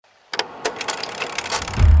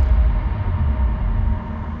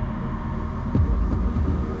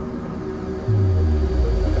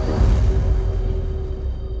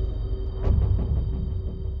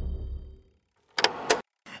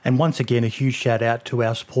And once again, a huge shout out to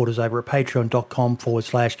our supporters over at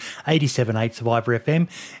patreon.com/878survivor FM,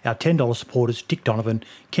 our $10 supporters, Dick Donovan,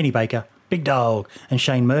 Kenny Baker, Big Dog, and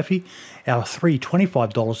Shane Murphy, our three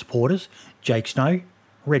 $25 supporters, Jake Snow,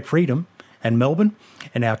 Red Freedom, and Melbourne,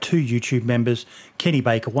 and our two YouTube members, Kenny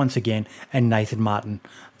Baker once again, and Nathan Martin.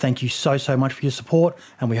 Thank you so much for your support,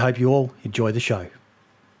 and we hope you all enjoy the show.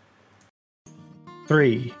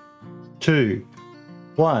 3, 2,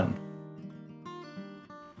 1.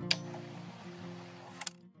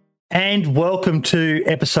 And welcome to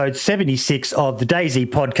episode 76 of the DayZ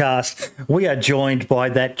podcast. We are joined by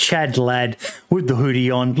that Chad lad with the hoodie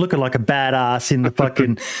on, looking like a badass in the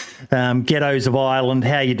fucking ghettos of Ireland.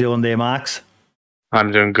 How you doing there, Marks?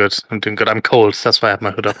 I'm doing good. I'm cold, so that's why I have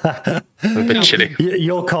my hood up. I'm a bit chilly.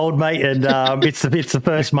 You're cold, mate, and it's the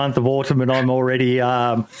first month of autumn, and I'm already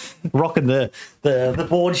rocking the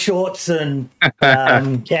board shorts and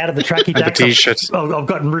out of the tracky ducks. The t-shirts. I've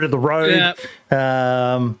gotten rid of the robe.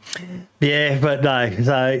 Yeah. But no.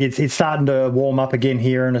 So it's starting to warm up again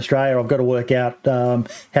here in Australia. I've got to work out how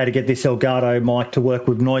to get this Elgato mic to work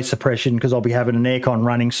with noise suppression because I'll be having an aircon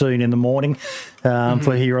running soon in the morning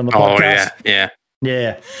for here on the podcast. Oh yeah.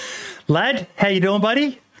 Yeah. Lad, how you doing,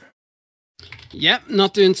 buddy? Yep,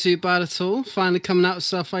 not doing too bad at all. Finally coming out of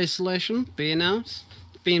self-isolation, being out,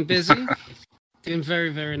 being busy. Doing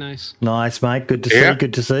very, very nice. Nice, mate. Good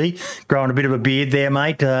to see. Growing a bit of a beard there,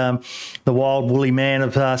 mate. The wild woolly man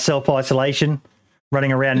of self-isolation,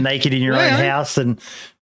 running around naked in your own house. And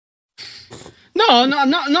No,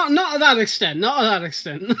 not to that extent. Not to that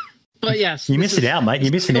extent. But yes. You're missing out, mate.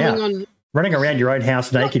 You're missing out. Running around your own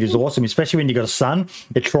house naked is awesome, especially when you've got a son.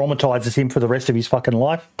 It traumatizes him for the rest of his fucking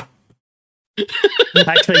life.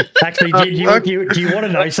 Actually, do you want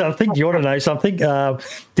to know something?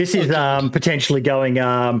 This is potentially going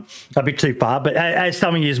a bit too far, but as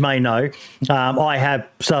some of you may know, I have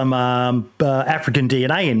some African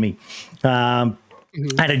DNA in me. And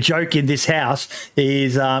a joke in this house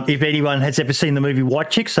is if anyone has ever seen the movie White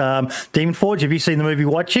Chicks, Demon Forge, have you seen the movie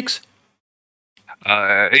White Chicks?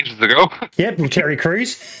 Ages ago. Yep, with Terry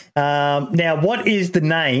Crews. Now, what is the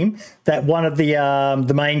name that one of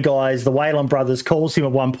the main guys, the Wayland brothers, calls him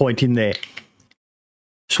at one point in there?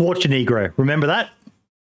 Schwarzenegger. Remember that?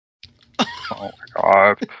 Oh my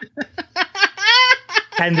god!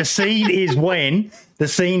 And the scene is when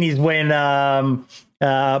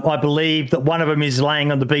I believe that one of them is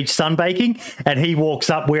laying on the beach sunbaking, and he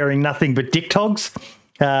walks up wearing nothing but dick togs.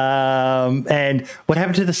 And what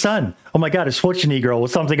happened to the son? Oh my God, it's Schwarzenegger or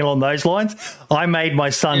something along those lines. I made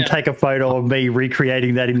my son take a photo of me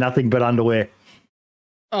recreating that in nothing but underwear.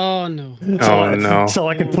 Oh no! So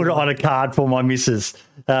I could put it on a card for my missus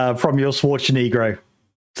from your Schwarzenegger.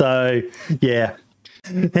 So yeah,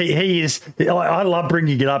 he is. I love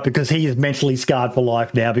bringing it up because he is mentally scarred for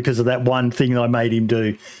life now because of that one thing that I made him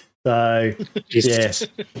do. So, yeah,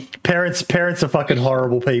 parents are fucking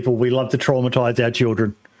horrible people. We love to traumatize our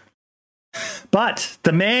children. But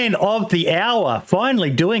the man of the hour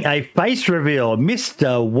finally doing a face reveal,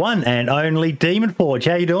 Mr. One and Only Demon Forge.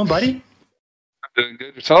 How you doing, buddy? I'm doing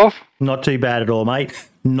good. Yourself? Not too bad at all, mate.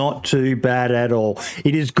 Not too bad at all.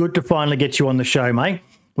 It is good to finally get you on the show, mate.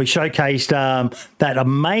 We showcased that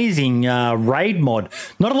amazing raid mod.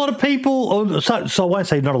 Not a lot of people, so I won't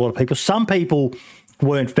say not a lot of people, some people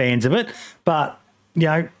weren't fans of it, but you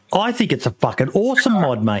know, I think it's a fucking awesome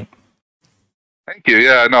mod, mate. Thank you.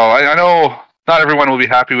 Yeah, no, I know not everyone will be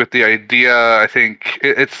happy with the idea. I think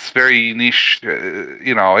it's very niche.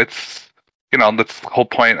 That's the whole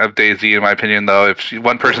point of DayZ, in my opinion. Though, if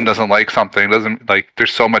one person doesn't like something,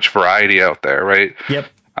 there's so much variety out there, right? Yep.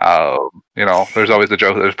 There's always the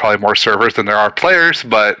joke that there's probably more servers than there are players,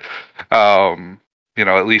 but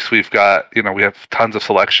at least we have tons of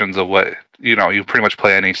selections of what, you pretty much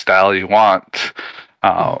play any style you want.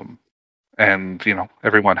 And,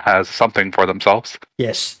 everyone has something for themselves.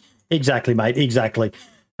 Yes, exactly, mate. Exactly.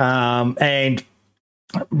 And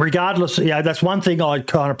regardless, that's one thing I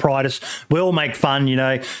kind of pride us. We all make fun,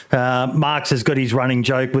 Marks has got his running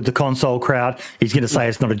joke with the console crowd. He's going to say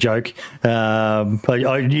it's not a joke.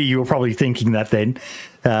 I knew you were probably thinking that then.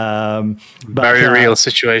 But, very real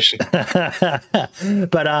situation.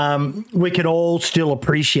 But we can all still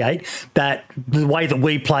appreciate that the way that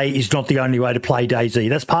we play is not the only way to play DayZ.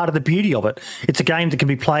 That's part of the beauty of it. It's a game that can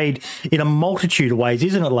be played in a multitude of ways,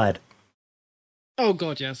 isn't it, lad? Oh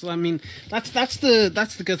god, yes. I mean, that's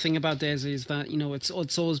the good thing about DayZ is that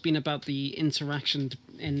it's always been about the interaction,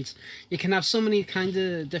 and you can have so many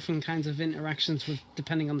different kinds of interactions with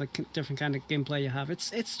depending on the different kind of gameplay you have.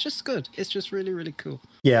 It's just good. It's just really, really cool.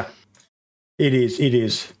 Yeah, it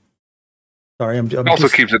is. Sorry, I'm It also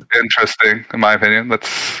just, keeps it interesting, in my opinion.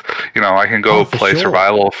 That's, I can go for play sure.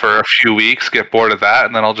 survival for a few weeks, get bored of that,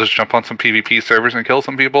 and then I'll just jump on some PvP servers and kill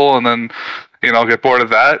some people, and then, get bored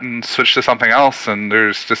of that and switch to something else. And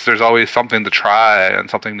there's always something to try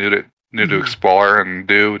and something new to explore and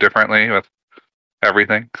do differently with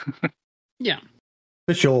everything. Yeah.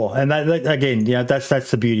 For sure, and that again,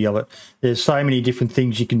 that's the beauty of it. There's so many different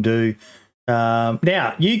things you can do.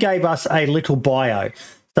 Now, you gave us a little bio,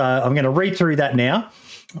 so I'm going to read through that now.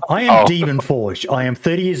 I am Demon Forge. I am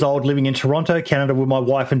 30 years old, living in Toronto, Canada, with my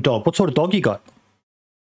wife and dog. What sort of dog you got?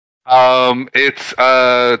 It's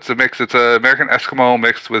a mix. It's an American Eskimo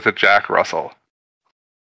mixed with a Jack Russell.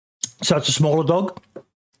 So it's a smaller dog.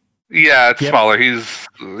 Yeah, it's smaller. He's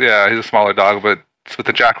a smaller dog, but with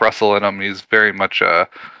the Jack Russell in him, he's very much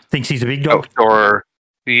thinks he's a big dog. Or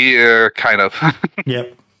yeah, kind of.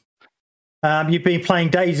 Yep. You've been playing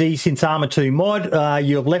DayZ since Arma 2 mod.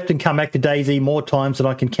 You have left and come back to DayZ more times than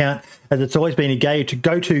I can count, as it's always been a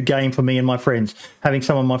go-to game for me and my friends, having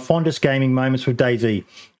some of my fondest gaming moments with DayZ.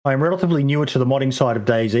 I am relatively newer to the modding side of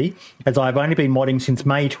DayZ, as I have only been modding since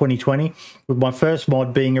May 2020, with my first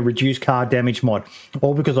mod being a reduced car damage mod,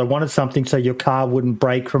 all because I wanted something so your car wouldn't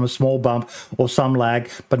break from a small bump or some lag,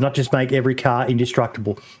 but not just make every car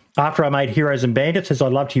indestructible. After I made Heroes and Bandits, as I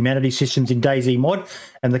loved humanity systems in DayZ mod,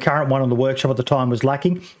 and the current one on the workshop at the time was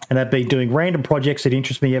lacking, and have been doing random projects that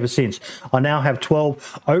interest me ever since. I now have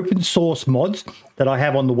 12 open source mods that I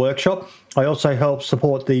have on the workshop. I also help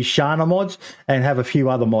support the Shana mods and have a few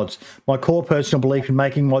other mods. My core personal belief in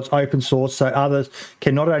making mods open source so others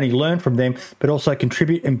can not only learn from them, but also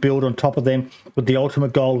contribute and build on top of them, with the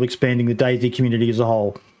ultimate goal of expanding the DayZ community as a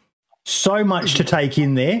whole. So much to take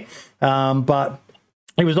in there, but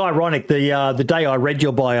it was ironic. The day I read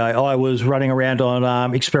your bio, I was running around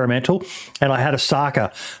on Experimental, and I had a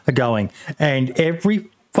Saka going, and every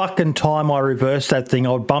fucking time I reversed that thing,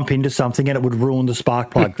 I would bump into something and it would ruin the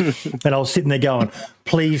spark plug. And I was sitting there going,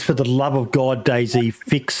 please, for the love of God, DayZ,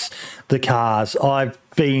 fix the cars. I've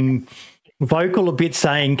been vocal a bit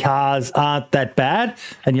saying cars aren't that bad,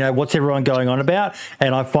 and what's everyone going on about?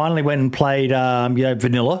 And I finally went and played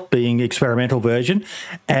vanilla, being experimental version,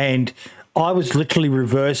 and I was literally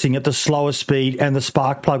reversing at the slowest speed, and the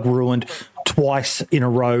spark plug ruined twice in a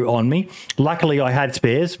row on me. Luckily, I had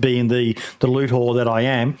spares, being the loot whore that I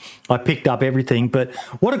am. I picked up everything, but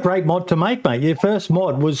what a great mod to make, mate. Your first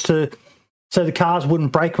mod was so the cars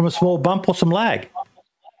wouldn't break from a small bump or some lag.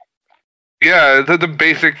 Yeah, the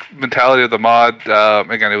basic mentality of the mod,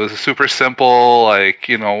 again, it was super simple, I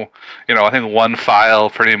think one file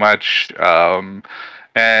pretty much,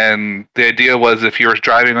 and the idea was if you were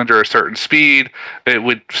driving under a certain speed, it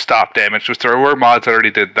would stop damage. So there were mods that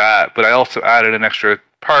already did that, but I also added an extra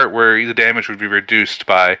part where the damage would be reduced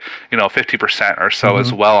by 50% or so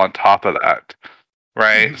as well on top of that,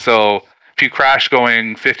 right? So if you crash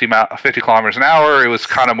going 50 kilometers an hour, it was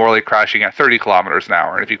kind of more like crashing at 30 kilometers an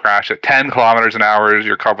hour. And if you crash at 10 kilometers an hour,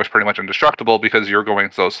 your car was pretty much indestructible because you're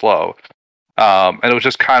going so slow. And it was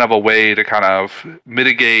just kind of a way to kind of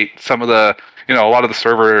mitigate some of the, a lot of the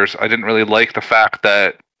servers, I didn't really like the fact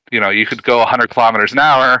that, you could go 100 kilometers an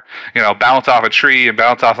hour, bounce off a tree and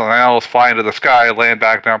bounce off something else, fly into the sky, land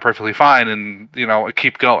back down perfectly fine, and,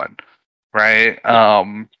 keep going, right?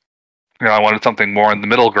 I wanted something more in the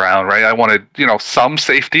middle ground, right? I wanted, some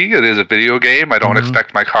safety. It is a video game. I don't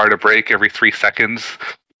expect my car to break every 3 seconds,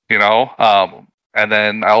 and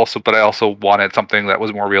then I also wanted something that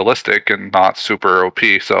was more realistic and not super OP.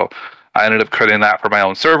 So I ended up creating that for my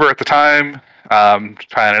own server at the time,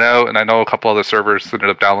 trying it out. And I know a couple other servers ended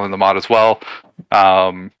up downloading the mod as well.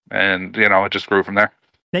 And, it just grew from there.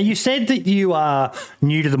 Now, you said that you are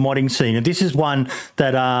new to the modding scene, and this is one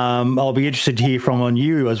that I'll be interested to hear from on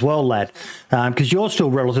you as well, lad, because you're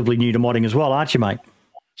still relatively new to modding as well, aren't you, mate?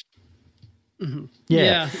 Mm-hmm.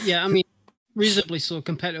 Yeah. I mean, reasonably so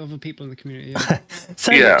compared to other people in the community.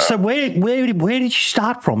 Yeah. So where did you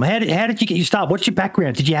start from? How did you get your start? What's your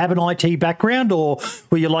background? Did you have an IT background, or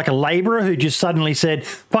were you like a labourer who just suddenly said,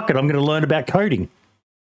 "Fuck it, I'm going to learn about coding"?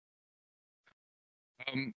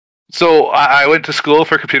 So I went to school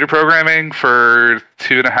for computer programming for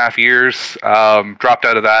 2.5 years. Dropped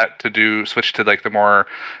out of that to switch to like the more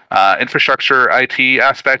infrastructure IT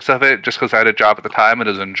aspects of it, just because I had a job at the time and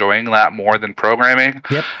was enjoying that more than programming.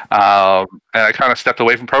 Yep. And I kind of stepped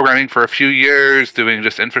away from programming for a few years, doing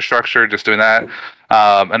just infrastructure, just doing that.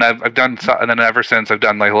 And I've done, and then ever since I've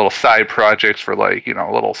done like little side projects for like,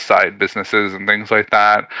 little side businesses and things like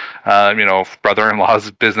that.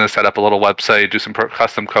 Brother-in-law's business, set up a little website, do some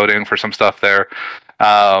custom coding for some stuff there.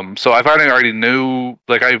 So I've already knew,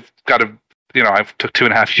 like I've got I've took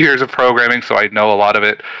 2.5 years of programming, so I know a lot of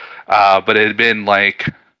it. but it had been like,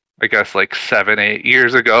 I guess like 7, 8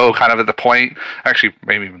 years ago, kind of at the point. Actually,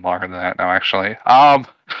 maybe even longer than that now. Actually,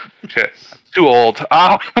 shit, too old.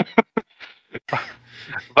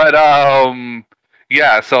 But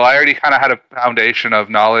yeah, so I already kind of had a foundation of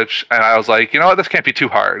knowledge, and I was like, you know what, this can't be too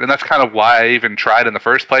hard, and that's kind of why I even tried in the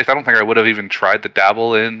first place. I don't think I would have even tried to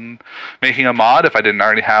dabble in making a mod if I didn't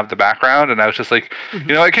already have the background, and I was just like,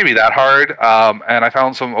 you know, it can't be that hard. And I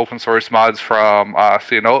found some open source mods from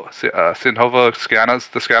Sinhova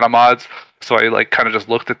the Scana mods. So I like kind of just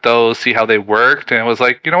looked at those, see how they worked, and was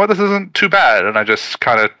like, you know what, this isn't too bad, and I just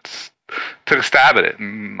kind of took a stab at it,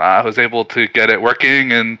 and I was able to get it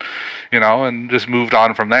working, and and just moved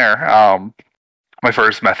on from there. My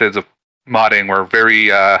first methods of modding were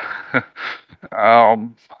very I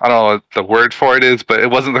don't know what the word for it is, but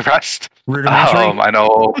it wasn't the best. Rudimentary. I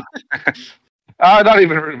know. Not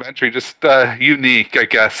even rudimentary, just unique, I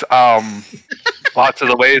guess. Lots of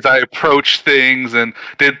the ways I approached things and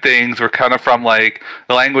did things were kind of from like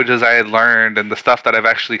the languages I had learned and the stuff that I've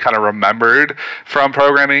actually kind of remembered from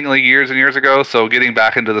programming like years and years ago. So getting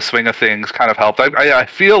back into the swing of things kind of helped. I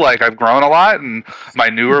feel like I've grown a lot, and my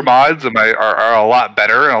newer mods are a lot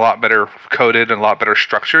better and a lot better coded and a lot better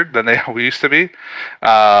structured than they used to be.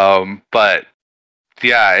 But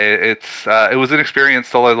yeah, it was an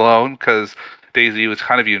experience all alone, because DayZ was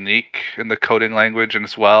kind of unique in the coding language and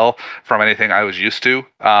as well from anything I was used to.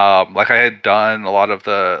 Like I had done a lot of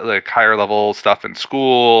the like higher level stuff in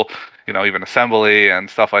school, even assembly and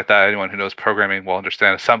stuff like that. Anyone who knows programming will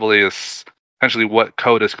understand assembly is essentially what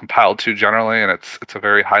code is compiled to generally, and it's a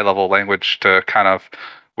very high level language to kind of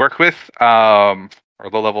work with, or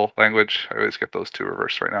low level language. I always get those two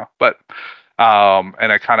reversed right now, but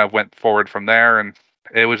and I kind of went forward from there, and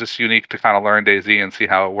it was just unique to kind of learn DayZ and see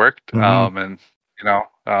how it worked. Mm-hmm. And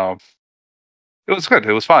it was good.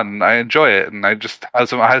 It was fun. I enjoy it, and I had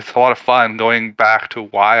a lot of fun going back to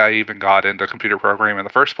why I even got into computer programming in the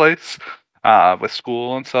first place, with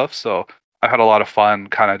school and stuff. So I had a lot of fun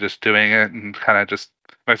kind of just doing it, and kind of just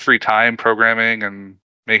my free time programming and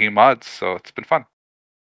making mods. So it's been fun.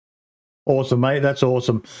 Awesome, mate. That's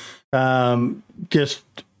awesome. Just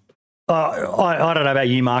I don't know about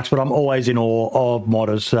you, Marks, but I'm always in awe of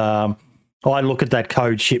modders. I look at that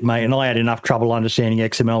code shit, mate, and I had enough trouble understanding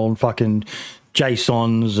XML and fucking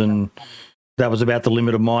JSONs, and that was about the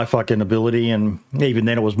limit of my fucking ability. And even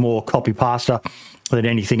then, it was more copy pasta than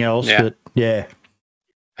anything else. Yeah. But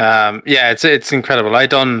yeah, it's incredible. I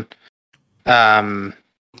done an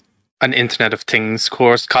Internet of Things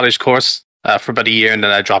course, college course, for about a year, and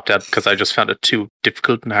then I dropped out because I just found it too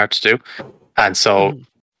difficult and hard to do. And so,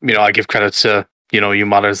 I give credit to, you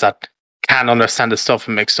modders that can understand this stuff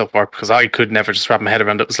and make stuff work, because I could never just wrap my head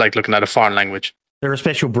around it. It was like looking at a foreign language. They're a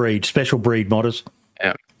special breed modders.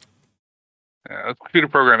 Yeah. Computer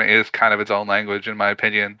programming is kind of its own language, in my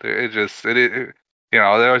opinion. There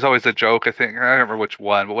was always a joke, I think, I don't remember which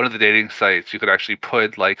one, but one of the dating sites, you could actually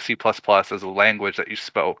put like C++ as a language that you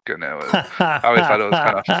spoke, and it was, I always thought it was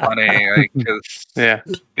kind of funny, because,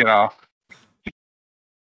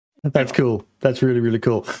 That's cool. That's really, really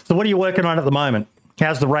cool. So what are you working on at the moment?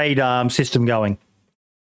 How's the RAID system going?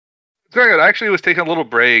 It's very good. I actually was taking a little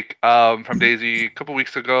break from DayZ a couple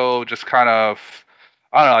weeks ago, just kind of,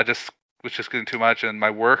 I don't know, I just was just getting too much, and my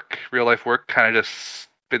real life work kind of just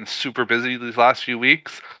been super busy these last few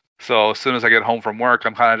weeks. So as soon as I get home from work,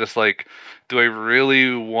 I'm kind of just like, do I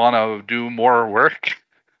really want to do more work?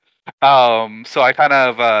 So I kind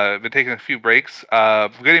of been taking a few breaks.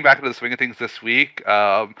 Getting back into the swing of things this week,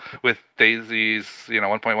 with DayZ's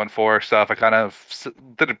 1.14 stuff. I kind of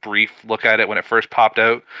did a brief look at it when it first popped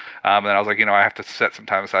out, and then I was like, I have to set some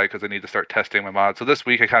time aside because I need to start testing my mod. So this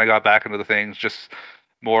week I kind of got back into the things, just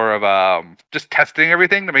more of just testing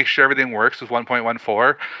everything to make sure everything works with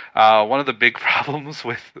 1.14. One of the big problems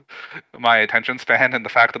with my attention span and the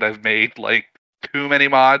fact that I've made like too many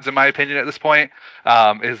mods, in my opinion, at this point,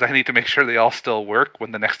 is I need to make sure they all still work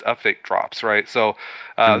when the next update drops, right? So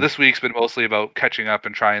this week's been mostly about catching up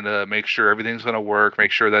and trying to make sure everything's going to work,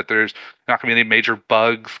 make sure that there's not going to be any major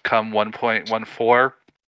bugs come 1.14.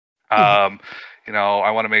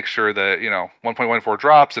 I want to make sure that 1.14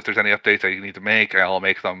 drops. If there's any updates I need to make, I'll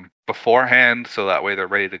make them beforehand, so that way they're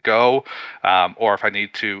ready to go. Or if I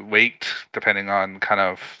need to wait, depending on kind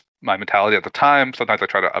of my mentality at the time, sometimes I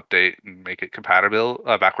try to update and make it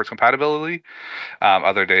backwards compatibility.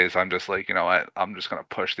 Other days I'm just like, I'm just going to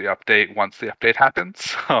push the update once the update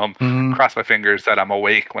happens. Cross my fingers that I'm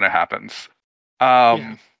awake when it happens.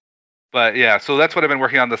 But yeah, so that's what I've been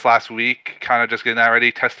working on this last week, kind of just getting that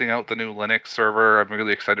ready, testing out the new Linux server. I'm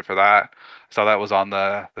really excited for that. So that was on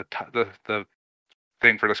the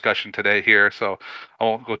thing for discussion today here, so I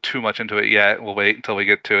won't go too much into it yet. We'll wait until we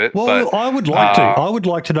get to it. Well, but I would like to. I would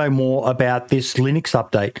like to know more about this Linux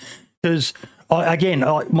update because, again,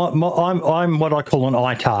 I'm what I call an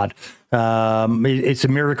ITARD. It's a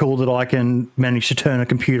miracle that I can manage to turn a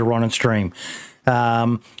computer on and stream.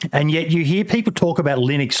 And yet you hear people talk about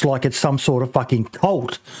Linux like it's some sort of fucking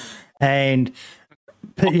cult. And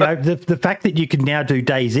you know, the fact that you can now do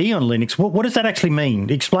DayZ on Linux, what does that actually mean?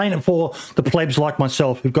 Explain it for the plebs like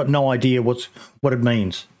myself who've got no idea what it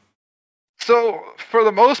means. So, for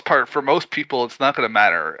the most part, for most people, it's not going to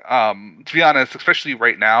matter. To be honest, especially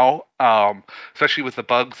right now, especially with the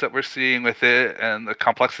bugs that we're seeing with it and the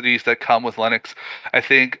complexities that come with Linux, I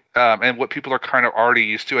think, and what people are kind of already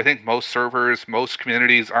used to, I think most servers, most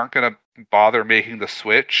communities aren't going to bother making the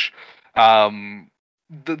switch.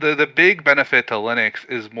 The big benefit to Linux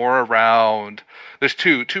is more around, there's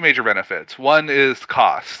two major benefits. One is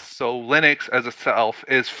cost. So Linux as itself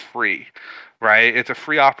is free, right? It's a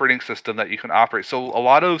free operating system that you can operate. So a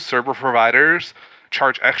lot of server providers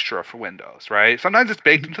charge extra for Windows, right? Sometimes it's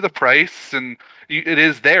baked into the price, and it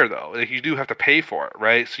is there though. Like, you do have to pay for it,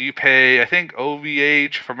 right? So you pay, I think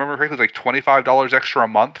OVH, if I remember correctly, it's like $25 extra a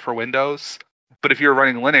month for Windows. But if you're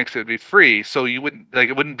running Linux, it would be free. So you wouldn't, like,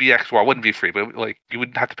 it wouldn't be extra. Well, it wouldn't be free, but like you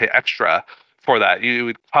wouldn't have to pay extra for that. You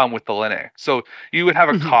would come with the Linux. So you would have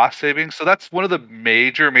a cost savings. So that's one of the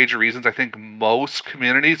major reasons I think most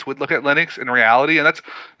communities would look at Linux in reality. And that's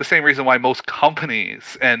the same reason why most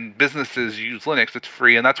companies and businesses use Linux. It's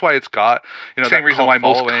free. And that's why it's got, you know, same reason why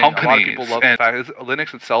most companies, a lot of people love the fact is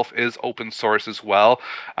Linux itself is open source as well.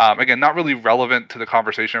 Again, not really relevant to the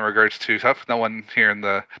conversation in regards to stuff. No one here in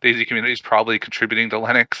the DayZ community is probably contributing to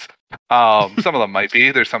Linux. Some of them might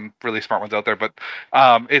be. There's some really smart ones out there, but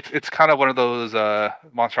it's kind of one of those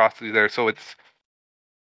monstrosities there. So it's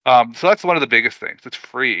so that's one of the biggest things. It's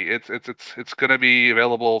free. It's going to be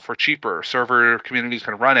available for cheaper. Server communities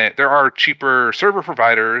can run it. There are cheaper server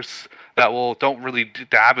providers that don't really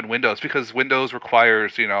dab in Windows, because Windows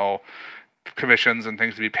requires, you know, commissions and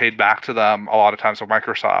things to be paid back to them a lot of times. So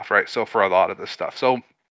Microsoft, right? So for a lot of this stuff. So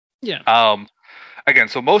yeah. Again,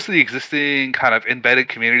 so most of the existing kind of embedded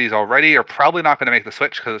communities already are probably not going to make the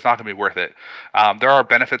switch because it's not going to be worth it. There are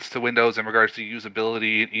benefits to Windows in regards to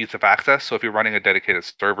usability and ease of access. So if you're running a dedicated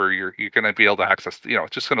server, you're going to be able to access, you know,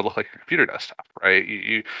 it's just going to look like your computer desktop, right?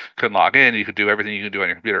 You can log in, you can do everything you can do on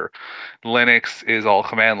your computer. Linux is all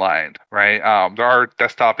command line, right? There are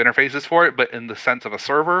desktop interfaces for it, but in the sense of a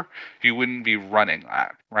server, you wouldn't be running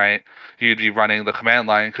that, right? You'd be running the command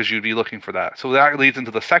line because you'd be looking for that. So that leads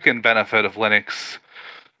into the second benefit of Linux,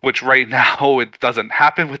 which right now it doesn't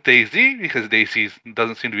happen with DayZ because DayZ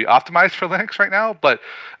doesn't seem to be optimized for Linux right now. But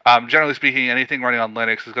generally speaking, anything running on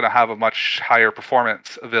Linux is going to have a much higher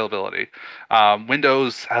performance availability.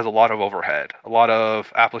 Windows has a lot of overhead, a lot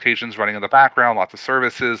of applications running in the background, lots of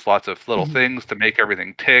services, lots of little things to make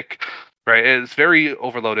everything tick, right? It's very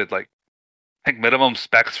overloaded. Like, I think minimum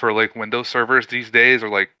specs for like Windows servers these days are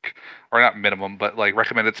like, or not minimum, but like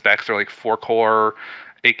recommended specs are like 4-core,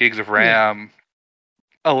 8 gigs of RAM.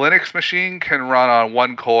 A Linux machine can run on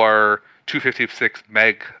 1 core, 256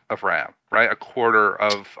 meg of RAM, right? A quarter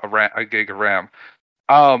of a gig of RAM.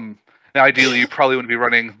 Now, ideally, you probably wouldn't be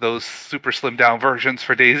running those super slimmed down versions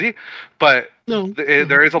for DayZ, but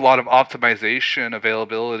there is a lot of optimization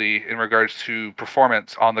availability in regards to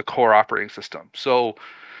performance on the core operating system. So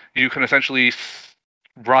you can essentially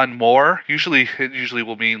run more. It usually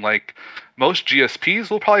will mean like most GSPs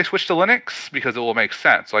will probably switch to Linux because it will make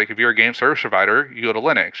sense. Like if you're a game service provider, you go to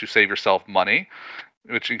Linux, you save yourself money,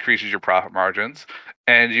 which increases your profit margins,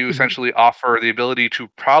 and you essentially offer the ability to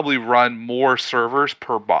probably run more servers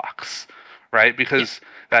per box, right? Because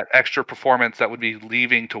that extra performance that would be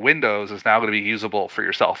leaving to Windows is now going to be usable for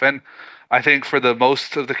yourself. And I think for the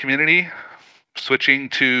most of the community, switching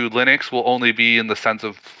to Linux will only be in the sense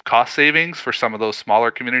of cost savings for some of those smaller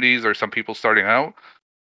communities or some people starting out.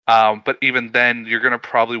 But even then, you're going to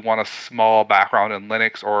probably want a small background in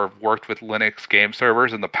Linux or worked with Linux game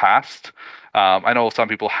servers in the past. I know some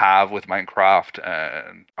people have with Minecraft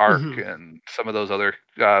and Ark and some of those other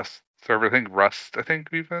servers. I think Rust,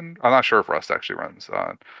 I'm not sure if Rust actually runs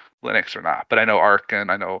on Linux or not, but I know Ark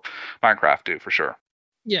and I know Minecraft do for sure.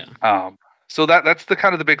 Yeah. So that's the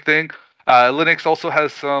kind of the big thing. Linux also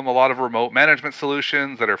has a lot of remote management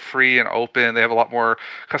solutions that are free and open. They have a lot more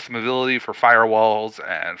customability for firewalls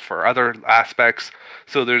and for other aspects.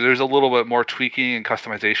 So there's a little bit more tweaking and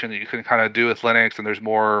customization that you can kind of do with Linux. And there's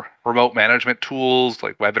more remote management tools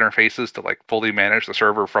like web interfaces to like fully manage the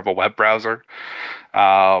server from a web browser.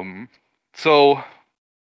 So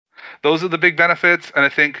those are the big benefits. And I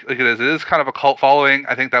think like it is kind of a cult following.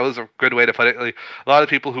 I think that was a good way to put it. Like a lot of the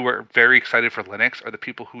people who are very excited for Linux are the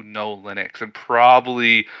people who know Linux and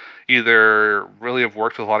probably either really have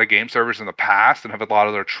worked with a lot of game servers in the past and have a lot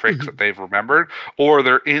of their tricks that they've remembered, or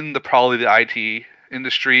they're in probably the IT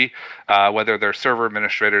industry, whether they're server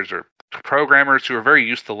administrators or programmers who are very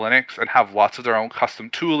used to Linux and have lots of their own custom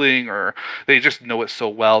tooling, or they just know it so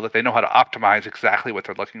well that they know how to optimize exactly what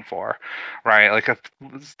they're looking for, right? Like if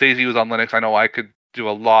DayZ was on Linux, I know I could do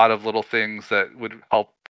a lot of little things that would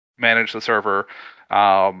help manage the server.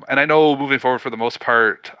 And I know moving forward, for the most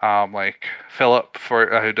part, like Philip,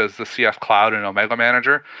 who does the CF Cloud and Omega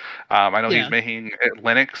Manager, I know he's making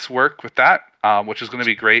Linux work with that, which is going to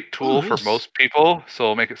be a great tool for most people. So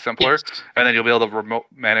it'll make it simpler, and then you'll be able to remote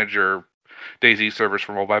manage your DayZ servers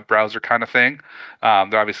from a web browser kind of thing. There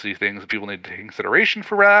are obviously things that people need to take consideration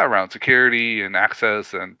for that around security and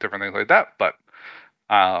access and different things like that. But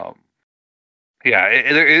yeah,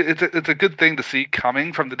 it's a good thing to see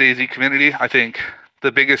coming from the DayZ community. I think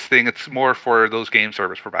the biggest thing, it's more for those game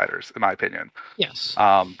service providers, in my opinion. Yes.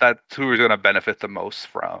 That's who is going to benefit the most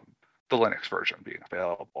from the Linux version being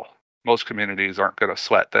available. Most communities aren't going to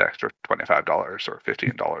sweat the extra $25 or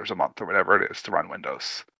 $15 a month or whatever it is to run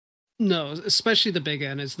Windows. No, especially the big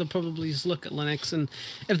earners. They'll probably just look at Linux, and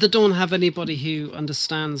if they don't have anybody who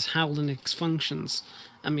understands how Linux functions,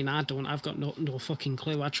 I mean, I don't. I've got no fucking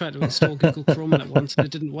clue. I tried to install Google Chrome on it once, and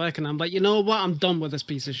it didn't work, and I'm like, you know what? I'm done with this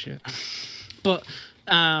piece of shit. But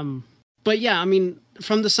yeah, I mean,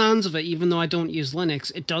 from the sounds of it, even though I don't use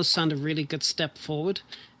Linux, it does sound a really good step forward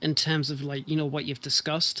in terms of, like, you know, what you've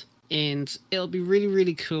discussed. And it'll be really,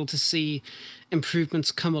 really cool to see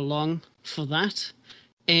improvements come along for that.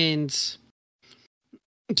 And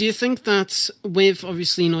do you think that with,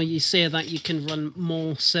 obviously, you know, you say that you can run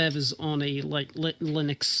more servers on a like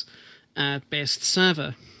Linux based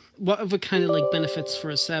server, what other kind of like benefits for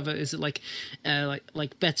a server? Is it like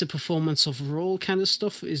better performance overall kind of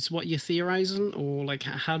stuff is what you're theorizing, or like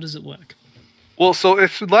how does it work? Well, so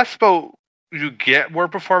it's less about you get more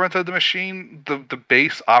performance of the machine. The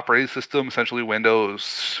base operating system, essentially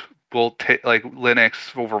Windows, will take, like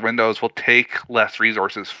Linux over Windows, will take less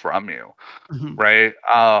resources from you, right?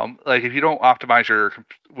 Like if you don't optimize your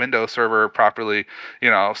Windows server properly, you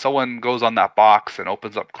know, someone goes on that box and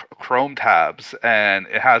opens up Chrome tabs and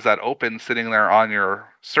it has that open sitting there on your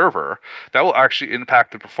server, that will actually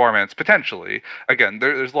impact the performance potentially. Again,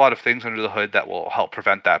 there's a lot of things under the hood that will help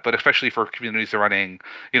prevent that, but especially for communities that are running,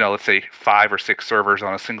 you know, let's say 5 or 6 servers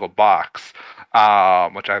on a single box,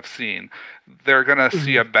 which I've seen, they're going to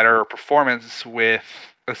see a better performance with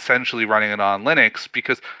essentially running it on Linux,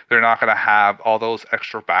 because they're not going to have all those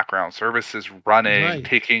extra background services running,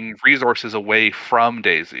 taking resources away from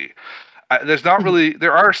DayZ. There's not really,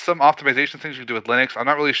 there are some optimization things you can do with Linux. I'm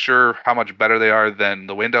not really sure how much better they are than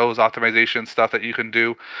the Windows optimization stuff that you can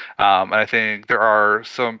do. And I think there are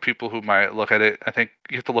some people who might look at it. I think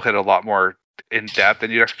you have to look at it a lot more in depth,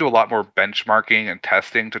 and you actually do a lot more benchmarking and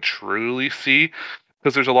testing to truly see,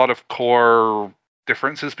 because there's a lot of core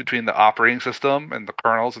differences between the operating system and the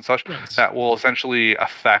kernels and such that will essentially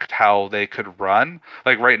affect how they could run.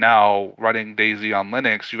 Like right now, running DayZ on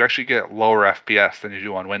Linux, you actually get lower FPS than you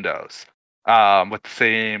do on Windows, with the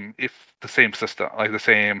same system, like the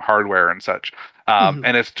same hardware and such.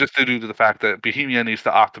 And it's just due to the fact that Bohemia needs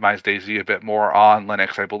to optimize DayZ a bit more on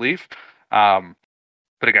Linux, I believe.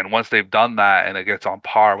 But again, once they've done that and it gets on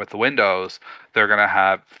par with the Windows, they're going to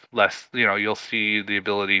have less, you know, you'll see the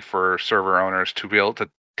ability for server owners to be able to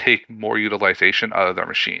take more utilization out of their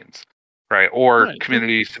machines, right? Or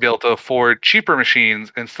communities to be able to afford cheaper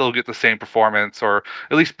machines and still get the same performance, or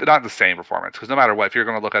at least not the same performance. Because no matter what, if you're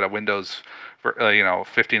going to look at a Windows, for,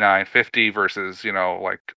 5950 versus, an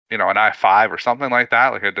i5 or something like that,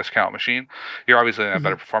 like a discount machine, you're obviously going to have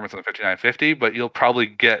better performance on the 5950, but you'll probably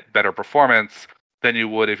get better performance than you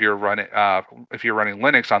would if you're running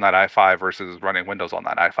Linux on that i5 versus running Windows on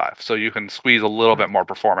that i5. So you can squeeze a little bit more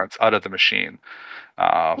performance out of the machine.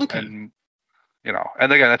 And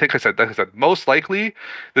again, I think I said, most likely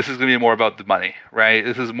this is going to be more about the money, right?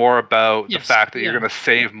 This is more about the fact that you're going to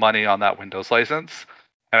save money on that Windows license.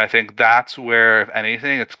 And I think that's where, if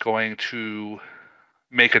anything, it's going to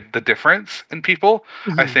make the difference in people.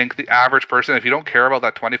 I think the average person, if you don't care about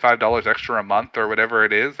that $25 extra a month or whatever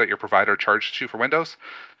it is that your provider charges you for Windows,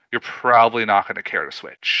 you're probably not going to care to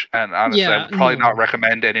switch. And honestly, I would probably not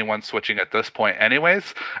recommend anyone switching at this point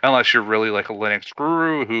anyways, unless you're really like a Linux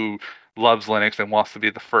guru who loves Linux and wants to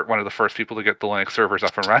be one of the first people to get the Linux servers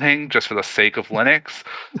up and running just for the sake of Linux.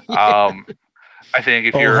 I think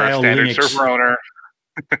if you're a standard server owner,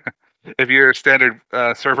 if you're a standard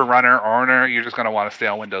server runner or owner, you're just going to want to stay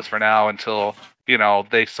on Windows for now until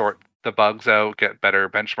they sort the bugs out, get better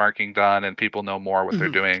benchmarking done, and people know more what they're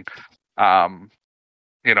doing. And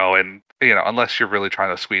unless you're really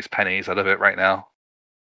trying to squeeze pennies out of it right now.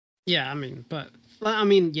 Yeah,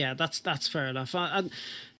 yeah, that's fair enough.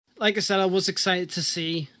 Like I said, I was excited to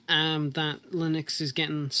see that Linux is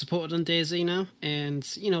getting supported on DayZ now, and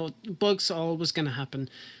bugs are always going to happen.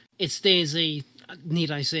 It's DayZ.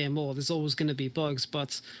 Need I say more? There's always going to be bugs,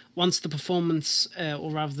 but once the performance,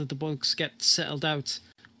 or rather the bugs, get settled out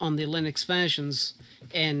on the Linux versions,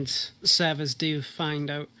 and servers do find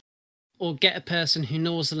out or get a person who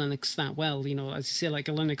knows the Linux that well, as you say, like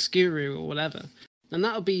a Linux guru or whatever, then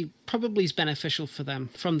that'll be probably beneficial for them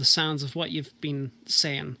from the sounds of what you've been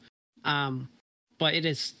saying. But it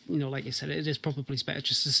is, like you said, it is probably better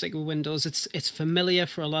just to stick with Windows. It's familiar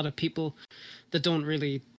for a lot of people that don't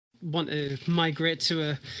really want to migrate to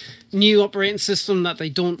a new operating system that they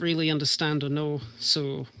don't really understand or know.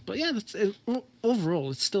 So, but yeah,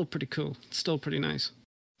 overall, it's still pretty cool. It's still pretty nice.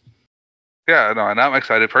 Yeah, no, and I'm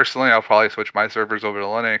excited. Personally, I'll probably switch my servers over to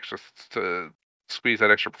Linux just to squeeze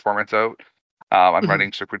that extra performance out. I'm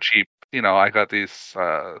running super cheap. I got these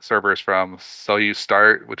servers from So You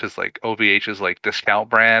Start, which is like OVH's like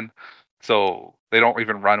discount brand. So they don't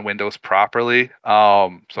even run Windows properly.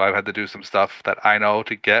 So I've had to do some stuff that I know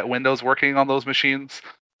to get Windows working on those machines.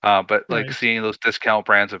 But like seeing those discount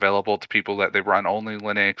brands available to people that they run only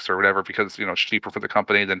Linux or whatever, because it's cheaper for the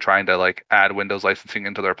company than trying to like add Windows licensing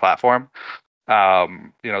into their platform.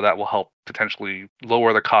 That will help potentially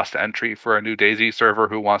lower the cost to entry for a new DayZ server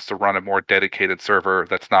who wants to run a more dedicated server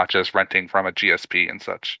that's not just renting from a GSP and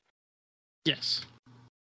such. Yes.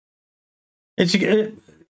 It's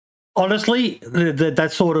honestly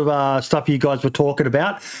that sort of stuff you guys were talking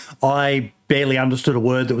about. I barely understood a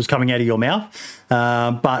word that was coming out of your mouth,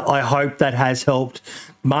 but I hope that has helped.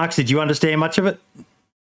 Marks, did you understand much of it?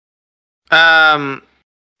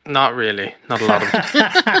 Not really. Not a lot of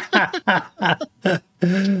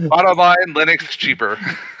it. Bottom line, Linux is cheaper.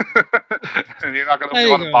 And you're not going to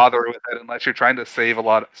want to bother with it unless you're trying to save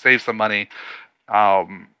some money.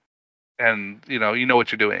 And you know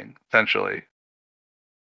what you're doing, essentially.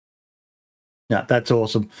 Yeah, that's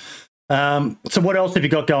awesome. So what else have you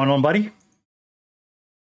got going on, buddy?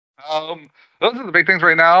 Those are the big things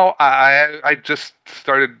right now. I just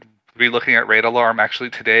started re-looking at Raid Alarm actually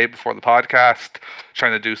today before the podcast,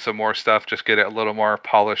 trying to do some more stuff, just get it a little more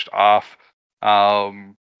polished off.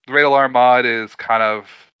 The Raid Alarm mod is kind of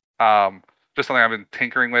just something I've been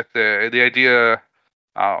tinkering with. The idea,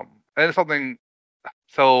 and it's something.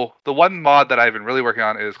 So the one mod that I've been really working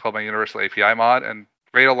on is called my Universal API mod, and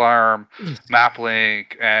Raid Alarm,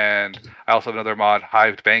 MapLink, and I also have another mod,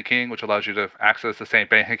 Hived Banking, which allows you to access the same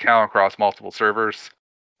bank account across multiple servers.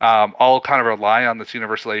 All kind of rely on this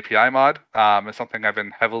Universal API mod. It's something I've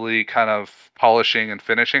been heavily kind of polishing and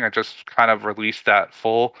finishing. I just kind of released that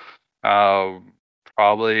full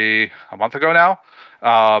probably a month ago now,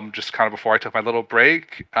 just kind of before I took my little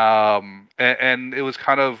break. And it was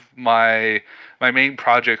kind of my main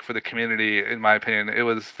project for the community, in my opinion. It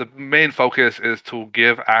was the main focus is to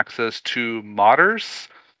give access to modders.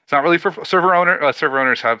 It's not really for server owners. Server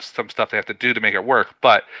owners have some stuff they have to do to make it work,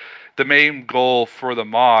 but the main goal for the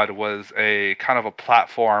mod was a kind of a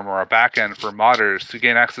platform or a backend for modders to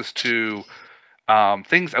gain access to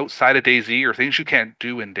things outside of DayZ or things you can't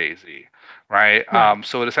do in DayZ, right?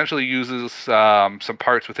 So it essentially uses some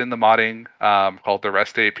parts within the modding called the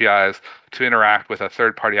REST APIs to interact with a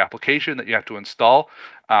third-party application that you have to install.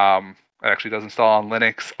 It actually does install on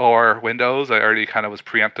Linux or Windows. I already kind of was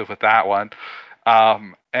preemptive with that one.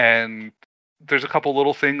 And there's a couple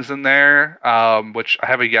little things in there which I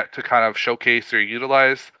haven't yet to kind of showcase or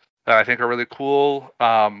utilize that I think are really cool.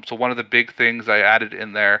 So one of the big things I added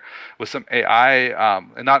in there was some AI,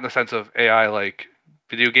 and not in the sense of AI like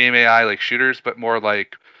video game AI like shooters, but more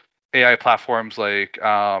like AI platforms like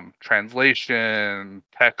translation,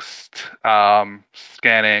 text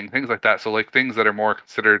scanning, things like that. So like things that are more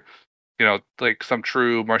considered, like some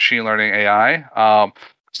true machine learning AI.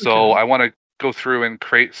 So I want to go through and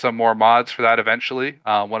create some more mods for that eventually.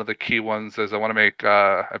 One of the key ones is I want to make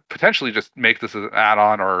potentially just make this as an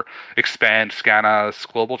add-on or expand Scana's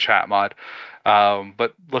global chat mod.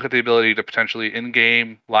 But look at the ability to potentially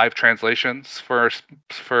in-game live translations for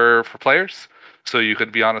players. So you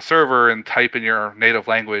could be on a server and type in your native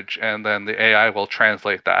language, and then the AI will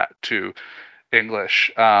translate that to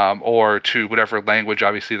English or to whatever language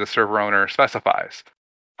obviously the server owner specifies.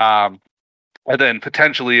 And then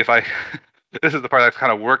potentially if I this is the part that's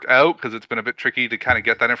kind of worked out because it's been a bit tricky to kind of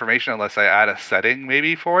get that information unless I add a setting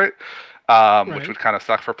maybe for it. which would kind of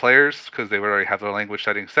suck for players because they would already have their language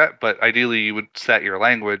settings set. But ideally, you would set your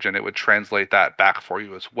language and it would translate that back for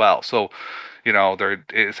you as well. So, it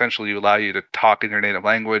essentially allow you to talk in your native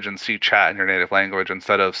language and see chat in your native language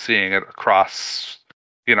instead of seeing it across,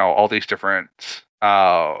 all these different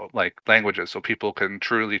languages. So people can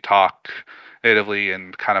truly talk natively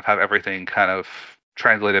and kind of have everything kind of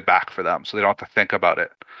translated back for them, so they don't have to think about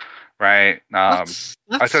it. Right. I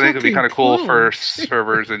think it'd be kind of cool for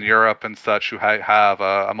servers in Europe and such who have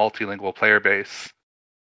a multilingual player base.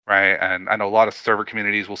 Right. And I know a lot of server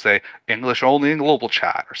communities will say English only in global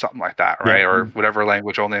chat or something like that. Right. Yeah. Or whatever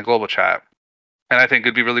language only in global chat. And I think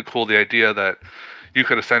it'd be really cool, the idea that you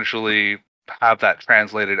could essentially have that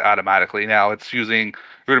translated automatically. Now it's using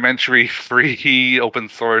rudimentary free open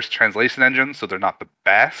source translation engines, so they're not the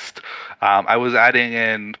best. I was adding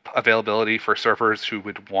in availability for servers who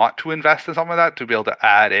would want to invest in something like that to be able to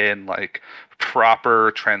add in like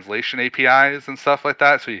proper translation APIs and stuff like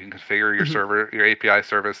that, so you can configure your server, your API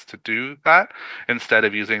service to do that instead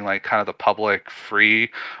of using like kind of the public free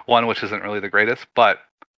one, which isn't really the greatest. But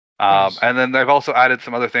and then I've also added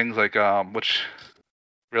some other things like which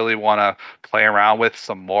really want to play around with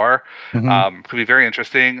some more. Could be very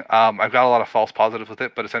interesting. I've got a lot of false positives with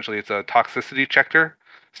it, but essentially it's a toxicity checker.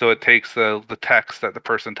 So it takes the text that the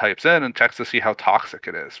person types in and checks to see how toxic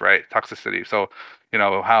it is, right? Toxicity. So,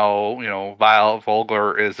 how, vile,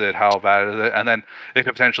 vulgar is it? How bad is it? And then it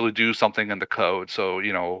could potentially do something in the code. So,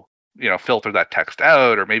 filter that text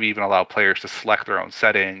out, or maybe even allow players to select their own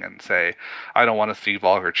setting and say, I don't want to see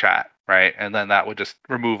vulgar chat, right? And then that would just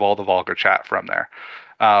remove all the vulgar chat from there.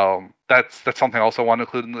 That's something I also want to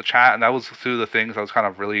include in the chat, and that was through the things I was kind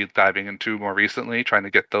of really diving into more recently, trying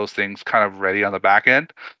to get those things kind of ready on the back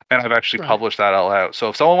end, and I've actually published that all out. So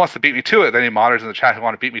if someone wants to beat me to it, any modders in the chat who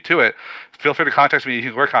want to beat me to it, feel free to contact me. You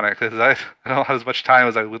can work on it, because I don't have as much time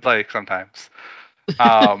as I would like sometimes.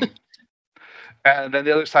 And then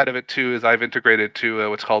the other side of it too is I've integrated to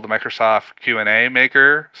what's called the Microsoft Q&A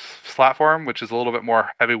Maker platform, which is a little bit more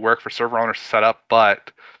heavy work for server owners to set up,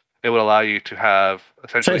 but it would allow you to have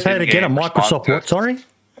essentially. Say it again. A Microsoft what? Sorry.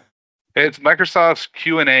 It's Microsoft's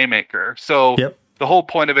Q&A Maker. So the whole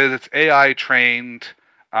point of it is it's AI trained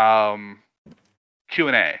Q&A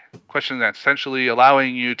question that's essentially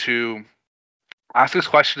allowing you to ask this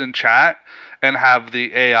question in chat and have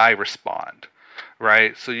the AI respond.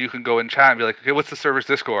 Right, so you can go in chat and be like, okay, what's the server's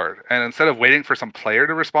Discord? And instead of waiting for some player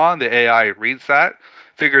to respond, the AI reads that,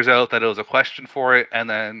 figures out that it was a question for it, and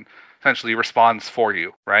then essentially responds for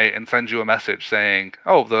you, right? And sends you a message saying,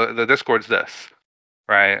 oh, the Discord's this,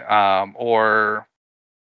 right? Or,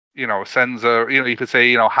 sends a, you could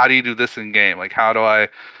say, how do you do this in game? Like, how do I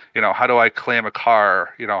claim a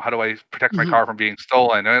car? How do I protect my car from being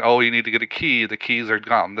stolen? And, oh, you need to get a key. The keys are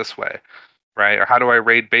gone this way. Right? Or how do I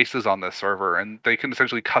raid bases on this server? And they can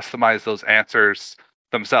essentially customize those answers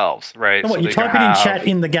themselves, right? So what, you type it in chat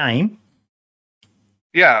in the game?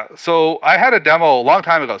 Yeah. So I had a demo a long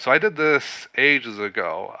time ago. So I did this ages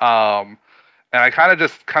ago. And I kind of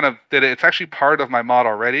did it. It's actually part of my mod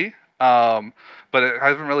already. But I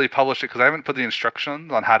haven't really published it because I haven't put the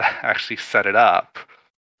instructions on how to actually set it up.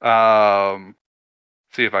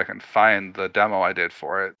 See if I can find the demo I did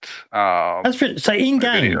for it. That's pretty, so in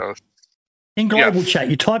game. Videos. In global chat,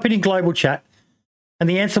 you type it in global chat, and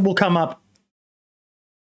the answer will come up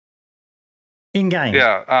in game.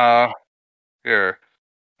 Yeah. Here.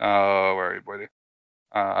 Where are you, buddy?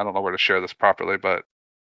 I don't know where to share this properly, but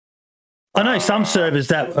I know some servers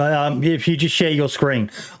that if you just share your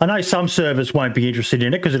screen, I know some servers won't be interested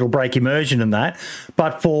in it because it'll break immersion and that.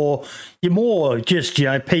 But for your more just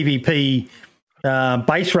PvP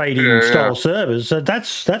base rating style servers,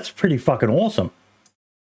 that's pretty fucking awesome.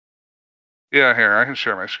 Yeah, here, I can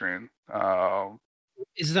share my screen.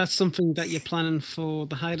 Is that something that you're planning for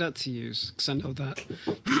the Hideout to use? Because I know that.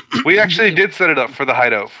 We actually did set it up for the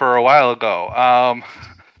Hideout for a while ago.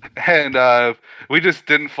 And we just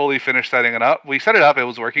didn't fully finish setting it up. We set it up, it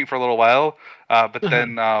was working for a little while, but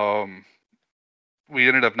then we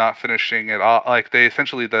ended up not finishing it all. Like, they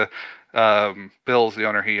essentially, Bill's the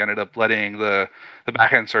owner, he ended up letting the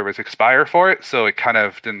backend service expire for it, so it kind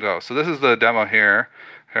of didn't go. So this is the demo here.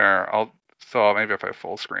 So maybe if I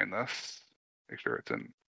full screen this, make sure it's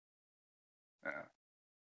in. Yeah.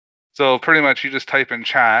 So pretty much you just type in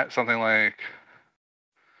chat something like,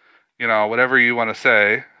 whatever you want to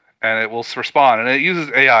say, and it will respond. And it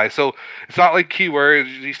uses AI. So it's not like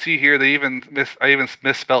keywords. You see here, I even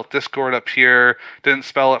misspelled Discord up here, didn't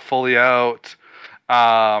spell it fully out.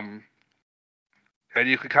 And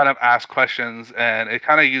you can kind of ask questions, and it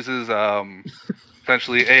kind of uses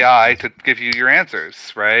essentially AI to give you your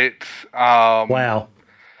answers, right? Wow.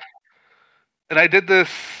 and I did this,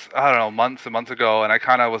 I don't know, months and months ago, and I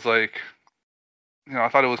kind of was like, I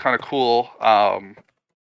thought it was kind of cool. And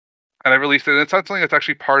I released it. And it's not something that's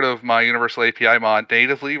actually part of my Universal API mod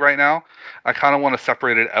natively right now. I kind of want to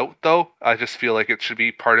separate it out, though. I just feel like it should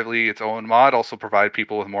be partly its own mod, also provide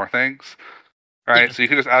people with more things, right? Yeah. So you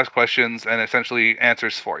can just ask questions and essentially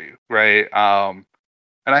answers for you, right?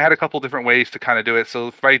 And I had a couple different ways to kind of do it.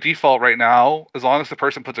 So by default right now, as long as the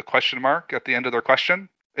person puts a question mark at the end of their question,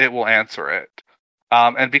 it will answer it.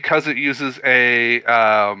 And because it uses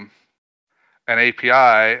an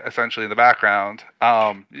API essentially in the background,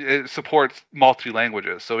 it supports multi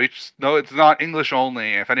languages. So it's not English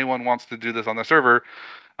only. If anyone wants to do this on the server,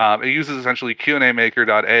 it uses essentially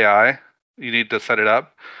QAMaker.ai. You need to set it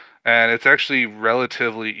up, and it's actually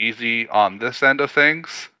relatively easy on this end of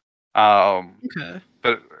things. Okay.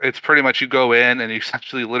 But it's pretty much you go in and you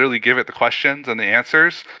essentially literally give it the questions and the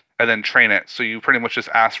answers, and then train it. So you pretty much just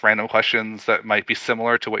ask random questions that might be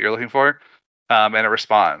similar to what you're looking for. And it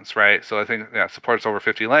responds, right? So I think it supports over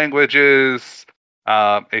 50 languages.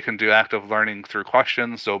 It can do active learning through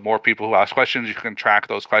questions. So more people who ask questions, you can track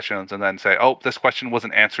those questions and then say, oh, this question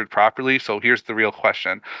wasn't answered properly, so here's the real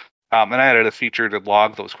question. And I added a feature to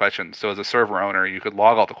log those questions. So as a server owner, you could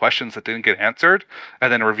log all the questions that didn't get answered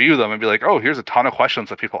and then review them and be like, oh, here's a ton of questions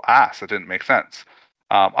that people asked that didn't make sense.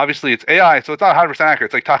 Obviously, it's AI, so it's not 100% accurate.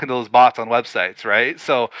 It's like talking to those bots on websites, right?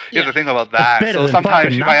 So you have to think about that. Better So than sometimes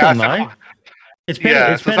fucking you might nothing, ask. though. It's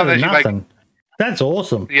better. It's so better than sometimes you might. nothing. That's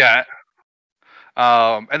awesome. Yeah.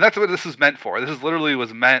 And that's what this is meant for. This is literally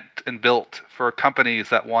was meant and built for companies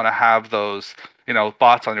that want to have those,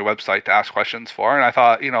 bots on your website to ask questions for. And I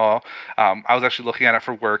thought, I was actually looking at it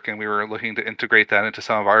for work, and we were looking to integrate that into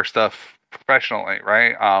some of our stuff professionally,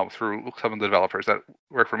 right? Through some of the developers that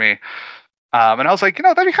work for me. And I was like,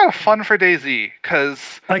 that'd be kind of fun for DayZ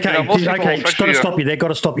because most people, Just got to stop you there. Got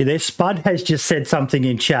to stop you there. Spud has just said something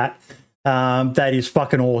in chat that is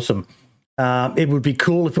fucking awesome. It would be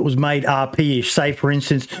cool if it was made RP-ish. Say, for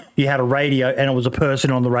instance, you had a radio and it was a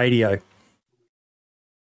person on the radio.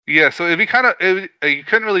 Yeah, so it'd be you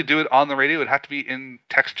couldn't really do it on the radio. It'd have to be in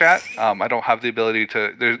text chat. I don't have the ability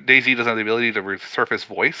to. DayZ doesn't have the ability to resurface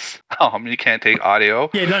voice. You can't take audio.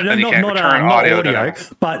 Yeah, not audio,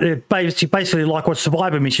 but basically like what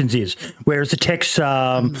Survivor Missions is, where it's a text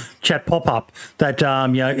chat pop-up that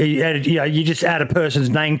you just add a person's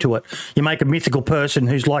name to it. You make a mythical person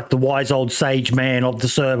who's like the wise old sage man of the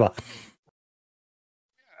server.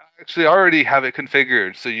 Actually, I already have it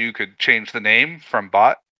configured so you could change the name from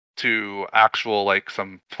bot to actual, like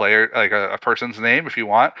some player, like a person's name if you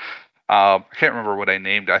want. I can't remember what I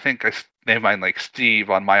named. I think I named mine like Steve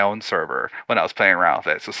on my own server when I was playing around with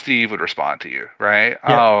it. So Steve would respond to you, right?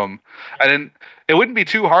 Yep. It wouldn't be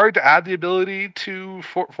too hard to add the ability to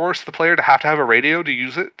force the player to have a radio to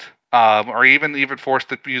use it, or even force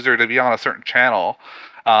the user to be on a certain channel.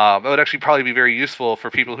 It would actually probably be very useful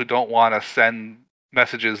for people who don't want to send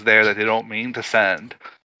messages there that they don't mean to send.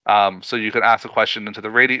 So you could ask a question into the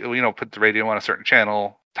radio, put the radio on a certain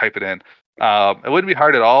channel, type it in. It wouldn't be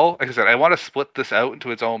hard at all. Like I said, I want to split this out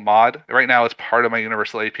into its own mod. Right now, it's part of my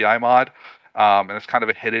Universal API mod, and it's kind of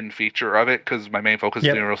a hidden feature of it because my main focus of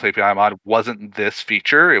the Universal API mod wasn't this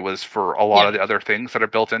feature. It was for a lot of the other things that are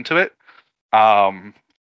built into it. Actually,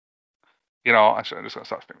 I'm just going to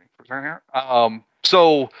stop streaming for a second here.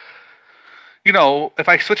 So, if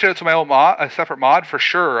I switch it out to my own mod, a separate mod, for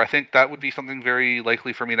sure, I think that would be something very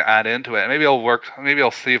likely for me to add into it. And maybe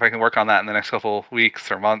I'll see if I can work on that in the next couple of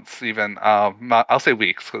weeks or months, even. I'll say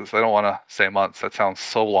weeks because I don't want to say months. That sounds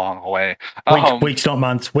so long away. Weeks, not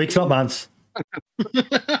months. Weeks, not months.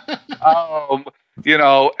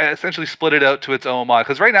 Essentially split it out to its own mod.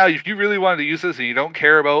 Because right now, if you really wanted to use this and you don't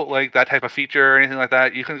care about like that type of feature or anything like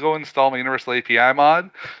that, you can go install my Universal API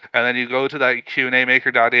mod, and then you go to that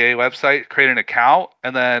QAMaker.ai website, create an account,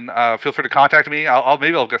 and then feel free to contact me.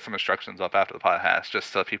 I'll get some instructions up after the podcast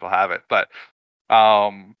just so people have it. But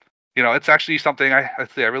it's actually something I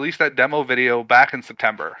released that demo video back in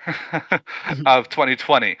September of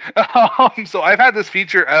 2020. So I've had this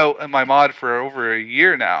feature out in my mod for over a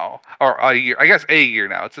year now, or a year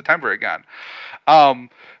now. It's September again.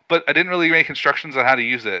 But I didn't really make instructions on how to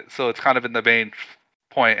use it, so it's kind of in the main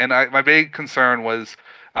point. And my big concern was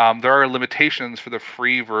there are limitations for the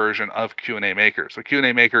free version of Q&A Maker. So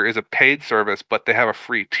Q&A Maker is a paid service, but they have a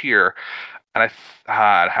free tier. And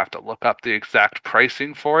I'd have to look up the exact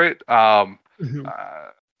pricing for it. It's on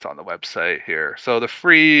the website here. So the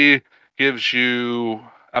free gives you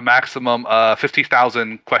a maximum of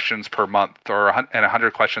 50,000 questions per month, and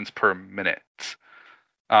 100 questions per minute.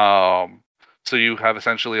 So you have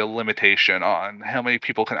essentially a limitation on how many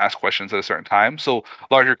people can ask questions at a certain time. So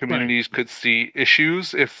larger communities could see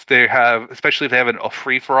issues if they have, especially if they have a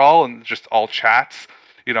free for all and just all chats.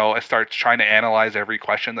 It starts trying to analyze every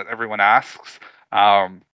question that everyone asks. I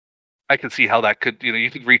can see how that could,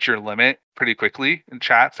 you could reach your limit pretty quickly in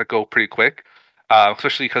chats that go pretty quick.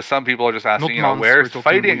 Especially because some people are just asking, Not months, where's we're talking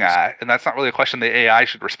fighting weeks. at, and that's not really a question the AI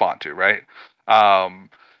should respond to, right? And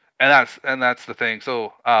that's the thing.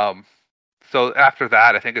 So after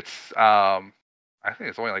that, I think it's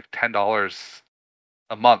only like $10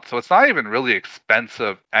 a month, so it's not even really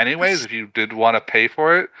expensive, anyways. If you did want to pay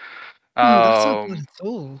for it, that's not bad at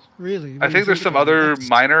all, really. I when you think there's some about it. other That's-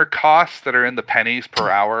 minor costs that are in the pennies per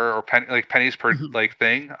hour or pennies per Mhm. like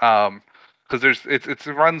thing. Because it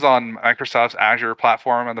runs on Microsoft's Azure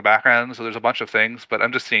platform on the background, so there's a bunch of things. But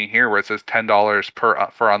I'm just seeing here where it says $10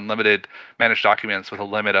 for unlimited managed documents with a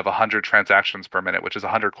limit of 100 transactions per minute, which is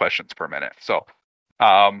 100 questions per minute. So,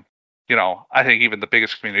 I think even the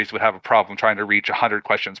biggest communities would have a problem trying to reach 100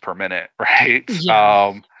 questions per minute, right?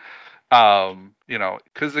 Yeah.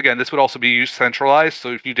 Because again, this would also be used centralized.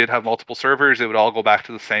 So if you did have multiple servers, it would all go back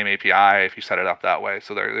to the same API if you set it up that way.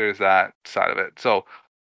 So there's that side of it. So,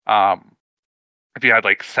 if you had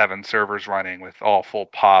like 7 servers running with all full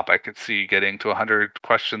pop, I could see getting to 100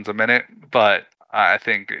 questions a minute, but I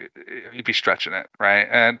think you'd be stretching it, right?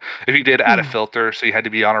 And if you did add a filter, so you had to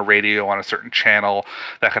be on a radio on a certain channel,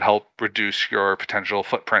 that could help reduce your potential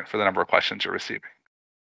footprint for the number of questions you're receiving.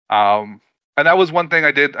 And that was one thing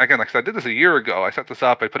I did. Again, like I said, I did this a year ago. I set this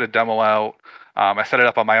up. I put a demo out. I set it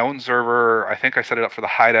up on my own server. I think I set it up for the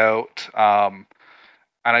Hideout.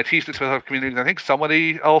 And I teased it to other communities. I think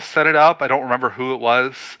somebody else set it up. I don't remember who it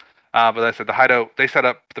was. But I said the Hideout, they set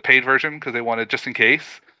up the paid version because they wanted just in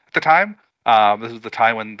case at the time. This was the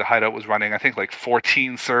time when the Hideout was running, I think, like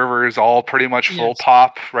 14 servers, all pretty much full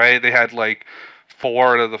pop, right? They had like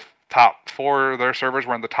 4 of the top 4 of their servers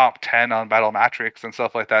were in the top 10 on Battlemetrics and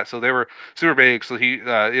stuff like that. So they were super big. So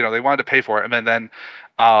they wanted to pay for it. And then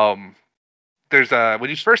there's when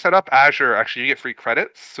you first set up Azure, actually you get free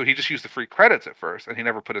credits. So he just used the free credits at first, and he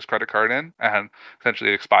never put his credit card in, and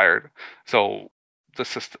essentially it expired. So the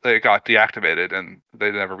system, it got deactivated, and they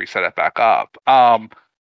never reset it back up.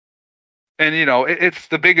 And it's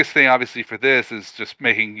the biggest thing, obviously, for this is just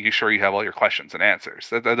making sure you have all your questions and answers.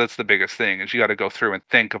 That's the biggest thing, is you got to go through and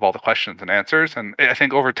think of all the questions and answers. And I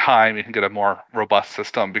think over time you can get a more robust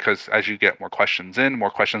system, because as you get more questions in, more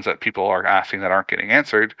questions that people are asking that aren't getting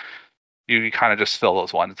answered, you kind of just fill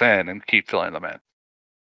those ones in and keep filling them in.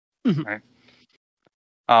 Right?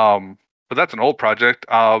 But that's an old project.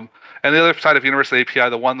 And the other side of Universal API,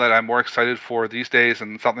 the one that I'm more excited for these days,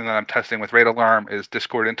 and something that I'm testing with Raid Alarm, is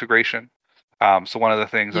Discord integration. So one of the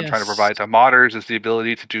things I'm trying to provide to modders is the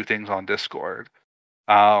ability to do things on Discord.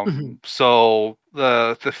 So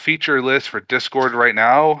the feature list for Discord right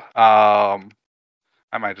now,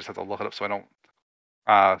 I might just have to look it up so I don't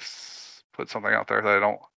put something out there that I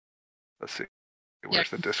don't. Let's see.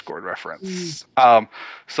 Where's the Discord reference?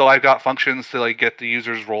 So I've got functions to like get the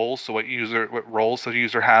user's roles. So what roles the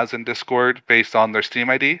user has in Discord based on their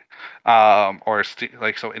Steam ID,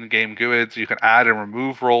 so in-game GUIDs, you can add and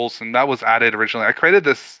remove roles, and that was added originally. I created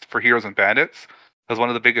this for Heroes and Bandits because one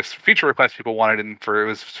of the biggest feature requests people wanted it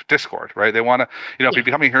was Discord, right? They want to, if you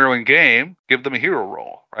become a hero in game, give them a hero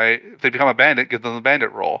role, right? If they become a bandit, give them the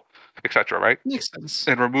bandit role, etc. Right? Makes sense.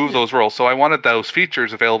 And remove those roles. So I wanted those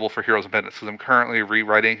features available for Heroes and Bandits because I'm currently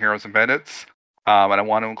rewriting Heroes and Bandits, and I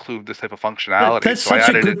want to include this type of functionality. That's such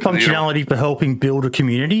a good functionality for helping build a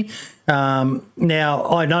community. Now,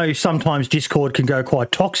 I know sometimes Discord can go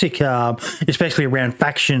quite toxic, especially around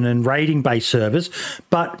faction and raiding-based servers,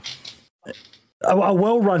 but a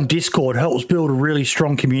well-run Discord helps build a really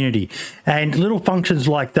strong community, and little functions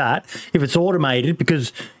like that, if it's automated,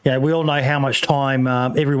 because we all know how much time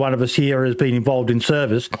every one of us here has been involved in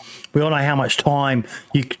service. We all know how much time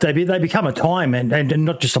they become a time and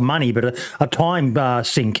not just a money, but a time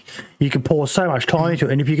sink. You can pour so much time into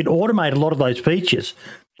it, and if you can automate a lot of those features,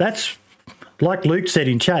 that's like Luke said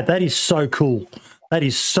in chat. That is so cool. That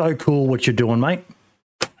is so cool what you're doing, mate.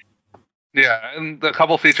 Yeah, and the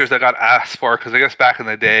couple features that got asked for, because I guess back in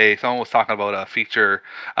the day, someone was talking about a feature.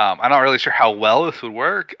 I'm not really sure how well this would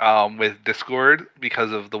work with Discord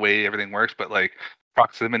because of the way everything works, but like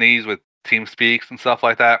proximities with TeamSpeaks and stuff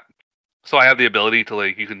like that. So I have the ability to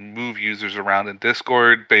you can move users around in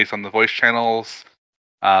Discord based on the voice channels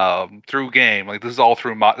through game. This is all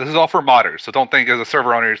for modders. So don't think as a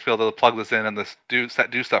server owner you just be able to plug this in and do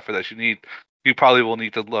stuff for this. You probably will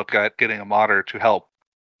need to look at getting a modder to help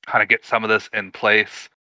kind of get some of this in place.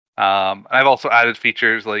 And I've also added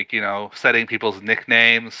features like, setting people's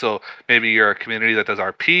nicknames. So maybe you're a community that does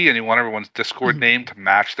RP and you want everyone's Discord name to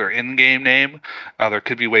match their in-game name. There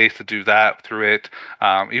could be ways to do that through it.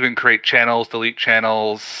 Even create channels, delete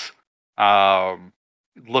channels,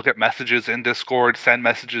 look at messages in Discord, send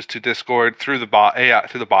messages to Discord through the bot, AI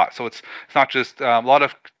through the bot. So it's not just a lot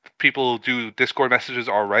of people do Discord messages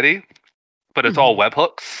already, but it's all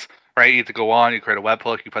webhooks, right? You have to go on, you create a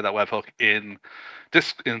webhook, you put that webhook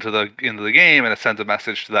into the game, and it sends a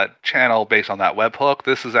message to that channel based on that webhook.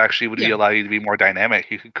 This is actually would allow you to be more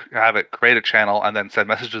dynamic. You could have it create a channel and then send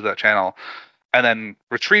messages to that channel, and then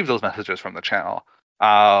retrieve those messages from the channel.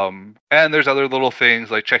 And there's other little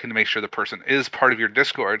things like checking to make sure the person is part of your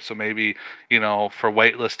Discord. So maybe, for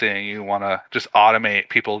whitelisting, you want to just automate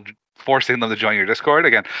people, forcing them to join your Discord.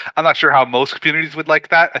 Again, I'm not sure how most communities would like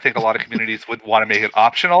that. I think a lot of communities would want to make it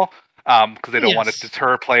optional because they don't want to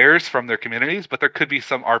deter players from their communities. But there could be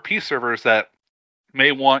some RP servers that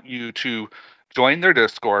may want you to join their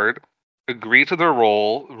Discord, agree to their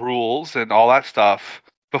rules and all that stuff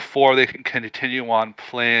before they can continue on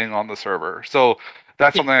playing on the server. So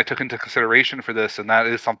that's something I took into consideration for this, and that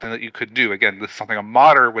is something that you could do. Again, this is something a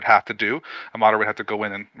modder would have to do. A modder would have to go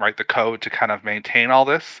in and write the code to kind of maintain all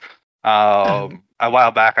this. A while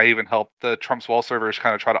back, I even helped the Trump's Wall servers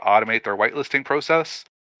kind of try to automate their whitelisting process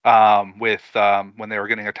with when they were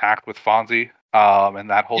getting attacked with Fonzie and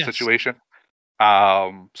that whole situation.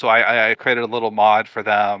 So I created a little mod for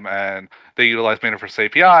them, and they utilized Metaverse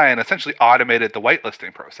API and essentially automated the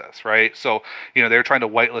whitelisting process, right? So, they were trying to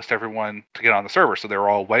whitelist everyone to get on the server. So they were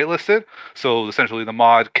all whitelisted. So essentially the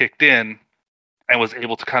mod kicked in and was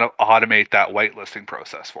able to kind of automate that whitelisting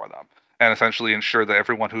process for them and essentially ensure that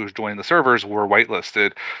everyone who's joining the servers were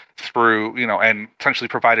whitelisted through, and essentially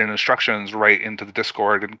providing instructions right into the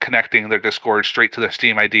Discord and connecting their Discord straight to their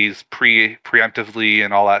Steam IDs preemptively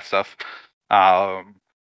and all that stuff.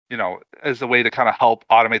 As a way to kind of help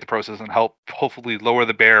automate the process and help hopefully lower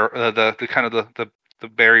the barrier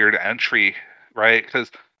to entry, right?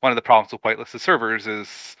 Because one of the problems with whitelisted servers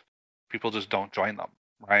is people just don't join them,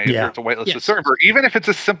 right? Yeah. If it's a whitelisted server, even if it's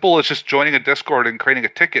as simple as just joining a Discord and creating a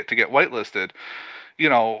ticket to get whitelisted,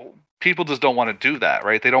 people just don't want to do that,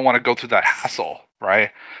 right? They don't want to go through that hassle,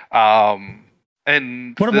 right? And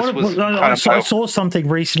I saw something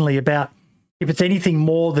recently about if it's anything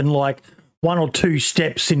more than like 1 or 2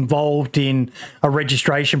 steps involved in a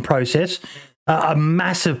registration process, a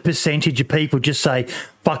massive percentage of people just say,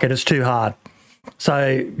 fuck it, it's too hard.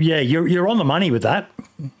 So, yeah, you're on the money with that.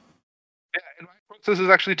 Yeah, in my process is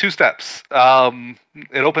actually 2 steps.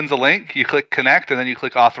 It opens a link, you click connect, and then you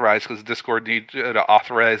click authorize because Discord needs to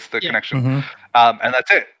authorize the connection. And that's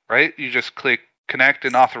it, right? You just click connect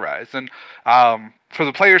and authorize. And from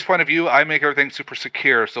the player's point of view, I make everything super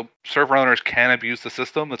secure, so server owners can abuse the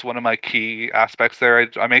system. That's one of my key aspects there.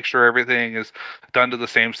 I make sure everything is done to the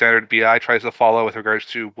same standard BI tries to follow with regards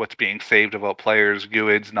to what's being saved about players,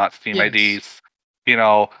 GUIDs, not Steam IDs,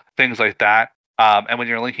 things like that. And when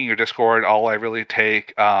you're linking your Discord, all I really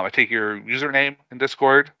take, I take your username in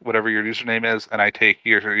Discord, whatever your username is, and I take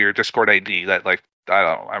your Discord ID, that like, I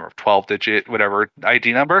don't know, 12-digit, whatever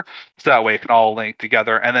ID number. So that way it can all link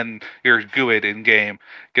together, and then your GUID in game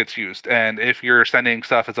gets used. And if you're sending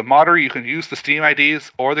stuff as a modder, you can use the Steam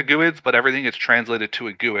IDs or the GUIDs, but everything is translated to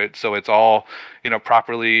a GUID, so it's all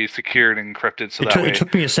properly secured and encrypted. So it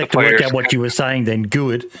took me a sec to work out what you were saying. Then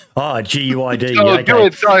GUID, GUID. Oh, okay.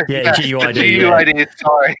 GUID, sorry. Yeah, GUID. GUID,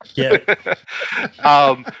 sorry. Yeah.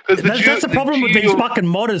 That's the problem with these fucking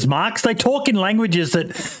modders, Marks. They talk in languages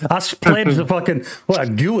that us plebs are fucking. What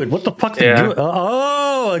a GUID? What the fuck's a GUID?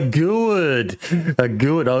 Oh, a GUID. A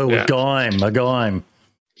GUID. Oh, a GIME.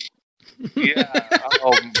 Yeah.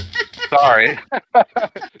 Sorry.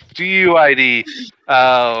 GUID.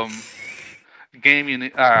 Game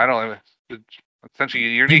unique. I don't know. Essentially,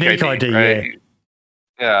 unique ID, right?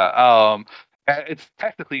 Yeah. It's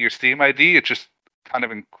technically your Steam ID. It's just kind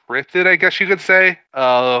of encrypted, I guess you could say.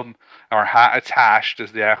 It's hashed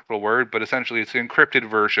is the actual word, but essentially it's an encrypted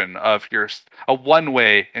version of a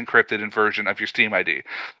one-way encrypted version of your Steam ID.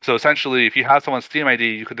 So essentially, if you have someone's Steam ID,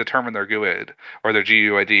 you could determine their GUID or their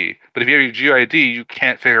GUID. But if you have your GUID, you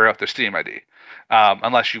can't figure out their Steam ID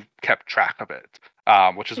unless you've kept track of it,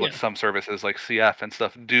 which is what some services like CF and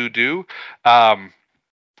stuff do.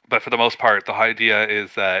 But for the most part, the idea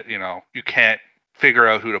is that you can't figure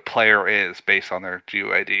out who the player is based on their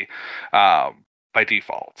GUID. By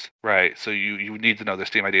default, right? So you need to know their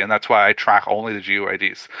Steam ID, and that's why I track only the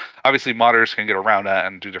GUIDs. Obviously, modders can get around that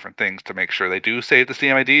and do different things to make sure they do save the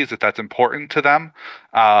Steam IDs if that's important to them.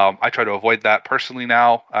 I try to avoid that personally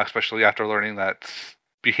now, especially after learning that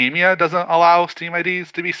Bohemia doesn't allow Steam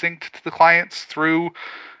IDs to be synced to the clients through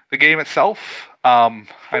the game itself.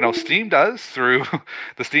 I know Steam does through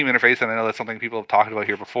the Steam interface, and I know that's something people have talked about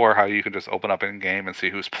here before, how you can just open up in game and see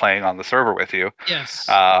who's playing on the server with you. Yes.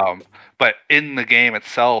 But in the game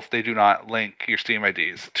itself, they do not link your Steam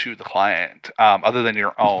IDs to the client, other than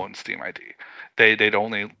your own Steam ID. They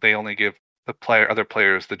only give other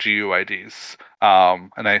players the GU IDs.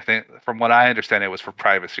 And I think, from what I understand, it was for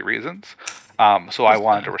privacy reasons. So I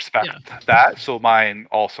wanted to respect that. So mine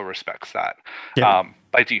also respects that. Yeah.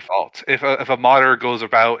 By default, if a modder goes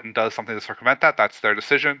about and does something to circumvent that, that's their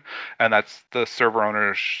decision, and that's the server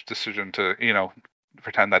owner's decision to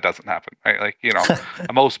pretend that doesn't happen, right? Like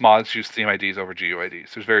most mods use Steam IDs over GU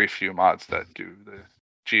IDs. There's very few mods that do the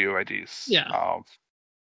GU IDs. Yeah.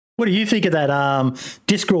 What do you think of that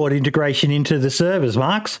Discord integration into the servers,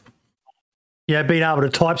 Marks? Yeah, being able to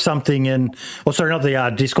type something not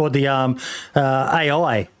the Discord, the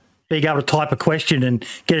AI, being able to type a question and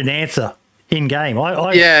get an answer in game.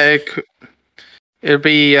 It'll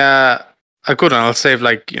be a good one. I'll save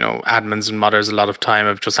admins and modders a lot of time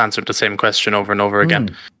of just answering the same question over and over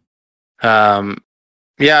again.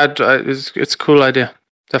 It's a cool idea.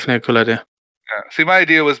 Definitely a cool idea. Yeah. See, my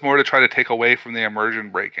idea was more to try to take away from the immersion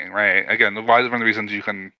breaking, right? Again, one of the reasons you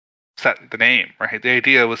can set the name, right? The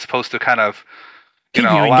idea was supposed to kind of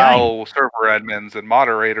allow server admins and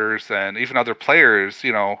moderators and even other players,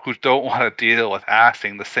 who don't want to deal with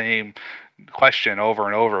asking the same question over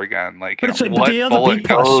and over again. Like, but the other big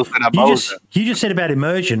plus, you just said about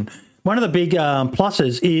immersion. One of the big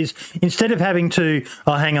pluses is, instead of having to,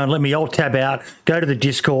 hang on, let me alt tab out, go to the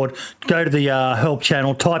Discord, go to the help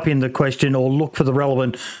channel, type in the question or look for the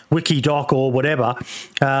relevant wiki doc or whatever,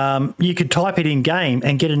 you could type it in game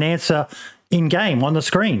and get an answer in game on the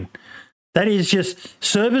screen. That is just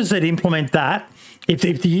servers that implement that. If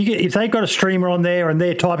they've got a streamer on there and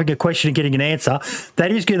they're typing a question and getting an answer,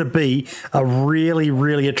 that is going to be a really,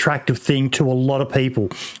 really attractive thing to a lot of people.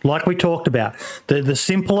 Like we talked about, the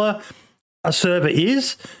simpler a server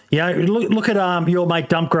is, look at your mate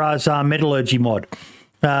Dumpgra's metallurgy mod.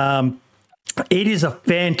 It is a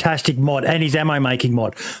fantastic mod, and his ammo making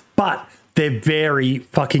mod, but they're very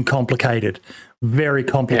fucking complicated. Very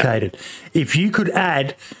complicated. Yeah. If you could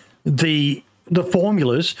add the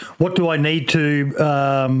formulas, what do I need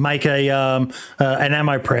to make an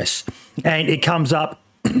ammo press? And it comes up,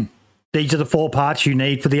 these are the 4 parts you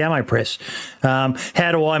need for the ammo press. How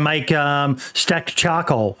do I make stacked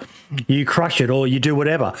charcoal? You crush it or you do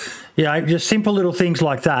whatever. Just simple little things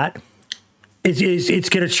like that. It's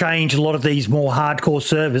going to change a lot of these more hardcore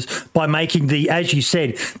servers by making as you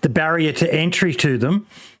said, the barrier to entry to them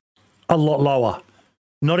a lot lower.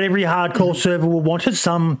 Not every hardcore server will want it.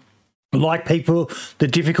 Some like people, the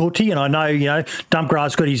difficulty, and I know,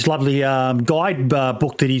 Dumpgra's got his lovely guide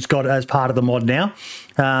book that he's got as part of the mod now.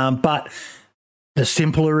 But the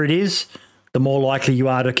simpler it is, the more likely you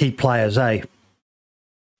are to keep players, eh?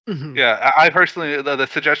 Mm-hmm. Yeah, I personally, the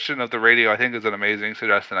suggestion of the radio, I think, is an amazing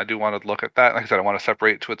suggestion. I do want to look at that. Like I said, I want to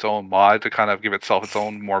separate to its own mod to kind of give itself its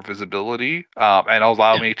own more visibility and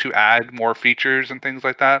allow me to add more features and things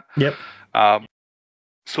like that. Yep.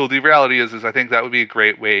 So the reality is I think that would be a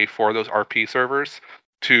great way for those RP servers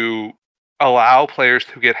to allow players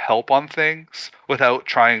to get help on things without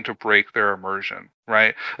trying to break their immersion,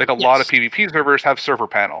 right? Like a lot of PvP servers have server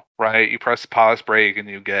panel, right? You press pause break and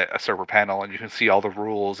you get a server panel and you can see all the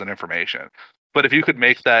rules and information. But if you could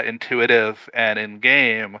make that intuitive and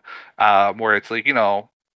in-game, where it's like,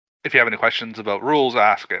 if you have any questions about rules,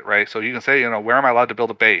 ask it, right? So you can say, where am I allowed to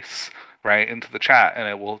build a base? Right, into the chat, and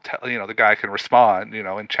it will tell, the guy can respond,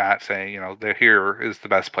 in chat saying, here is the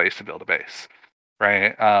best place to build a base,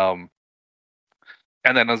 right? And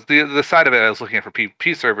then as the side of it I was looking at for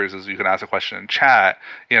PvP servers is you can ask a question in chat,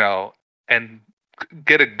 and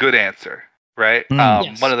get a good answer, right?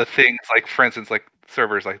 Yes. One of the things, like for instance, like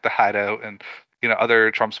servers like the Hideout and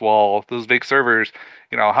other Trump's Wall, those big servers,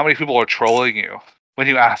 how many people are trolling you when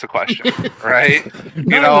you ask a question, right?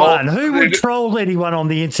 No one. Who would troll anyone on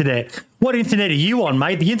the internet? What internet are you on,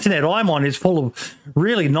 mate? The internet I'm on is full of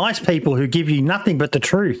really nice people who give you nothing but the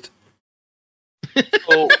truth.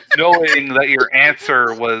 So knowing that your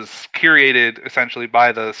answer was curated essentially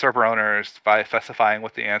by the server owners by specifying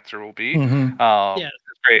what the answer will be,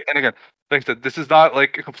 it's great. And again, like I said, this is not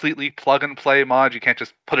like a completely plug and play mod. You can't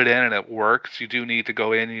just put it in and it works. You do need to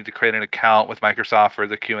go in. You need to create an account with Microsoft or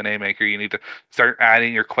the Q&A maker. You need to start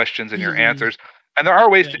adding your questions and your answers. And there are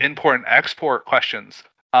ways to import and export questions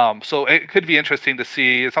So it could be interesting to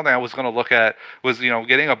see. Something I was going to look at was,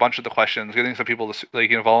 getting a bunch of the questions, getting some people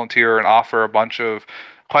to volunteer and offer a bunch of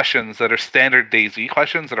questions that are standard DayZ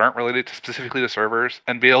questions that aren't related to specifically to servers,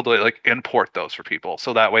 and be able to import those for people,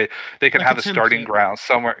 so that way they can Like have a a starting template. ground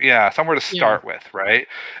somewhere, somewhere to start with, right?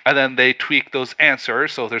 And then they tweak those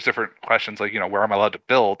answers. So if there's different questions like, where am I allowed to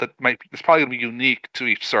build? It's probably going to be unique to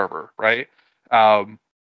each server, right?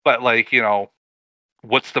 But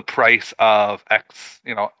what's the price of X?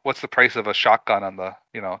 What's the price of a shotgun on the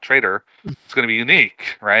trader? It's going to be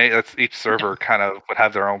unique, right? That's each server kind of would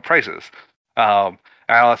have their own prices.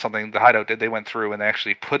 And I know that's something the Hideout did. They went through and they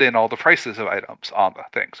actually put in all the prices of items on the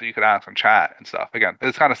thing, so you could ask in chat and stuff. Again,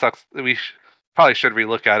 it kind of sucks. We probably should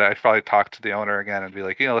relook at it. I'd probably talk to the owner again and be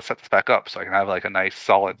like, let's set this back up so I can have a nice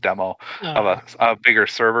solid demo of a bigger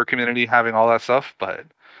server community having all that stuff. But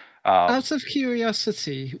out of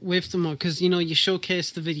curiosity, with the mod, because you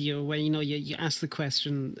showcased the video where you asked the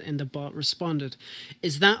question and the bot responded.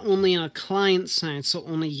 Is that only on a client side, so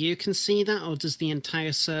only you can see that, or does the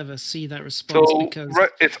entire server see that response? So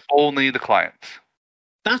it's only the clients.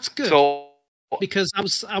 That's good. So because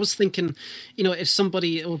I was thinking, if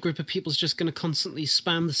somebody or a group of people is just going to constantly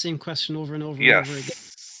spam the same question over and over and over again,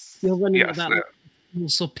 you're running into that. Will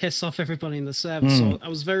also piss off everybody in the server. So I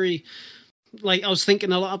was very. I was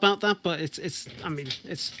thinking a lot about that, but it's and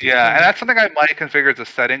that's something I might configure as a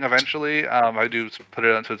setting eventually. I do put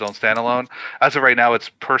it into its own standalone. As of right now, it's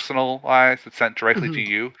personalized. It's sent directly to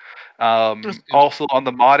you. Also, on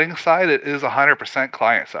the modding side, it is 100%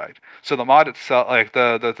 client side. So the mod itself,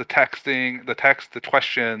 the texting, the text, the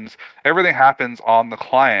questions, everything happens on the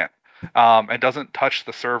client. It doesn't touch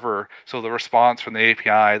the server. So the response from the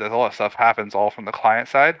API, all that stuff happens all from the client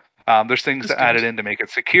side. There's things that added in to make it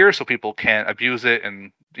secure so people can't abuse it.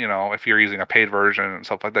 And, if you're using a paid version and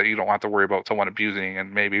stuff like that, you don't have to worry about someone abusing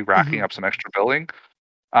and maybe racking up some extra billing.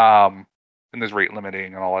 And there's rate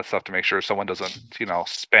limiting and all that stuff to make sure someone doesn't,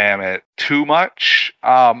 spam it too much.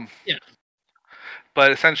 But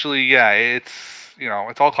essentially, it's,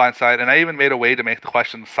 it's all client side. And I even made a way to make the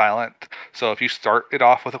question silent. So if you start it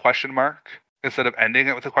off with a question mark, instead of ending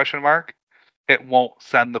it with a question mark, it won't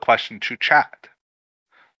send the question to chat.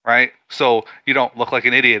 Right? So you don't look like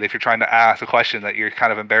an idiot if you're trying to ask a question that you're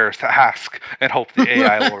kind of embarrassed to ask and hope the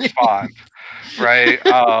AI will respond. Right?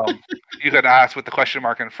 You can ask with the question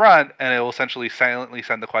mark in front and it will essentially silently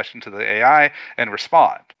send the question to the AI and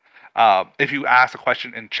respond. If you ask a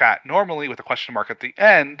question in chat normally with a question mark at the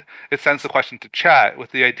end, it sends the question to chat, with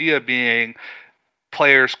the idea being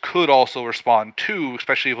players could also respond to,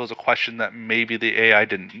 especially if it was a question that maybe the AI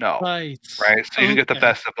didn't know. Right. So you can get the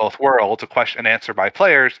best of both worlds: a question and answer by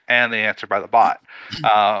players, and the answer by the bot.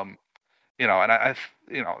 And that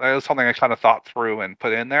was something I kind of thought through and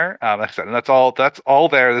put in there. Like I said, and that's all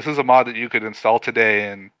there. This is a mod that you could install today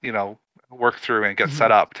and work through and get set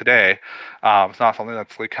up today. It's not something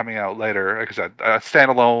that's coming out later. Like I said,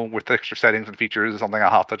 standalone with extra settings and features is something I'll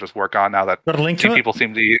have to just work on now that people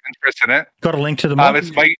seem to be interested in it. Got a link to the mod?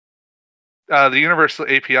 It's the Universal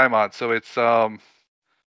API mod. So it's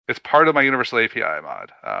part of my Universal API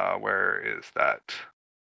mod. Where is that?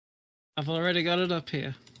 I've already got it up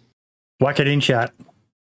here. Whack it in chat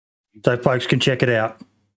so folks can check it out.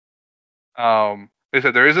 They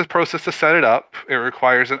said there is a process to set it up. It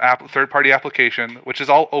requires an third-party application, which is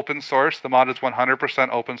all open source. The mod is 100%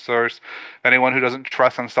 open source. Anyone who doesn't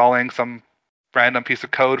trust installing some random piece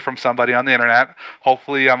of code from somebody on the internet,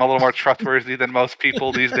 hopefully I'm a little more trustworthy than most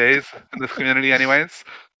people these days in this community anyways.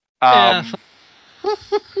 But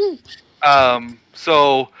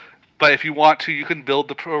if you want to, you can build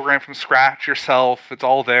the program from scratch yourself. It's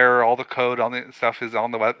all there. All the code on the stuff is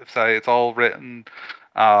on the website. It's all written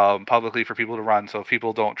publicly for people to run. So if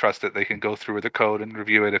people don't trust it, they can go through the code and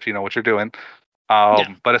review it if you know what you're doing.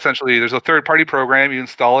 But essentially, there's a third-party program. You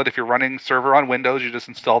install it. If you're running server on Windows, you just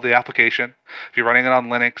install the application. If you're running it on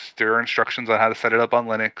Linux, there are instructions on how to set it up on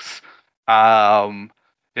Linux.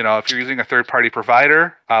 If you're using a third-party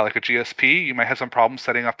provider, like a GSP, you might have some problems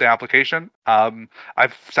setting up the application.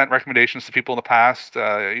 I've sent recommendations to people in the past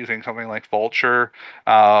using something like Vultr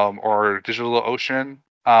or DigitalOcean.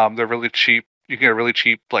 They're really cheap. You can get a really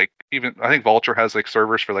cheap, I think Vultr has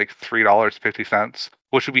servers for $3.50,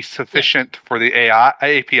 which would be sufficient for the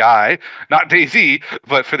API, not DayZ,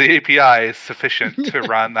 but for the API is sufficient to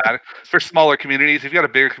run that. For smaller communities, if you got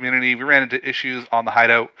a bigger community, we ran into issues on the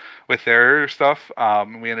Hideout with their stuff.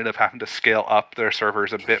 We ended up having to scale up their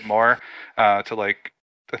servers a bit more to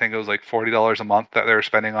I think it was $40 a month that they were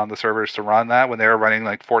spending on the servers to run that when they were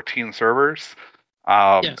running 14 servers.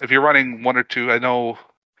 If you're running one or two, I know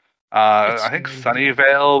It's I think really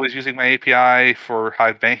Sunnyvale was using my API for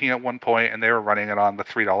Hive banking at one point, and they were running it on the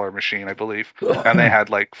 $3 machine, I believe, and they had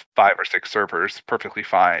like 5 or 6 servers, perfectly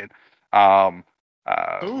fine.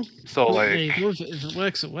 cool. So Well, like, there you go. If it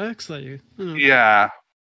works, it works. There you. yeah.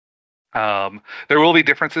 There will be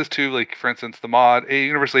differences too. Like for instance, the mod a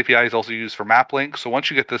Universal API is also used for MapLink. So once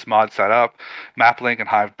you get this mod set up, MapLink and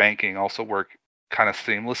Hive banking also work kind of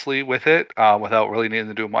seamlessly with it, without really needing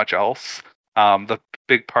to do much else. The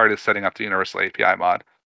big part is setting up the Universal API mod.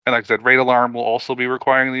 And like I said, Raid Alarm will also be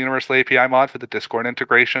requiring the Universal API mod for the Discord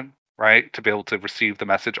integration, right? To be able to receive the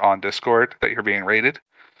message on Discord that you're being raided.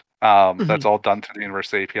 That's all done through the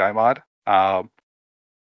Universal API mod.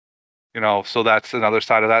 So that's another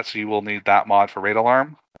side of that. So you will need that mod for Raid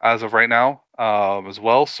Alarm as of right now, as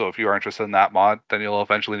well. So if you are interested in that mod, then you'll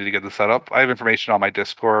eventually need to get this set up. I have information on my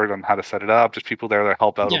Discord on how to set it up. There's people there that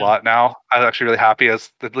help out a lot now. I'm actually really happy,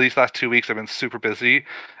 as at least last 2 weeks I've been super busy,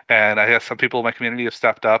 and I guess some people in my community have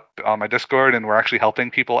stepped up on my Discord and we're actually helping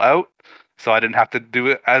people out. So I didn't have to do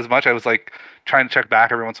it as much. I was like trying to check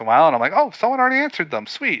back every once in a while, and I'm like, oh, someone already answered them.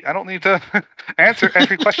 Sweet. I don't need to answer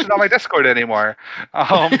every question on my Discord anymore,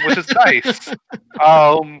 which is nice.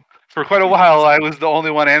 For quite a while, I was the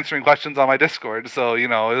only one answering questions on my Discord. So, it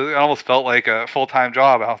almost felt like a full-time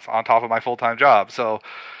job on top of my full-time job. So,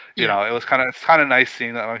 it's kind of nice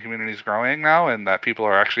seeing that my community is growing now and that people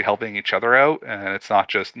are actually helping each other out. And it's not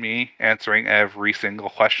just me answering every single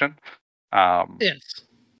question. Yes.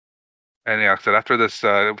 And like I said, after this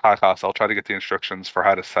podcast, I'll try to get the instructions for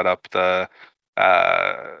how to set up the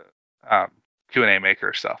Q&A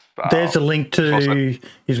maker stuff. There's a link to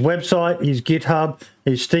his website, his GitHub,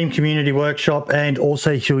 his Steam Community Workshop, and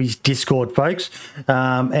also to his Discord, folks.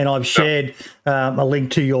 And I've shared a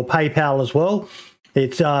link to your PayPal as well.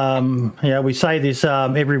 It's we say this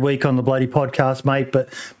every week on the bloody podcast, mate, but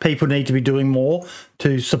people need to be doing more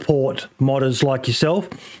to support modders like yourself.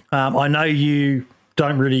 I know you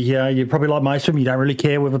don't really, you're probably like most of them, you don't really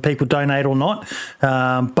care whether people donate or not,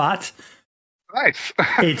 but nice.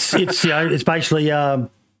 it's basically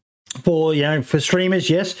for streamers.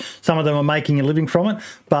 Yes, some of them are making a living from it,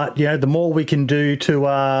 but the more we can do to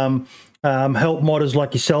help modders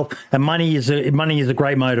like yourself, and money is a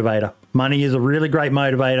great motivator. Money is a really great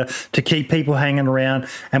motivator to keep people hanging around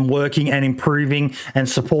and working and improving and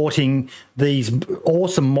supporting these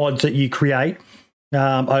awesome mods that you create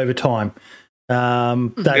over time.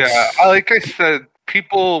 Like I said,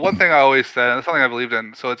 one thing I always said, and it's something I believed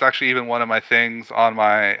in, so it's actually even one of my things on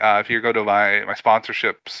my, if you go to my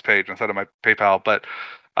sponsorships page instead of my PayPal, but,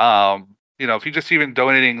 if you just even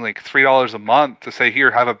donating like $3 a month to say, here,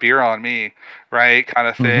 have a beer on me, right, kind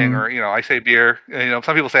of thing, or, I say beer,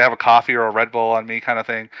 some people say have a coffee or a Red Bull on me kind of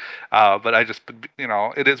thing, but I just,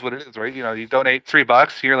 it is what it is, right? You donate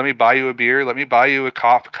 $3, here, let me buy you a beer, let me buy you a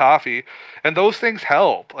cup of coffee, and those things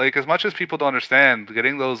help. Like, as much as people don't understand,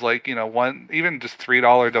 getting those, like, even just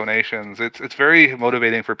 $3 donations, it's very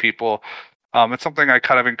motivating for people. It's something I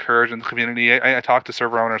kind of encourage in the community. I talk to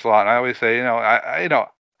server owners a lot, and I always say,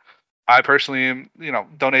 I personally am,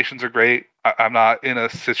 donations are great. I'm not in a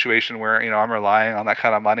situation where, I'm relying on that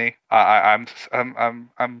kind of money. I'm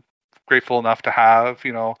grateful enough to have,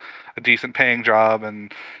 a decent paying job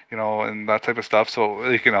and, and that type of stuff. So,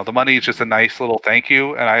 like, the money is just a nice little thank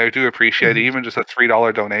you. And I do appreciate even just a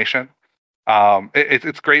 $3 donation.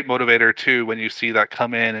 It's great motivator too, when you see that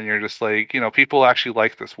come in and you're just like, people actually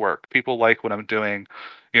like this work. People like what I'm doing,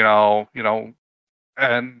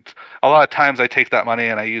 and a lot of times I take that money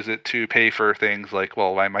and I use it to pay for things like,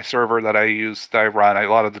 my server that I run, a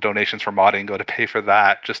lot of the donations for modding go to pay for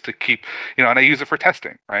that, just to keep, and I use it for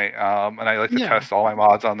testing, right? And I like to test all my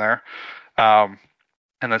mods on there. And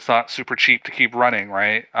it's not super cheap to keep running,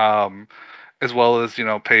 right? As well as,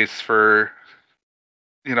 pays for,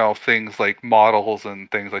 things like models and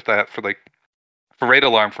things like that for Raid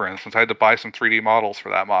Alarm, for instance. I had to buy some 3D models for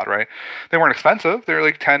that mod, right? They weren't expensive. They were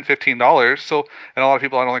like $10, $15. So, and a lot of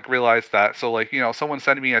people I don't realize that. So, someone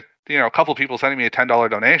sending me a couple of people sending me a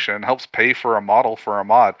 $10 donation helps pay for a model for a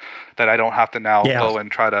mod that I don't have to now go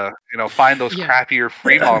and try to, find those crappier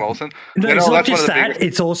free models. And it's not just that.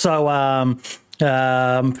 It's also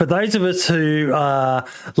for those of us who are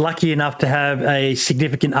lucky enough to have a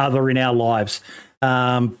significant other in our lives.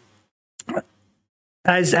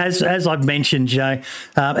 As I've mentioned, Joe,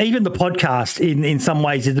 even the podcast in some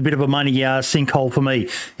ways is a bit of a money sinkhole for me.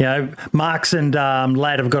 Marks and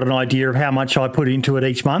Lad have got an idea of how much I put into it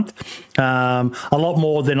each month, a lot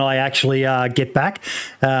more than I actually get back.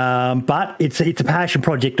 But it's a passion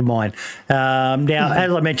project of mine. Now,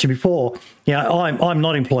 as I mentioned before, I'm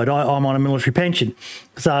not employed. I'm on a military pension,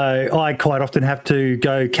 so I quite often have to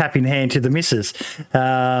go cap in hand to the missus,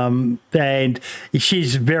 and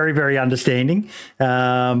she's very, very understanding.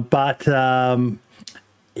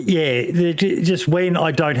 Just when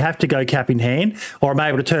I don't have to go cap in hand, or I'm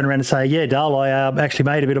able to turn around and say, yeah, Dale, I actually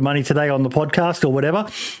made a bit of money today on the podcast or whatever,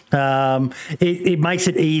 it makes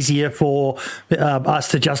it easier for us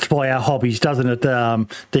to justify our hobbies, doesn't it,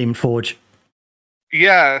 Demon Forge?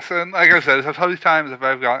 Yes, and like I said, how many times have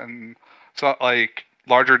I gotten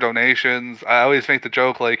larger donations? I always make the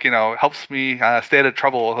joke, like, it helps me stay out of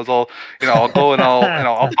trouble, because I'll go and I'll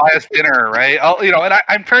buy us dinner, right? And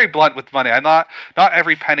I'm very blunt with money. I'm not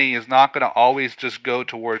every penny is not going to always just go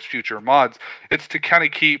towards future mods. It's to kind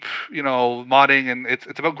of keep, modding, and it's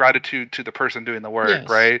about gratitude to the person doing the work,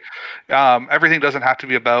 right? Everything doesn't have to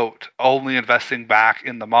be about only investing back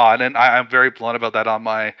in the mod, and I'm very blunt about that on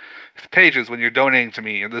my pages when you're donating to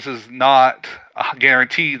me. And this is not a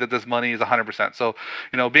guarantee that this money is 100%. So,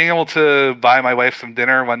 being able to buy my wife some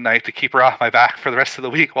dinner one night to keep her off my back for the rest of the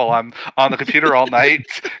week while I'm on the computer all night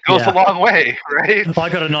goes a long way, right? I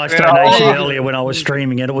got a nice donation earlier when I was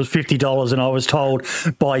streaming, and it was $50, and I was told,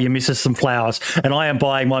 buy your missus some flowers. And I am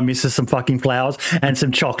buying my missus some fucking flowers and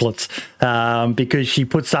some chocolates, because she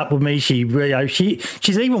puts up with me.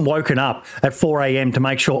 She's even woken up at 4 a.m. to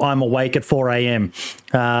make sure I'm awake at 4 a.m.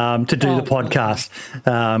 To do the podcast.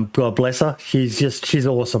 God bless her. She's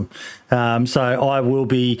awesome. So I will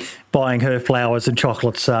be buying her flowers and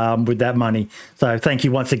chocolates with that money. So thank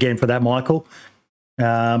you once again for that, Michael.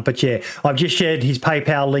 But yeah, I've just shared his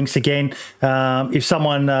PayPal links again. If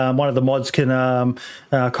someone, one of the mods, can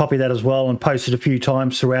copy that as well and post it a few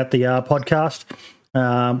times throughout the podcast,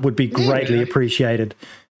 would be greatly appreciated.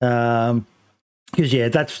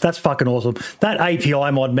 Because that's fucking awesome. That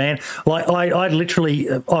API mod, man. Like I literally,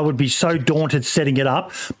 I would be so daunted setting it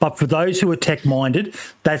up. But for those who are tech minded,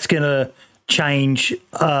 that's going to change. It's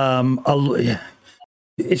going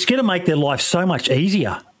to make their life so much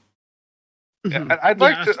easier. Yeah, I'd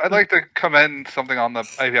like to commend something on the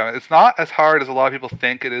API. It's not as hard as a lot of people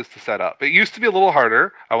think it is to set up. It used to be a little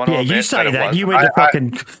harder. I want to admit you say that. You went to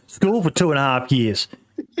fucking school for 2.5 years.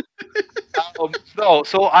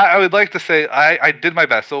 So I would like to say I did my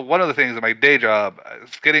best. So one of the things in my day job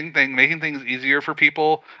is making things easier for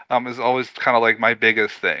people is always kind of like my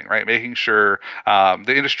biggest thing, right? Making sure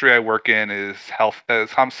the industry I work in is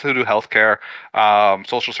comes to do healthcare,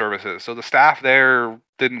 social services. So the staff there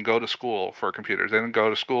didn't go to school for computers. They didn't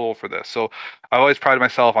go to school for this. So I always pride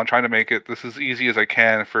myself on trying to make it this as easy as I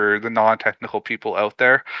can for the non-technical people out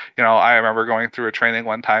there. I remember going through a training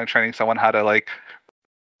one time, training someone how to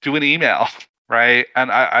do an email, right?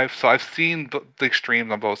 And I've seen the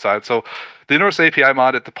extremes on both sides. So the Universal API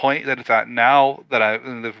mod, at the point that it's at now,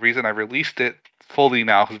 the reason I released it fully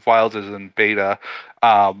now, because Wilds is in beta,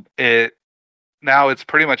 it's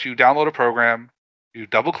pretty much you download a program, you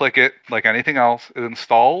double click it like anything else, it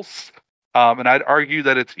installs, and I'd argue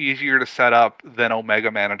that it's easier to set up than Omega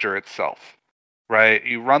Manager itself. Right,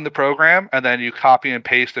 you run the program and then you copy and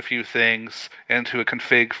paste a few things into a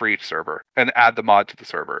config for each server and add the mod to the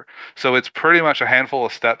server. So it's pretty much a handful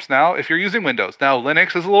of steps now. If you're using Windows, now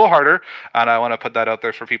Linux is a little harder, and I want to put that out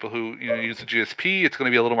there for people who use the GSP. It's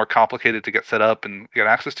going to be a little more complicated to get set up and get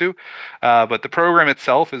access to. But the program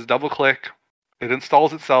itself is double click, it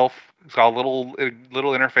installs itself. It's got a little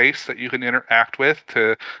interface that you can interact with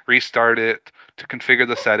to restart it, to configure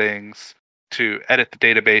the settings, to edit the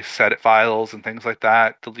database, set it files and things like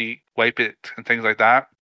that, delete, wipe it and things like that.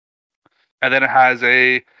 And then it has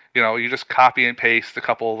you just copy and paste a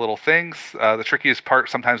couple of little things. The trickiest part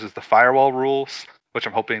sometimes is the firewall rules, which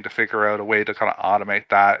I'm hoping to figure out a way to kind of automate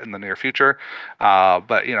that in the near future.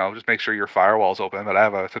 But just make sure your firewall is open. But I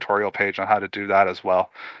have a tutorial page on how to do that as well.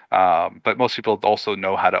 But most people also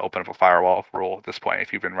know how to open up a firewall rule at this point.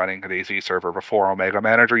 If you've been running a DayZ server before Omega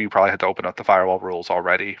Manager, you probably had to open up the firewall rules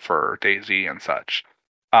already for DayZ and such.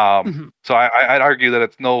 So I'd argue that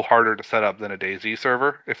it's no harder to set up than a DayZ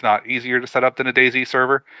server, if not easier to set up than a DayZ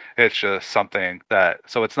server. It's just something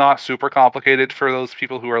so it's not super complicated for those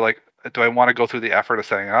people who are like, do I want to go through the effort of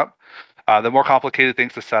setting it up? The more complicated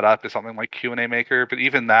things to set up is something like Q&A Maker, but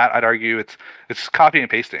even that, I'd argue it's copy and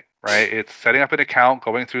pasting, right? It's setting up an account,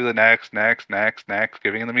 going through the next,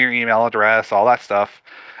 giving them your email address, all that stuff,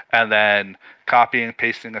 and then copying and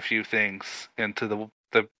pasting a few things into the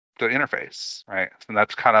interface, right? And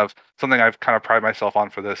that's kind of something I've kind of pride myself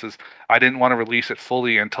on for this, is I didn't want to release it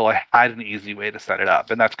fully until I had an easy way to set it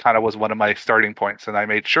up. And that's kind of was one of my starting points. And I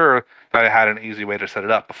made sure that I had an easy way to set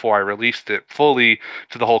it up before I released it fully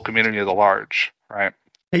to the whole community at large, right?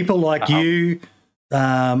 People like you,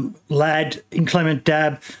 Lad, Inclement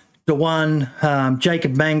Dab, the one,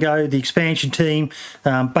 Jacob Mango, the expansion team,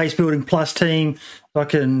 base building plus team.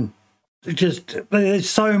 Fucking just there's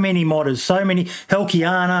so many modders, so many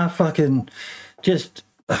Helkiana, fucking just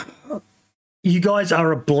you guys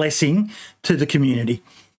are a blessing to the community.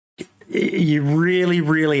 You really,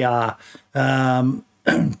 really are.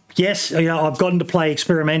 Yes, I've gotten to play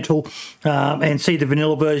experimental and see the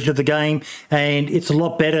vanilla version of the game, and it's a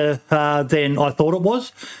lot better than I thought it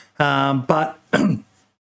was. But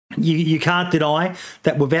you can't deny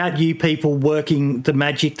that without you people working the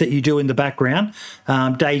magic that you do in the background,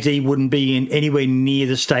 DayZ wouldn't be in anywhere near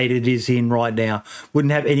the state it is in right now.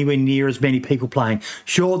 Wouldn't have anywhere near as many people playing.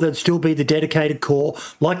 Sure, there'd still be the dedicated core,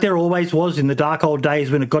 like there always was in the dark old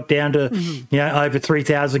days when it got down to over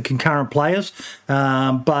 3,000 concurrent players.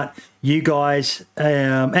 But you guys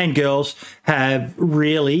and girls have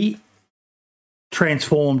really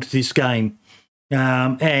transformed this game.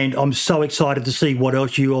 And I'm so excited to see what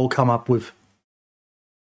else you all come up with.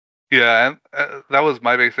 Yeah, and that was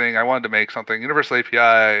my big thing. I wanted to make something. Universal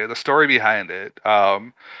API, the story behind it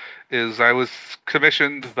is I was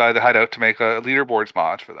commissioned by the Hideout to make a leaderboards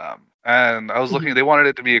mod for them. And I was looking, they wanted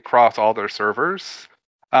it to be across all their servers.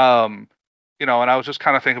 And I was just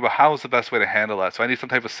kind of thinking about how is the best way to handle that. So I need some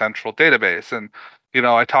type of central database. And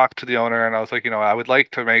I talked to the owner and I was like, I would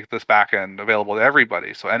like to make this backend available to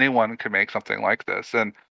everybody so anyone can make something like this.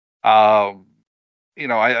 And,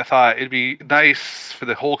 I thought it'd be nice for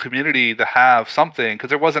the whole community to have something because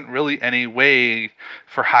there wasn't really any way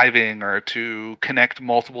for hiving or to connect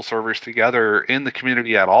multiple servers together in the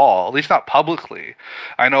community at all, at least not publicly.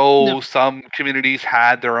 I know some communities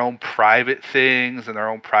had their own private things and their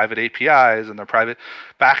own private APIs and their private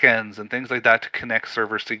backends and things like that to connect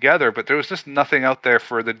servers together, but there was just nothing out there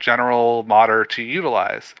for the general modder to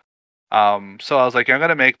utilize. So I was like, I'm going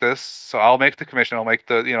to make this. So I'll make the commission. I'll make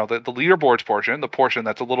the leaderboards portion, the portion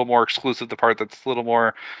that's a little more exclusive, the part that's a little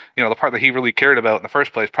more, the part that he really cared about in the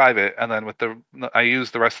first place, private. And then I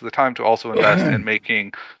use the rest of the time to also invest in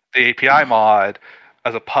making the API mod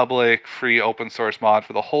as a public, free, open source mod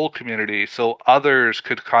for the whole community, so others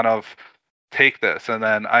could kind of take this. And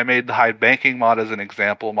then I made the Hive banking mod as an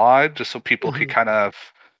example mod, just so people could kind of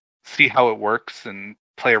see how it works and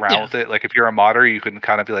play around with it. Like if you're a modder, you can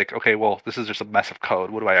kind of be like, okay, well, this is just a mess of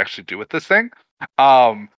code. What do I actually do with this thing?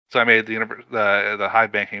 So I made the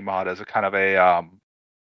Hive banking mod as a kind of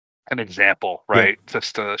an example, right?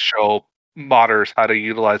 Just to show modders how to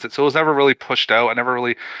utilize it. So it was never really pushed out. I never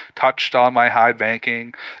really touched on my Hive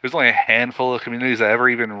banking. There's only a handful of communities that ever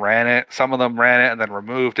even ran it. Some of them ran it and then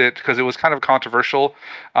removed it because it was kind of controversial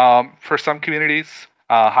for some communities.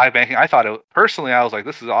 Hive banking, I thought personally, I was like,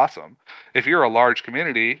 this is awesome. If you're a large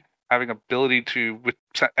community, having ability to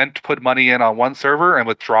put money in on one server and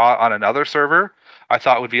withdraw on another server, I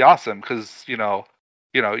thought would be awesome because you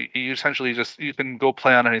essentially you can go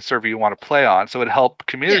play on any server you want to play on. So it helped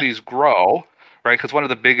communities grow, right? Because one of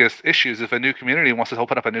the biggest issues, if a new community wants to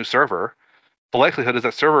open up a new server, the likelihood is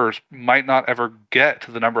that servers might not ever get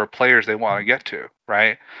to the number of players they want to get to,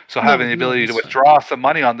 right? So having the ability to withdraw some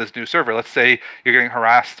money on this new server, let's say you're getting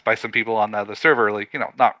harassed by some people on the other server, like,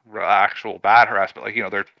 not actual bad harassment, like,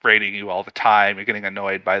 they're raiding you all the time, you're getting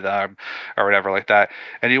annoyed by them or whatever like that,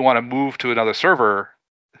 and you want to move to another server,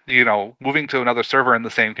 moving to another server in the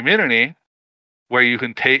same community where you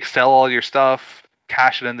can sell all your stuff,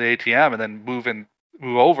 cash it in the ATM, and then move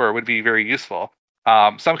over would be very useful.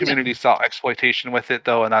 Some communities saw exploitation with it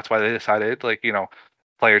though, and that's why they decided, like,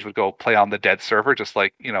 players would go play on the dead server, just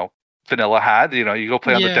like, Vanilla had. You go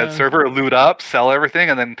play on the dead server, loot up, sell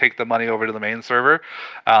everything, and then take the money over to the main server.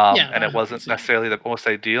 And it wasn't necessarily the most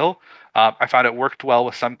ideal. I found it worked well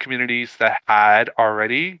with some communities that had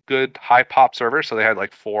already good high pop servers. So they had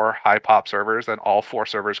like 4 high pop servers, and all 4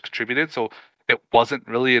 servers contributed. So it wasn't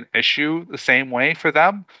really an issue the same way for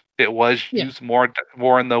them. It was used more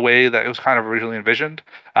in the way that it was kind of originally envisioned,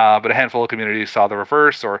 but a handful of communities saw the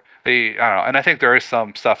reverse, or I don't know. And I think there is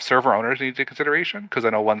some stuff server owners need to consideration, because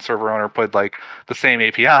I know one server owner put like the same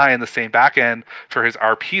API and the same backend for his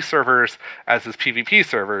RP servers as his PvP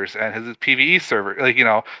servers and his PvE server,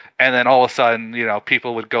 and then all of a sudden,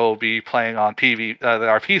 people would go be playing on the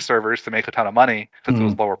RP servers to make a ton of money because it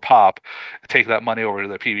was lower pop, take that money over to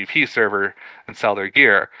the PvP server and sell their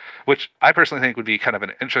gear, which I personally think would be kind of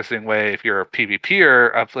an interesting way if you're a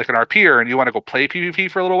PvPer, like an RPer, and you want to go play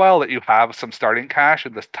PvP for a little while, that you have some starting cash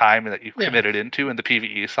and this time that you've committed into in the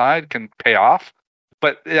PvE side can pay off.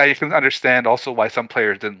 But you can understand also why some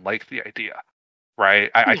players didn't like the idea,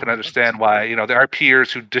 right? I can understand why, there are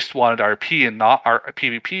peers who just wanted RP and not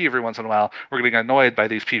PvP every once in a while. We're getting annoyed by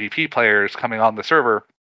these PvP players coming on the server.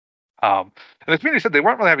 And the community said they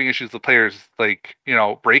weren't really having issues with players like,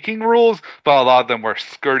 breaking rules, but a lot of them were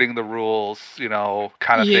skirting the rules,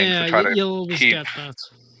 kind of things to Yeah, try to you'll always keep. get that.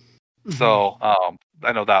 Mhm. So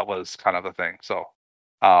I know that was kind of a thing. So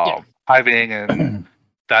Yeah. hiving and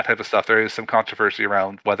that type of stuff, there is some controversy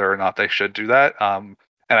around whether or not they should do that.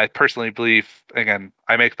 And I personally believe, again,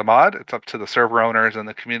 I make the mod. It's up to the server owners and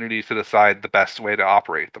the community to decide the best way to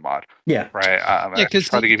operate the mod. Yeah. Right. Yeah, I because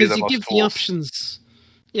try to give you the you most give the tools. options.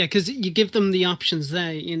 Yeah, because you give them the options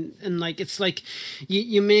there, and like it's like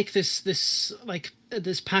you make this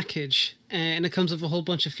package, and it comes with a whole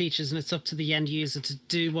bunch of features, and it's up to the end user to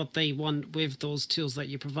do what they want with those tools that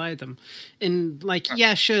you provide them. And like,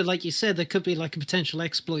 yeah, sure, like you said, there could be like a potential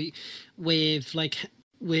exploit with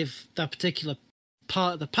that particular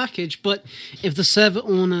part of the package, but if the server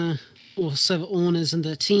owner or server owners and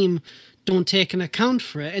their team don't take an account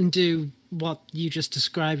for it and do what you just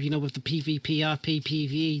described, with the PvP, RP,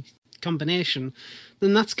 PvE combination,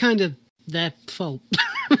 then that's kind of their fault,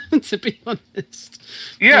 to be honest.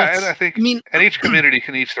 Yeah, But, and I think I mean, and each community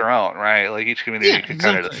can each their own, right? Like each community Yeah, can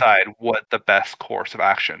kind of exactly. decide what the best course of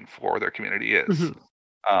action for their community is. Mhm.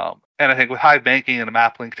 And I think with Hive banking and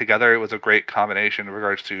MapLink together, it was a great combination in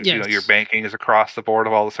regards to your Yes. banking is across the board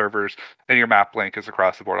of all the servers, and your MapLink is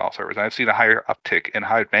across the board of all servers. And I've seen a higher uptick in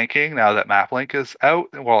Hive banking now that MapLink is out,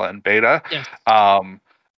 well, in beta. Yes.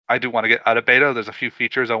 I do want to get out of beta. There's a few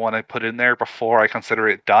features I want to put in there before I consider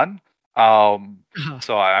it done.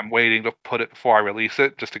 So I'm waiting to put it before I release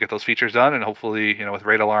it, just to get those features done, and hopefully, with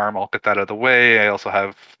Raid Alarm, I'll get that out of the way. I also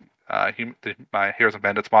have my Heroes and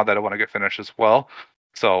Bandits mod that I want to get finished as well.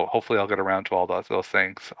 So hopefully I'll get around to all those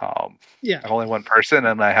things. Yeah. I'm only one person,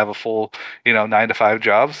 and I have a full 9-to-5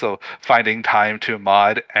 job. So finding time to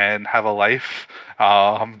mod and have a life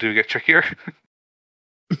do get trickier.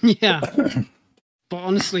 Yeah. But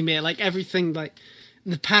honestly, mate, like everything, like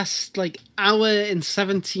the past hour and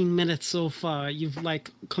 17 minutes so far, you've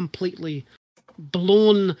completely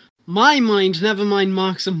blown my mind. Never mind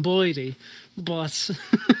Mark's and Boydie, but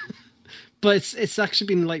but it's actually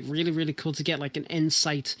been really, really cool to get an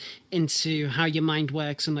insight into how your mind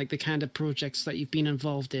works and the kind of projects that you've been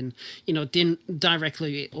involved in,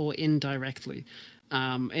 directly or indirectly.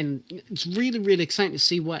 And it's really, really exciting to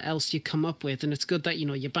see what else you come up with. And it's good that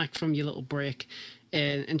you're back from your little break,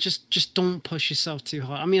 and just don't push yourself too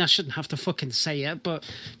hard. I mean, I shouldn't have to fucking say it, but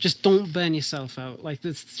just don't burn yourself out.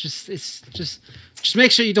 It's just make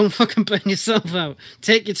sure you don't fucking burn yourself out.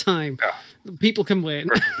 Take your time. Yeah. People can wait.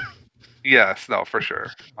 Yes, no, for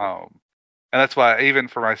sure. And that's why even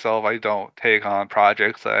for myself, I don't take on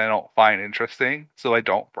projects that I don't find interesting, so I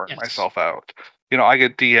don't burn myself out. I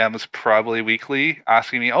get DMs probably weekly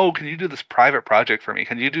asking me, "Oh, can you do this private project for me?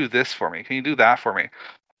 Can you do this for me? Can you do that for me?"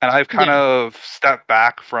 And I've kind of stepped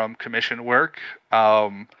back from commission work,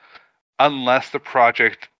 unless the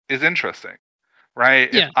project is interesting,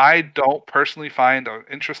 right? Yeah. If I don't personally find a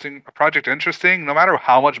project interesting, no matter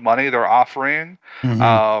how much money they're offering,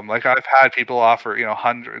 I've had people offer,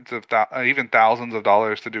 hundreds of even thousands of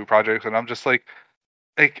dollars to do projects, and I'm just like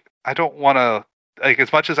I don't want to.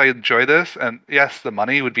 As much as I enjoy this, and yes, the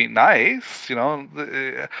money would be nice,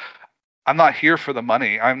 I'm not here for the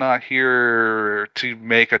money. I'm not here to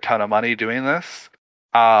make a ton of money doing this.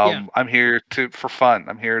 I'm here for fun.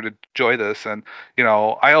 I'm here to enjoy this, and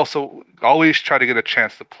I also always try to get a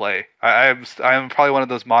chance to play. I am probably one of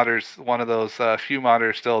those modders, one of those few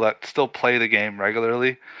modders still that still play the game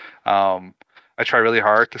regularly. I try really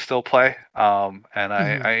hard to still play, and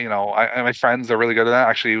my friends are really good at that.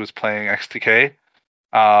 Actually, he was playing XTK.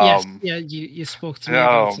 Yes, yeah, you spoke to me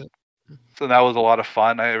about it. So that was a lot of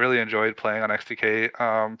fun. I really enjoyed playing on XTK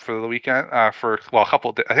for the weekend. For a couple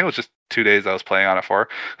of days. I think it was just 2 days I was playing on it for,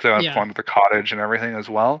 because I went to the cottage and everything as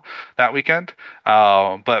well that weekend.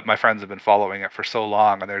 But my friends have been following it for so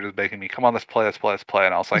long, and they're just begging me, "Come on, let's play."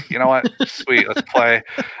 And I was like, "You know what? Sweet, let's play."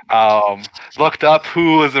 Looked up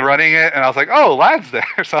who was running it, and I was like, "Oh, Lad's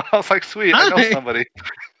there." So I was like, "Sweet, I know somebody."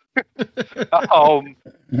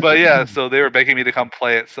 But yeah, so they were begging me to come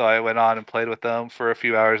play it, so I went on and played with them for a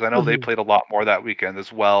few hours. I know they played a lot more that weekend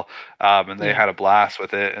as well, and they had a blast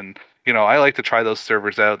with it. And I like to try those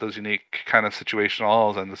servers out, those unique kind of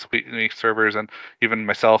situationals and the sweet unique servers. And even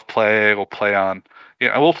myself will play on.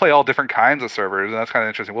 We'll play all different kinds of servers, and that's kind of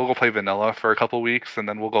interesting. We'll go play vanilla for a couple of weeks, and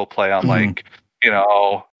then we'll go play on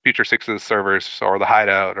Future Six's servers or the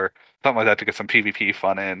Hideout or something like that to get some PvP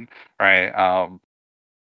fun in, right?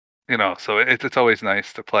 So it's always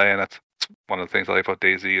nice to play, and that's one of the things I like about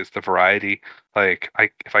DayZ is the variety.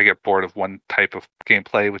 If I get bored of one type of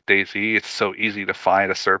gameplay with DayZ, it's so easy to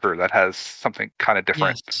find a server that has something kind of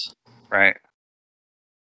different, right?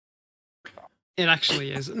 It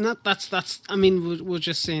actually is, and that's. I mean, we're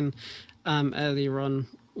just saying earlier on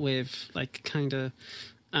with like kind of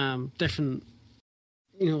different,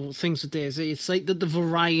 things with DayZ. It's like that the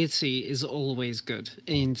variety is always good,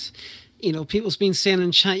 and people's been saying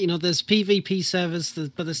in chat, there's PvP servers,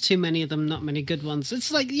 but there's too many of them, not many good ones.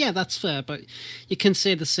 It's like, yeah, that's fair, but you can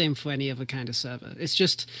say the same for any other kind of server. It's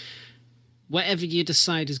just whatever you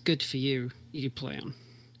decide is good for you, you play on,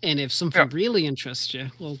 and if something really interests you,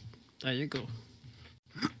 well, there you go.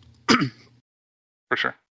 For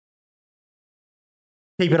sure.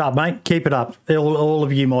 Keep it up, mate. Keep it up. All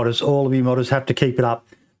of you modders have to keep it up.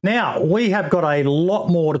 Now, we have got a lot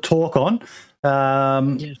more to talk on.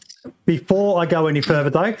 Yes. Before I go any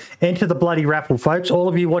further, though, enter the bloody raffle, folks. All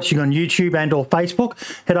of you watching on YouTube and or Facebook,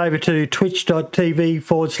 head over to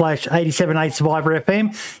twitch.tv/878 Survivor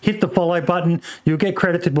FM. Hit the follow button. You'll get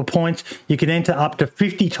creditable points. You can enter up to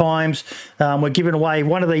 50 times. We're giving away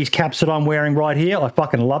one of these caps that I'm wearing right here. I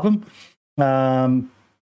fucking love them.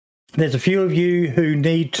 There's a few of you who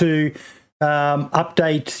need to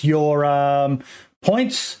update your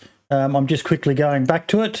points. I'm just quickly going back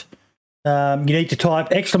to it. You need to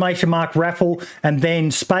type !raffle and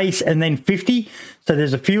then space and then 50. So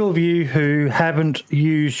there's a few of you who haven't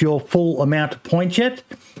used your full amount of points yet.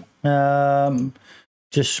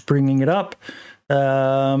 Just bringing it up.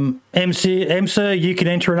 EMSA, you can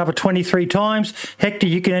enter another 23 times. Hector,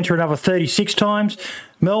 you can enter another 36 times.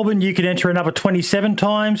 Melbourne, you can enter another 27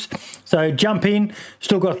 times. So jump in.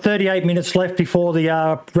 Still got 38 minutes left before the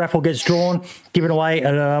raffle gets drawn. Giving away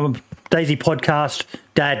a DayZ Podcast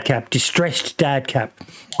dad cap, distressed dad cap.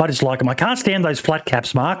 I just like them. I can't stand those flat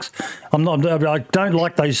caps, Marks. I don't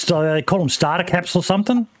like those. They call them starter caps or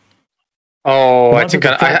something. Oh, I think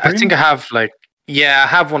I have I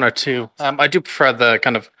have one or two. I do prefer the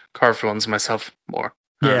kind of curved ones myself more.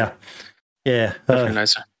 Yeah. Definitely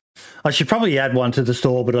nicer. I should probably add one to the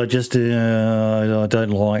store, but I just I don't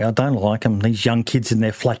like them. These young kids in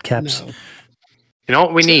their flat caps. No. You know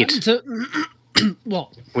what we need?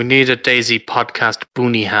 What? We need a DayZ Podcast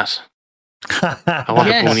boonie hat. I want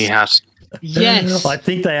a boonie hat. Yes. I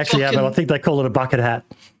think they actually have it. I think they call it a bucket hat.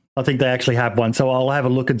 I think they actually have one. So I'll have a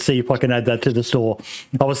look and see if I can add that to the store.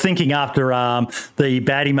 I was thinking after the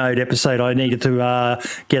Baddie Mode episode, I needed to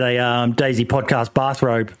get a DayZ Podcast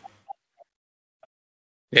bathrobe.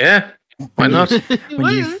 Yeah, why not?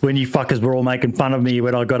 When you fuckers were all making fun of me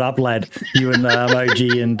when I got up, lad, you and OG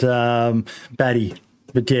and Baddie.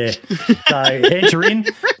 But yeah, so enter in.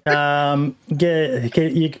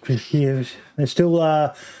 There's still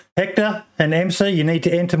Hector and EMSA. You need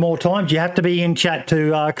to enter more times. You have to be in chat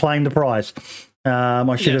to claim the prize.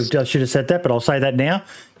 I should have said that, but I'll say that now.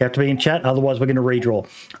 You have to be in chat, otherwise we're going to redraw.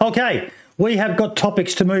 Okay, we have got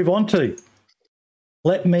topics to move on to.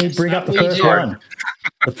 Let me bring up the first one.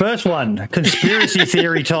 The first one, conspiracy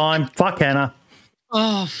theory time. Fuck Hannah.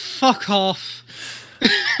 Oh, fuck off.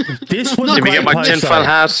 This was Let me get my tinfoil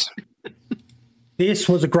hat. This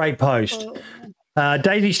was a great post.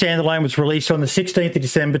 DayZ Standalone was released on the 16th of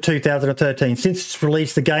December 2013. Since its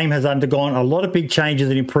release, the game has undergone a lot of big changes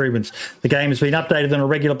and improvements. The game has been updated on a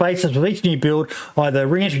regular basis with each new build, either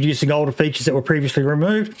reintroducing older features that were previously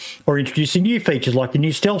removed or introducing new features like the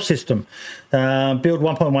new stealth system. Build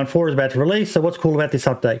 1.14 is about to release, so what's cool about this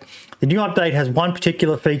update? The new update has one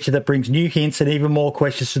particular feature that brings new hints and even more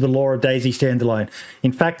questions to the lore of DayZ Standalone.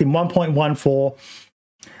 In fact, in 1.14,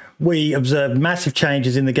 we observed massive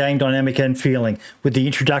changes in the game dynamic and feeling with the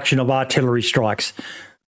introduction of artillery strikes.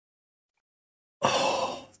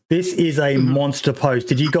 Oh, this is a monster post.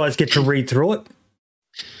 Did you guys get to read through it?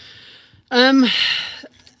 A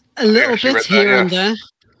little bit here and there.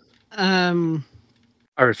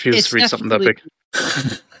 I refuse to read something that big.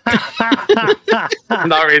 I'm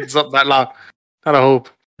not reading something that long. Not a hope.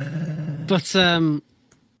 But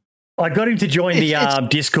I got him to join the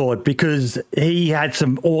Discord because he had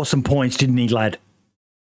some awesome points, didn't he, lad?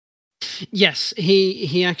 Yes,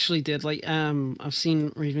 he actually did. I've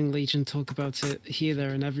seen Raving Legion talk about it here, there,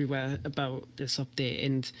 and everywhere about this update.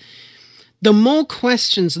 And the more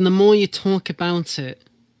questions and the more you talk about it,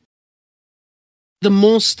 the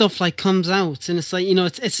more stuff comes out. And it's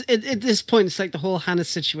it's at this point, it's like the whole Hannah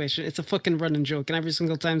situation. It's a fucking running joke, and every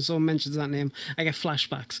single time someone mentions that name, I get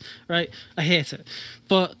flashbacks. Right? I hate it,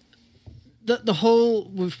 but. The whole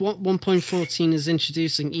with what 1.14 is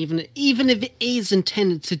introducing, even if it is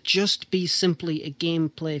intended to just be simply a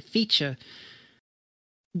gameplay feature,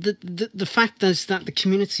 the fact is that the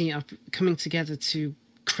community are coming together to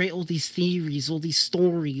create all these theories, all these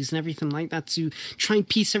stories, and everything like that to try and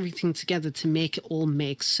piece everything together to make it all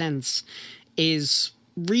make sense is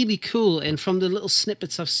really cool. And from the little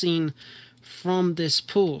snippets I've seen from this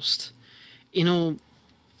post, you know,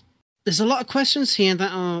 there's a lot of questions here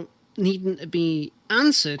that are needing to be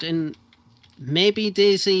answered, and maybe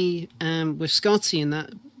Daisy, with Scotty and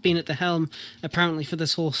that being at the helm apparently for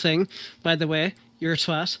this whole thing. By the way, you're a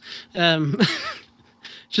twat.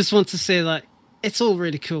 Just want to say that it's all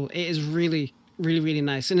really cool. It is really, really, really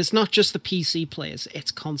nice, and it's not just the PC players;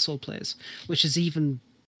 it's console players, which is even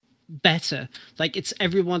better. Like, it's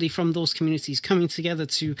everybody from those communities coming together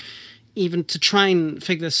to try and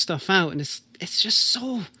figure this stuff out, and it's just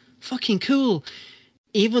so fucking cool.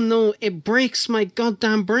 Even though it breaks my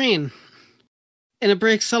goddamn brain, and it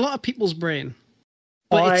breaks a lot of people's brain,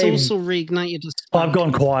 but it's also reignited. I've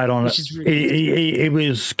gone quiet on it. Really it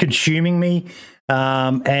was consuming me,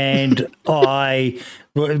 and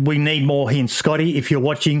we need more hints. Scotty, if you're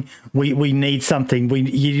watching, we need something.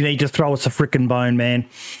 You need to throw us a frickin' bone, man.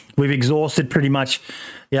 We've exhausted pretty much.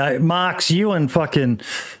 Yeah, Marks, you and fucking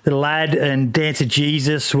the lad and Dancer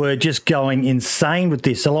Jesus were just going insane with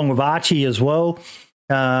this, along with Archie as well.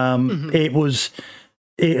 It was,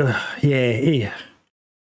 yeah.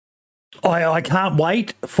 I can't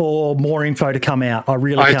wait for more info to come out. I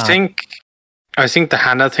really can't. I think the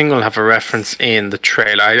Hannah thing will have a reference in the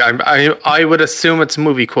trailer. I would assume it's a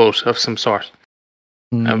movie quote of some sort.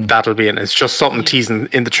 That'll be in. It's just something teasing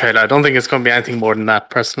in the trailer. I don't think it's going to be anything more than that,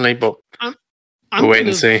 personally. But I'm wait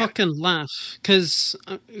and see. Fucking laugh because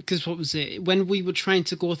what was it? When we were trying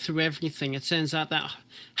to go through everything, it turns out that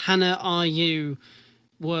Hannah RU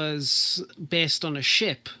was based on a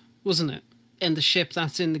ship, wasn't it? And the ship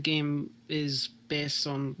that's in the game is based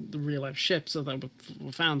on the real life ships that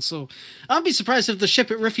were found. So I'd be surprised if the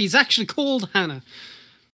ship at Riffy is actually called Hannah.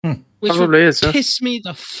 Which Probably would piss me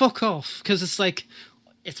the fuck off, because it's like,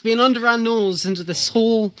 it's been under our nose into this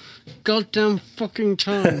whole goddamn fucking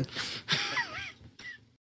time.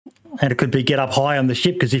 And it could be get up high on the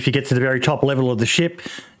ship, because if you get to the very top level of the ship,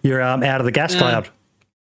 you're out of the gas cloud.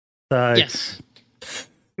 So yes.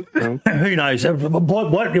 Who knows?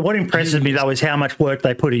 What impresses me, though, is how much work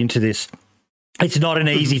they put into this. It's not an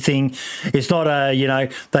easy thing. It's not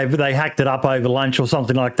they hacked it up over lunch or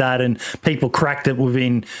something like that, and people cracked it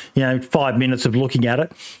within 5 minutes of looking at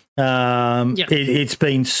it. It's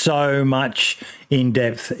been so much in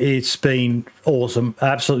depth. It's been awesome,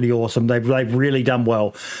 absolutely awesome. They've really done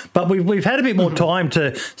well. But we've had a bit more time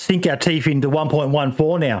to sink our teeth into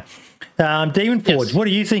 1.14 now. Demon Forge, what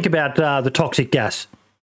do you think about the toxic gas?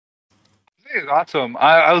 It's awesome.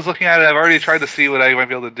 I was looking at it. I've already tried to see what I might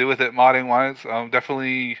be able to do with it modding wise.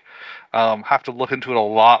 Definitely have to look into it a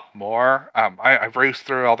lot more. I've raced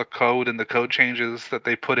through all the code and the code changes that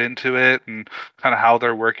they put into it and kind of how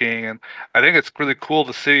they're working. And I think it's really cool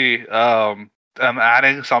to see them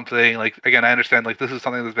adding something. Like, again, I understand like this is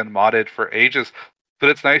something that's been modded for ages, but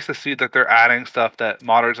it's nice to see that they're adding stuff that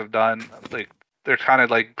modders have done. Like, they're kind of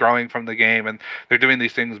like growing from the game, and they're doing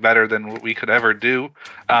these things better than what we could ever do,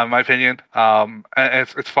 in my opinion. And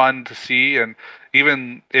it's fun to see, and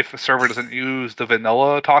even if a server doesn't use the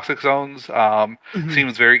vanilla toxic zones,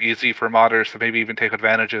 seems very easy for modders to maybe even take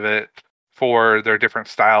advantage of it for their different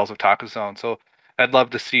styles of toxic zones. So I'd love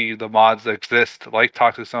to see the mods that exist like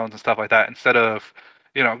toxic zones and stuff like that, instead of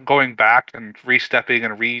going back and re-stepping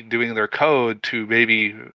and redoing their code to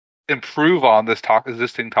maybe improve on this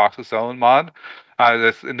existing toxic zone mod,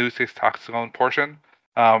 this new toxic zone portion.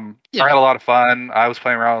 I had a lot of fun. I was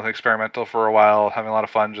playing around with experimental for a while, having a lot of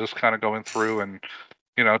fun, just kind of going through and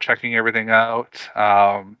checking everything out.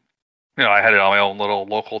 I had it on my own little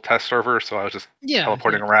local test server, so I was just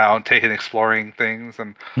teleporting around, exploring things,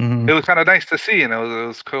 and it was kind of nice to see, and it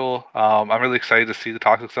was cool. I'm really excited to see the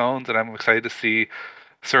toxic zones, and I'm excited to see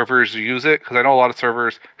servers use it, because I know a lot of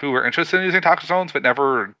servers who were interested in using toxic zones but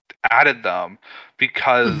never added them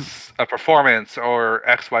because of performance or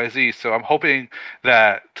XYZ. So I'm hoping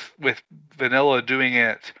that with vanilla doing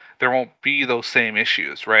it, there won't be those same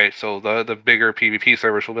issues, right? So the bigger PvP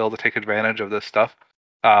servers will be able to take advantage of this stuff,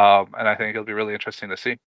 and I think it'll be really interesting to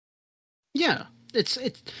see. Yeah, it's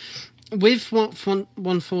with what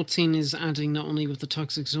 114 is adding, not only with the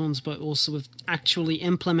toxic zones but also with actually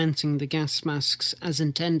implementing the gas masks as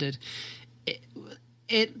intended.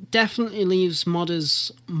 It definitely leaves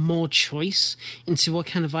modders more choice into what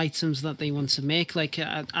kind of items that they want to make. Like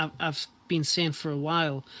I've been saying for a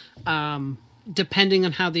while, depending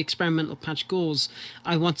on how the experimental patch goes,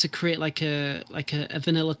 I want to create like a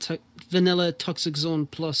vanilla toxic zone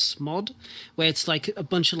plus mod, where it's like a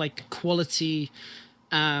bunch of like quality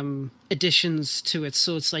additions to it.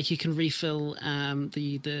 So it's like you can refill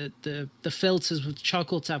the filters with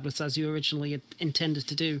charcoal tablets as you originally intended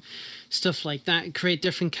to do, stuff like that. Create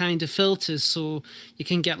different kind of filters, so you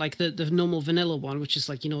can get like the normal vanilla one, which is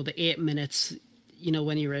like the 8 minutes.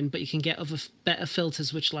 when you're in, but you can get other better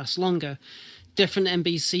filters which last longer. Different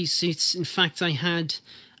NBC suits. In fact, I had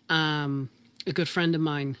a good friend of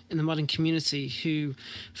mine in the modding community who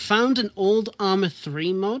found an old Arma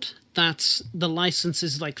 3 mod that the license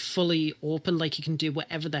is like fully open, like you can do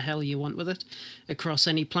whatever the hell you want with it across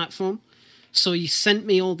any platform. So he sent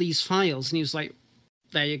me all these files and he was like,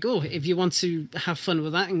 there you go. If you want to have fun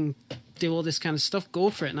with that and do all this kind of stuff, go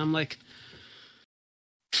for it. And I'm like,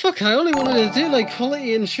 fuck, I only wanted to do like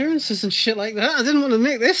quality insurances and shit like that. I didn't want to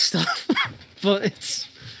make this stuff. But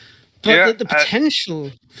the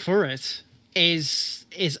potential for it is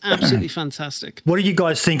absolutely fantastic. What do you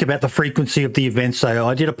guys think about the frequency of the events? So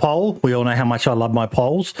I did a poll. We all know how much I love my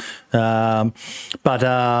polls. But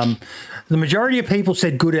the majority of people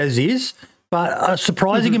said good as is, but a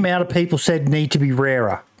surprising amount of people said need to be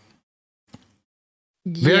rarer.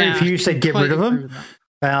 Very few said get rid of them.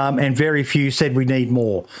 And very few said we need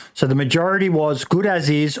more. So the majority was good as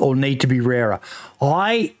is or need to be rarer.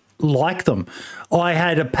 I like them. I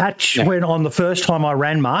had a patch when on the first time I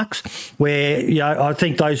ran Marks where, I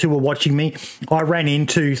think those who were watching me, I ran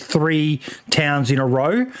into 3 towns in a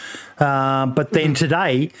row. But then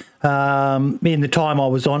today, in the time I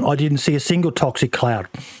was on, I didn't see a single toxic cloud.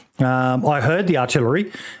 I heard the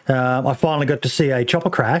artillery. I finally got to see a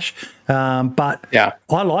chopper crash. But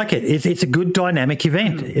I like it. It's a good dynamic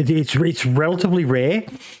event. It's relatively rare.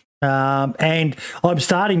 And I'm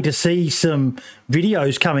starting to see some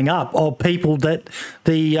videos coming up of people that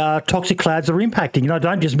the toxic clouds are impacting. I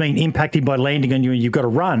don't just mean impacting by landing on you and you've got to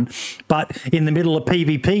run, but in the middle of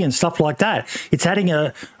PvP and stuff like that. It's adding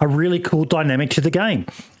a really cool dynamic to the game.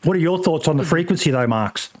 What are your thoughts on the frequency, though,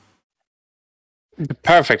 Marks?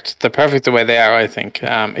 Perfect. They're perfect the way they are, I think.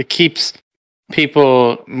 It keeps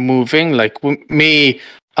people moving. Like me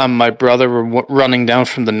and my brother were running down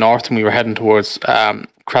from the north and we were heading towards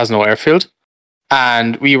Krasno Airfield.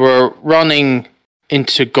 And we were running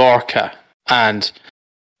into Gorka. And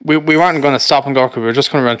we weren't going to stop in Gorka. We were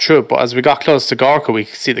just going to run through it. But as we got close to Gorka, we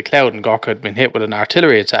could see the cloud and Gorka had been hit with an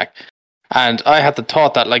artillery attack. And I had the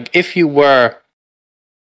thought that, like, if you were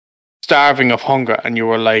starving of hunger and you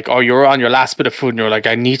were like, or you were on your last bit of food and you were like,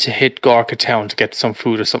 I need to hit Gorka town to get some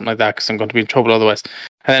food or something like that because I'm going to be in trouble otherwise.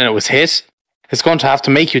 And then it was hit. It's going to have to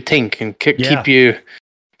make you think and keep you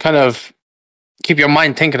keep your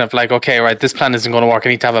mind thinking of like, okay, right, this plan isn't going to work. I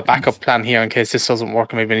need to have a backup plan here in case this doesn't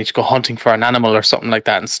work. Maybe I need to go hunting for an animal or something like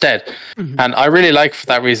that instead. And I really like for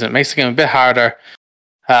that reason. It makes the game a bit harder,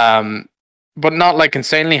 but not like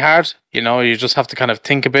insanely hard. You just have to kind of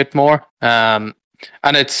think a bit more. And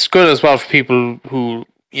it's good as well for people who,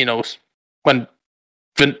 when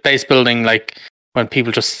base building, like when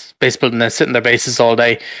people just base building, they sit in their bases all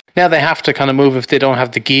day. Now they have to kind of move if they don't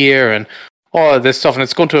have the gear and all of this stuff, and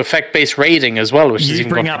it's going to affect base raiding as well, which is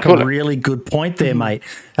even bring up a really good point there, mate.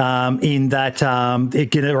 In that it's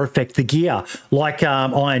going to affect the gear, like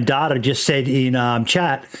Iron Data just said in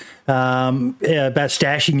chat. About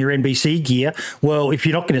stashing your NBC gear. Well, if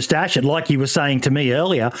you're not going to stash it, like you were saying to me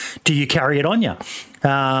earlier, do you carry it on you?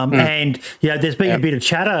 And there's been a bit of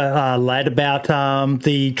chatter, lad, about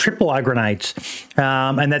the tripwire grenades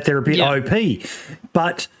and that they're a bit OP.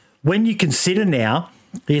 But when you consider now,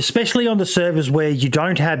 especially on the servers where you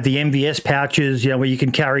don't have the MVS pouches, where you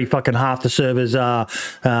can carry fucking half the server's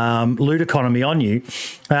loot economy on you.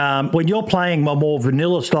 When you're playing a more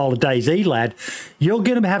vanilla style of DayZ, lad, you're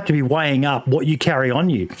going to have to be weighing up what you carry on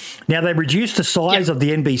you. Now, they reduced the size of the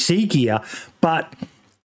NBC gear, but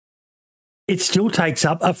it still takes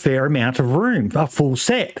up a fair amount of room, a full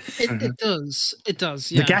set. It does. It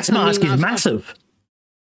does, yeah. The gas mask is massive.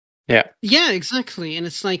 Yeah, exactly. And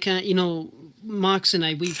it's like, Marks and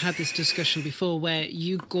I, we've had this discussion before where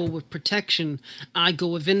you go with protection, I go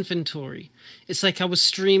with inventory. It's like I was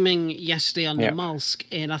streaming yesterday on the Malsk,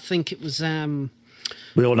 and I think it was...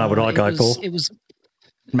 we all know what I go for. It was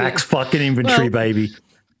max fucking inventory, baby.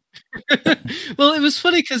 Well, it was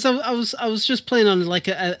funny because I was just playing on like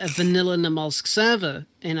a vanilla Namalsk server,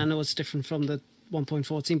 and I know it's different from the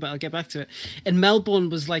 1.14, but I'll get back to it. And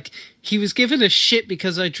Melbourne was like, he was giving a shit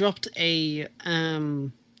because I dropped the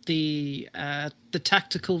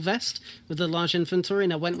tactical vest with the large inventory,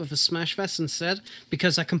 and I went with a smash vest instead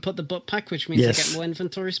because I can put the butt pack, which means I get more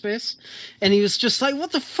inventory space. And he was just like,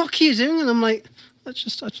 "What the fuck are you doing?" And I'm like,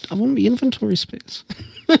 I want me inventory space."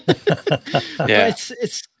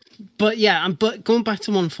 But going back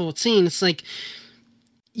to 1.14, it's like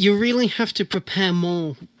you really have to prepare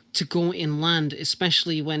more to go inland,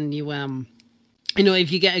 especially when you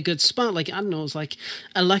if you get a good spot, like, I don't know, it's like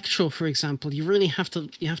Electro, for example, you have to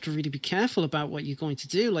really be careful about what you're going to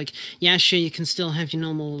do. Like, yeah, sure, you can still have your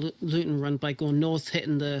normal loot and run by going north,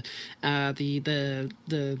 hitting the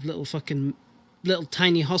little fucking little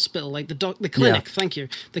tiny hospital, like the clinic. Yeah. Thank you,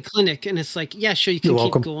 the clinic, and it's like, yeah, sure, you can You're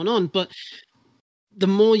keep welcome. going on, but the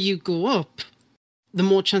more you go up, the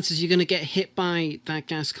more chances you're going to get hit by that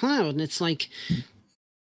gas cloud, and it's like,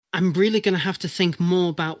 I'm really going to have to think more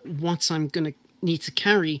about what I'm going to need to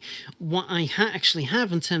carry, what I actually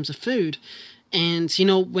have in terms of food. And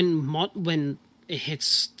when it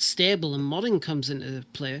hits stable and modding comes into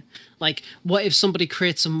play, like, what if somebody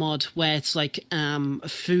creates a mod where it's like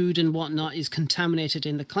food and whatnot is contaminated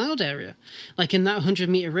in the cloud area, like in that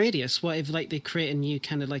 100-meter radius? What if, like, they create a new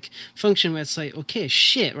kind of like function where it's like, okay,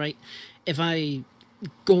 shit, right, if I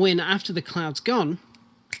go in after the cloud's gone,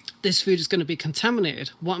 this food is going to be contaminated.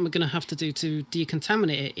 What am I going to have to do to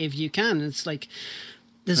decontaminate it if you can? It's like,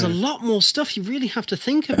 there's a lot more stuff you really have to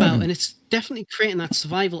think about, and it's definitely creating that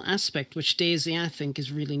survival aspect, which DayZ, I think,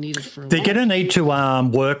 is really needed for a They're while. going to need to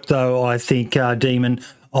work, though, I think, Demon,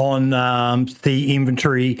 on the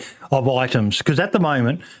inventory of items, because at the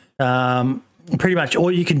moment, pretty much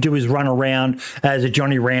all you can do is run around as a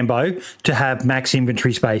Johnny Rambo to have max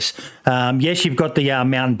inventory space. Yes, you've got the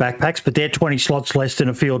mountain backpacks, but they're 20 slots less than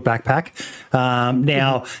a field backpack.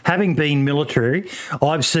 Now, having been military,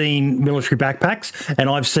 I've seen military backpacks and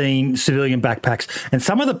I've seen civilian backpacks. And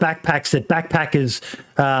some of the backpacks that backpackers,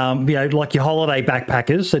 like your holiday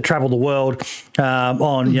backpackers that travel the world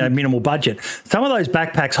on minimal budget, some of those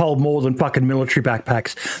backpacks hold more than fucking military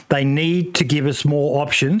backpacks. They need to give us more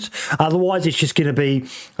options. Otherwise, it's just going to be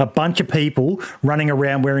a bunch of people running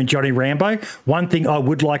around wearing Johnny Rambo. One thing I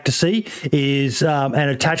would like to see is an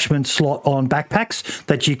attachment slot on backpacks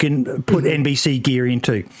that you can put NBC gear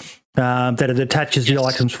into, that it attaches the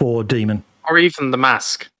items for Demon. Or even the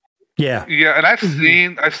mask. Yeah. Yeah, and I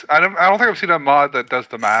don't think I've seen a mod that does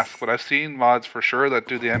the mask, but I've seen mods for sure that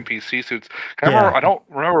do the NPC suits. I don't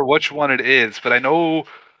remember which one it is, but I know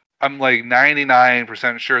I'm like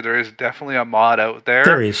 99% sure there is definitely a mod out there.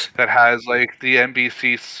 There is. That has like the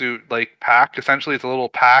NPC suit like pack. Essentially, it's a little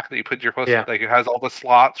pack that you put your like it has all the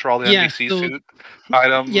slots for all the NPC suit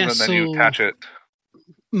items, and then you attach it.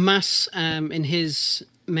 Mass, in his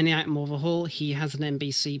mini item overhaul, he has an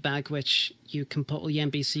NBC bag which you can put all your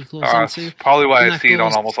NBC clothes into. Probably why I see it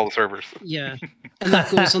on almost all the servers. Yeah, and that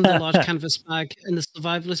goes on the large canvas bag and the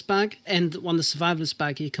survivalist bag. And on the survivalist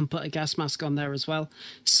bag, you can put a gas mask on there as well.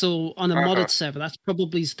 So on a modded server, that's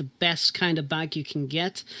probably the best kind of bag you can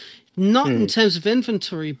get. Not in terms of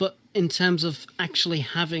inventory, but in terms of actually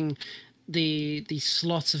having the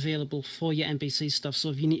slots available for your NBC stuff. So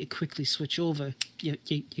if you need to quickly switch over, you're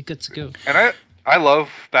good to go. And I love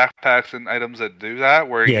backpacks and items that do that,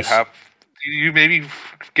 where you maybe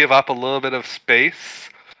give up a little bit of space,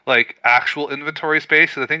 like actual inventory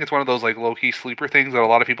space. So I think it's one of those like low-key sleeper things that a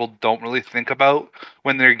lot of people don't really think about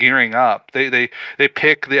when they're gearing up. They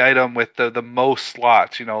pick the item with the most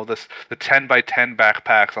slots, the 10 by 10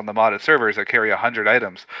 backpacks on the modded servers that carry 100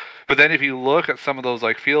 items. But then if you look at some of those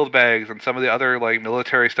like field bags and some of the other like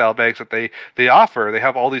military style bags that they offer, they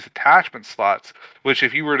have all these attachment slots, which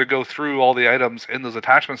if you were to go through all the items in those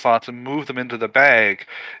attachment slots and move them into the bag,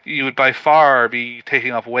 you would by far be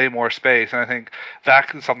taking up way more space. And I think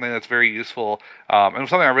that is something that's very useful, and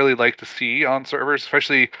something I really like to see on servers,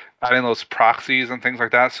 especially adding those proxies and things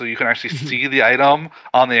like that, so you can actually see the item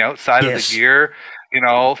on the outside of the gear.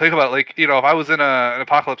 Think about if I was in an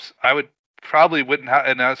apocalypse, I would probably wouldn't have,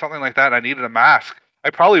 and something like that, I needed a mask, I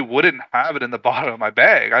probably wouldn't have it in the bottom of my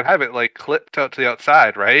bag. I'd have it like clipped out to the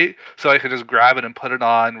outside, right? So I could just grab it and put it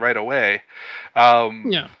on right away.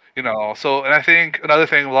 So, and I think another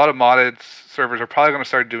thing a lot of modded servers are probably going to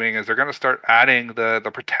start doing is they're going to start adding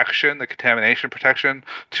the protection, the contamination protection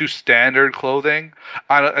to standard clothing.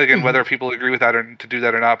 Again, whether people agree with that or to do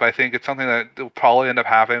that or not, but I think it's something that will probably end up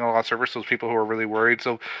happening on a lot of servers, those people who are really worried.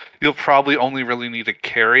 So you'll probably only really need to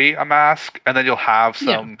carry a mask, and then you'll have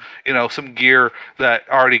some, some gear that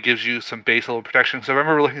already gives you some base level protection. So if I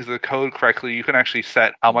remember looking at the code correctly, you can actually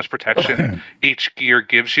set how much protection each gear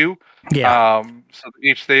gives you. Yeah. So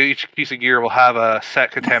each piece of gear will have a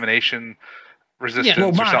set contamination resistance.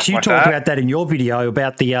 Well, Mark, you talked about that in your video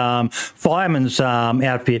about the fireman's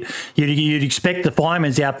outfit. You'd expect the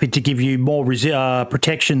fireman's outfit to give you more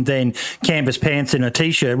protection than canvas pants and a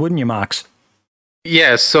t-shirt, wouldn't you, Marks?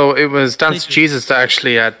 Yeah, so it was Dance Jesus that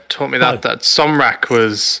actually told me that Sumrak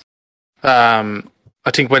was, I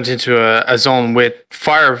think, went into a zone with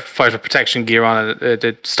firefighter protection gear on it.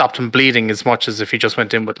 It stopped him bleeding as much as if he just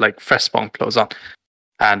went in with like fresh spawn clothes on.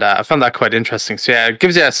 And I found that quite interesting. So yeah, it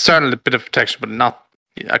gives you a certain bit of protection, but not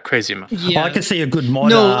a crazy amount. Yeah. I can see a good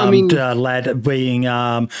mod, lad, being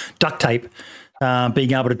duct tape.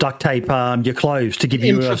 Being able to duct tape your clothes to give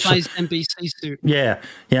you a improvised NBC suit. Yeah,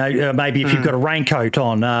 maybe if you've got a raincoat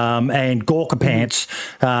on and Gorka pants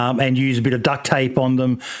and use a bit of duct tape on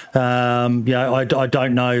them. I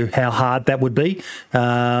don't know how hard that would be,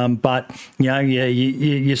 but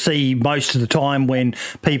you see most of the time when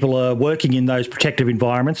people are working in those protective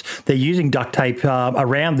environments, they're using duct tape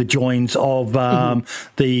around the joins of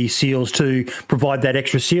the seals to provide that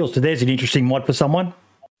extra seal. So there's an interesting mod for someone.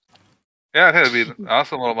 Yeah, I think it'd be an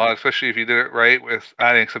awesome little mod, especially if you did it right with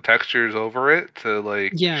adding some textures over it to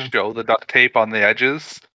show the duct tape on the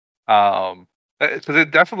edges. Because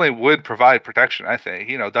it definitely would provide protection, I think.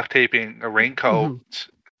 Duct taping a raincoat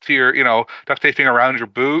to your, duct taping around your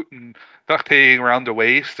boot and duct taping around the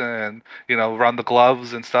waist and, around the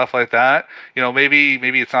gloves and stuff like that. Maybe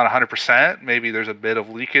it's not 100%. Maybe there's a bit of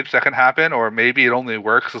leakage that can happen, or maybe it only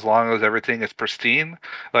works as long as everything is pristine.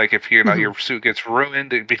 Like if your suit gets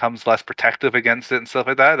ruined, it becomes less protective against it and stuff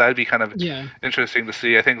like that. That'd be kind of interesting to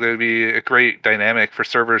see. I think that would be a great dynamic for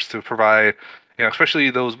servers to provide. Especially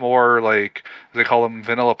those more they call them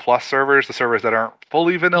vanilla plus servers, the servers that aren't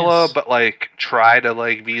fully vanilla, but try to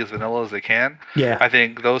be as vanilla as they can. Yeah. I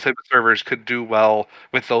think those type of servers could do well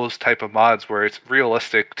with those type of mods where it's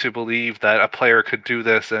realistic to believe that a player could do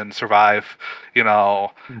this and survive,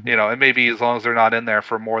 and maybe as long as they're not in there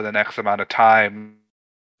for more than X amount of time,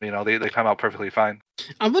 they come out perfectly fine.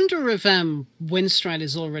 I wonder if Windstride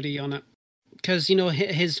is already on it, because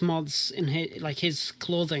his mods in his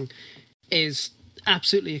clothing is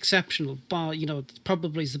absolutely exceptional, but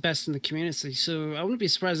probably is the best in the community. So I wouldn't be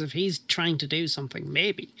surprised if he's trying to do something,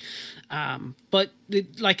 maybe. But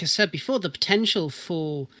like I said before, the potential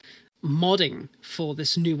for modding for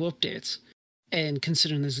this new update, and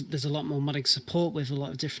considering there's a lot more modding support with a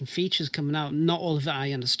lot of different features coming out, not all of that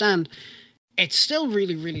I understand, it's still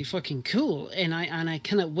really, really fucking cool, and I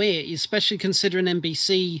cannot wait, especially considering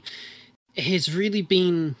NBC has really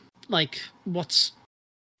been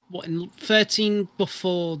in 13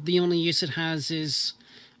 before, the only use it has is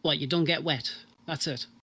you don't get wet. That's it.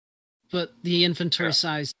 But the inventory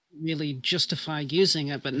size really justify using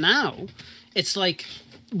it. But now it's like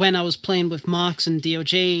when I was playing with Marks and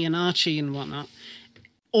DOJ and Archie and whatnot,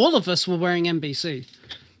 all of us were wearing NBC.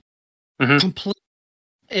 Complete.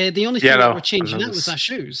 The only thing that were changing out was our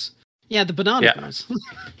shoes. Yeah, the banana bars.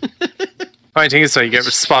 I think it's so you get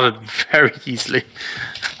spotted very easily.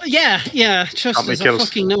 Yeah. Trust us, I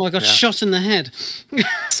fucking know I got shot in the head.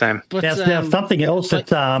 Same. But now something else that's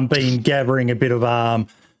been gathering a bit of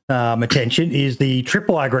attention is the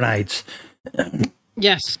tripwire grenades.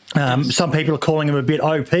 Yes. Some people are calling them a bit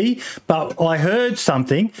OP, but I heard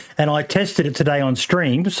something and I tested it today on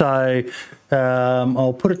stream, so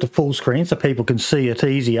I'll put it to full screen so people can see it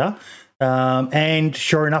easier. And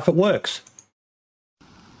sure enough, it works.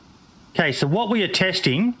 Okay, so what we are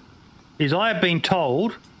testing is I have been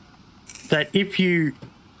told that if you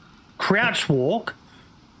crouch walk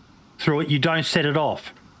through it, you don't set it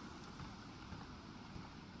off.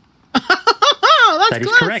 That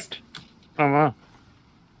is correct. Oh, wow.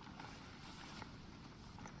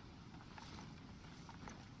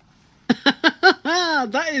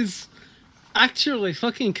 That is actually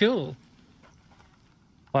fucking cool.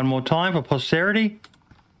 One more time for posterity.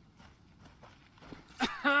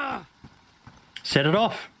 Set it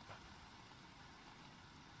off.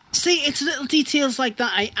 See, it's little details like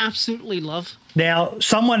that I absolutely love. Now,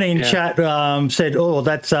 someone in chat said, "Oh,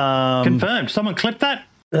 that's confirmed." Someone clipped that.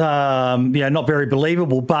 Not very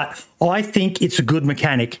believable, but I think it's a good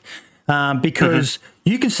mechanic because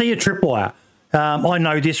you can see a tripwire. I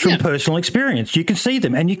know this from personal experience. You can see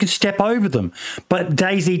them and you can step over them. But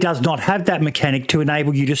DayZ does not have that mechanic to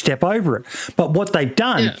enable you to step over it. But what they've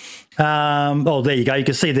done, there you go. You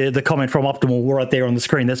can see the comment from Optimal right there on the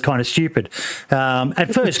screen. That's kind of stupid.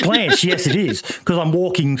 At first glance, yes, it is, because I'm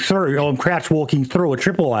crouch walking through a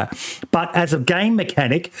tripwire. But as a game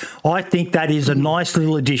mechanic, I think that is a nice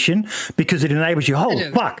little addition because it enables you,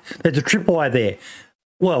 fuck, there's a tripwire there.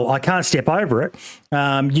 Well, I can't step over it.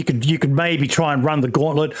 You could maybe try and run the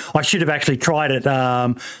gauntlet. I should have actually tried it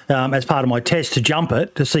as part of my test to jump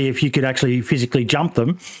it to see if you could actually physically jump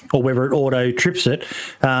them or whether it auto trips it.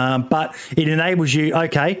 But it enables you, I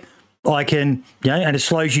can, and it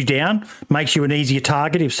slows you down, makes you an easier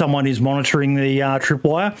target if someone is monitoring the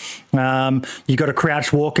tripwire. You've got to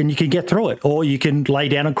crouch walk and you can get through it, or you can lay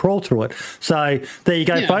down and crawl through it. So there you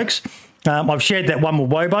go, folks. I've shared that one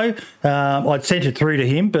with Wobo. I'd sent it through to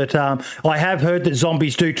him, but I have heard that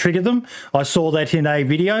zombies do trigger them. I saw that in a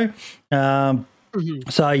video.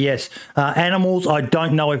 So yes, animals. I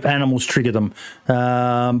don't know if animals trigger them, but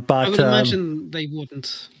I would imagine they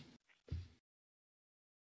wouldn't.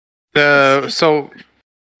 So,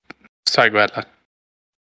 sorry, go ahead, lad.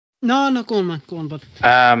 No, go on, man. Go on,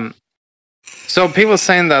 bud. So people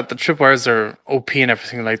saying that the tripwires are OP and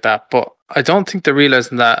everything like that, but I don't think they're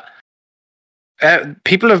realizing that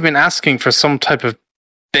people have been asking for some type of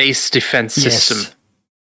base defense system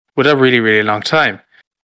with a really, really long time.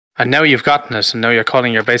 And now you've gotten it, and now you're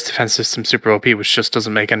calling your base defense system super OP, which just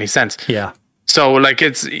doesn't make any sense. Yeah. So, like,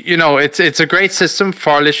 it's a great system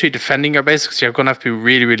for literally defending your base, because you're going to have to be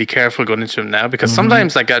really, really careful going into them now, because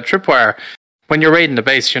sometimes, like a tripwire, when you're raiding the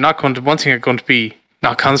base, you're not going to, one thing you're going to be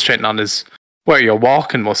not concentrating on is where you're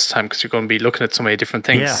walking most of the time, because you're going to be looking at so many different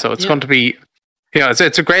things. Yeah. So it's going to be,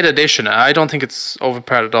 it's a great addition. I don't think it's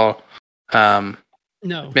overpowered at all.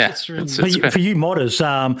 No, yeah, it's really for you modders,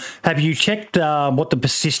 have you checked what the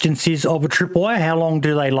persistence is of a tripwire? How long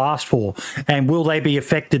do they last for? And will they be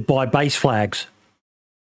affected by base flags?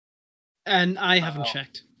 And I haven't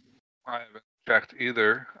checked. I haven't checked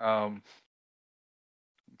either. Let's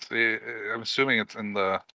see, I'm assuming it's in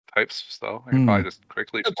the types, though. I can probably just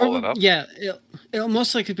quickly pull it up. Yeah, it'll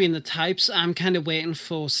most likely be in the types. I'm kind of waiting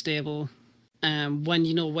for stable.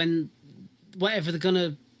 When whatever they're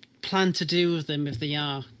gonna plan to do with them, if they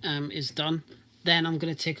are, is done, then I'm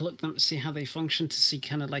going to take a look at them to see how they function, to see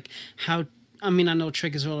kind of like how, I mean, I know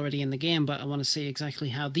triggers are already in the game, but I want to see exactly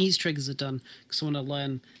how these triggers are done, because I want to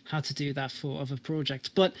learn how to do that for other projects.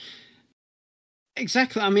 But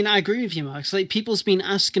exactly, I mean, I agree with you, Max. Like, people's been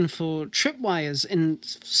asking for tripwires and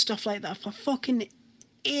stuff like that for fucking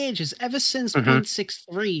ages. Ever since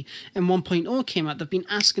 0.63 and 1.0 came out, they've been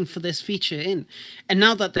asking for this feature in. And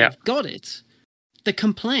now that they've got it, they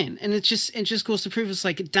complain, and it just goes to prove it's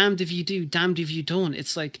like, damned if you do, damned if you don't.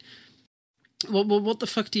 It's like, what the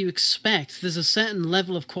fuck do you expect? There's a certain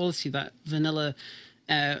level of quality that vanilla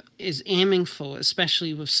is aiming for,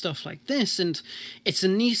 especially with stuff like this, and it's a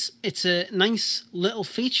nice little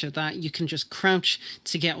feature that you can just crouch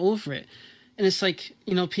to get over it. And it's like,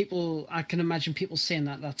 people, I can imagine people saying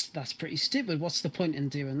that's pretty stupid. What's the point in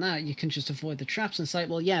doing that? You can just avoid the traps. And it's like,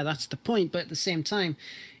 well, yeah, that's the point, but at the same time,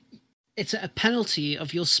 it's a penalty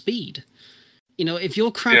of your speed. If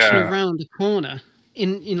you're crouching around a corner,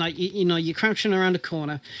 you're crouching around a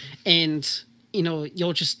corner, and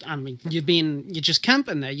you're just, you're just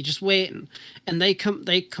camping there, you're just waiting, and they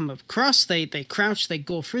come across, they crouch, they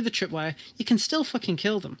go through the tripwire, you can still fucking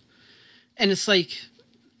kill them. And it's like,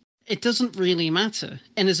 it doesn't really matter.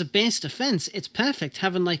 And as a base defense, it's perfect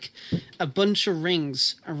having like a bunch of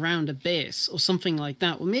rings around a base or something like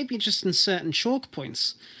that, or maybe just in certain choke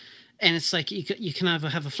points. And it's like, you can either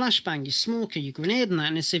have a flashbang, you smoke, or you grenade, and that.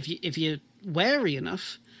 And it's if you're wary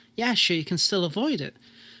enough, yeah, sure, you can still avoid it.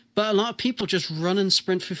 But a lot of people just run and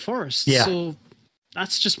sprint through forests. Yeah. So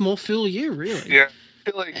that's just more fool you, really. Yeah, I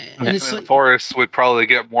feel like in the forest would probably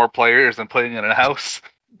get more players than playing in a house,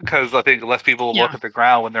 because I think less people will look at the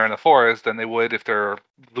ground when they're in the forest than they would if they're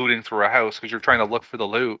looting through a house, because you're trying to look for the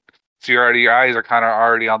loot. So your eyes are kind of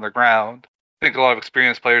already on the ground. I think a lot of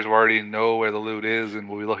experienced players will already know where the loot is, and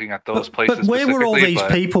we'll be looking at those places. But where were all these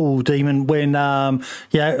people, Demon, when, I've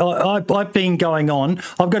been going on.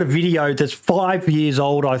 I've got a video that's 5 years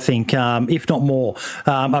old, I think, if not more,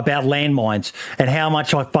 about landmines and how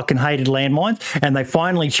much I fucking hated landmines. And they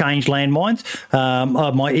finally changed landmines.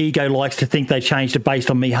 My ego likes to think they changed it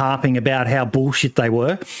based on me harping about how bullshit they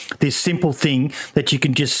were. This simple thing that you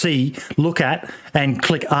can just see, look at, and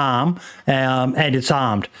click arm, and it's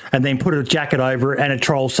armed. And then put a jacket over it, and it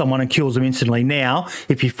trolls someone and kills them instantly. Now,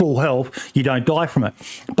 if you're full health, you don't die from it.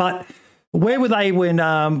 But where were they when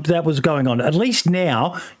that was going on? At least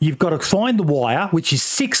now, you've got to find the wire, which is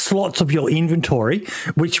 6 slots of your inventory,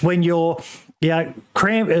 which when you're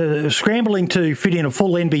scrambling to fit in a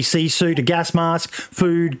full NBC suit, a gas mask,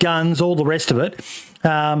 food, guns, all the rest of it,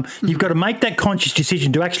 you've got to make that conscious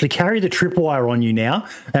decision to actually carry the tripwire on you now.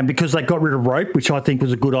 And because they got rid of rope, which I think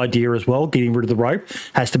was a good idea as well, getting rid of the rope,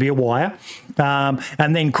 has to be a wire,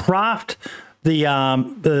 and then craft the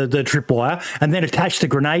tripwire and then attach the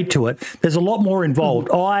grenade to it. There's a lot more involved.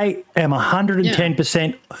 I am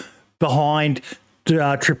 110% behind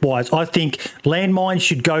tripwires. I think landmines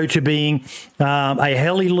should go to being a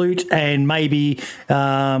heli loot and maybe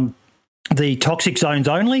the toxic zones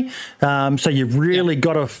only. So you've really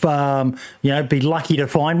got to, be lucky to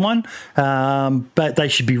find one. But they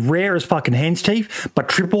should be rare as fucking hen's teeth. But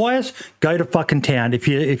tripwires, go to fucking town. If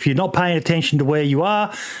you're not paying attention to where you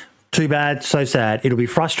are, too bad, so sad. It'll be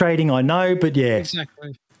frustrating, I know, but yeah.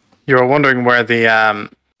 Exactly. You were wondering where the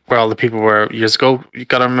where all the people were years ago. You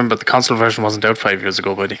got to remember the console version wasn't out 5 years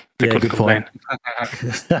ago, buddy. They Yeah, couldn't good complain.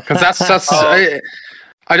 point. Because that's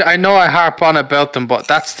I know I harp on about them, but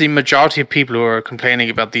that's the majority of people who are complaining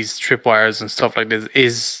about these tripwires and stuff like this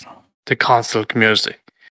is the console community.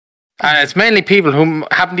 And it's mainly people who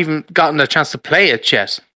haven't even gotten a chance to play it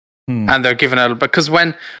yet. And they're giving out, because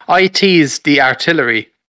when I teased the artillery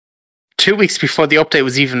 2 weeks before the update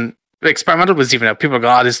was even, experimental was even out, people are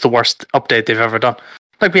going, oh, this is the worst update they've ever done.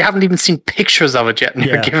 Like, we haven't even seen pictures of it yet, and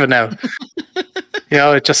they're giving out.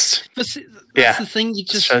 It just... That's the thing. You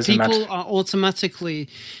just people are automatically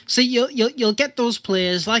you'll get those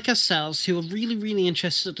players like ourselves who are really, really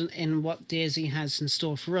interested in what DayZ has in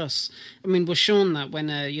store for us. I mean, we're shown that when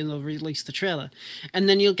release the trailer, and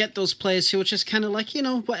then you'll get those players who are just kind of like,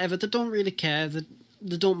 whatever. They don't really care.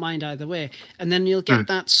 They don't mind either way. And then you'll get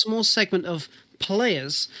that small segment of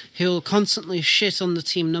players who'll constantly shit on the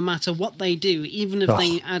team no matter what they do, even if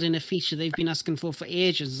they add in a feature they've been asking for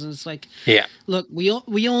ages. And it's like, look, we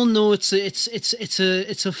all know it's a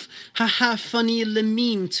funny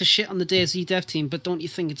meme to shit on the DayZ dev team, but don't you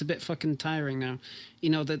think it's a bit fucking tiring now?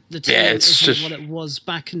 The team isn't just what it was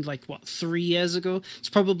back in 3 years ago. It's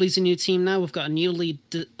probably a new team now. We've got a new lead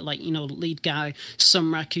guy,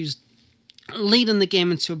 Sumrak, who's leading the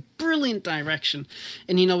game into a brilliant direction,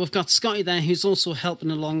 and we've got Scotty there who's also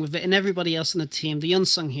helping along with it, and everybody else in the team, the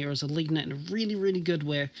unsung heroes, are leading it in a really, really good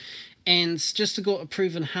way. And just to go to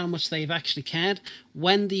proving how much they've actually cared,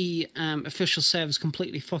 when the official servers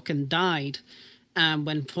completely fucking died,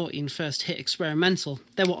 when 14 first hit experimental,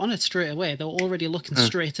 they were on it straight away. They were already looking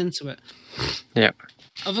straight into it. Yeah,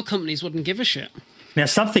 other companies wouldn't give a shit. Now,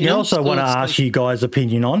 something else I want to ask you guys'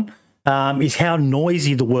 opinion on is how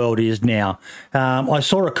noisy the world is now. I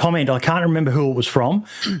saw a comment, I can't remember who it was from,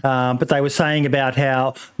 but they were saying about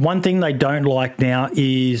how one thing they don't like now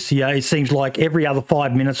is, it seems like every other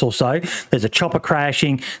 5 minutes or so, there's a chopper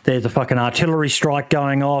crashing, there's a fucking artillery strike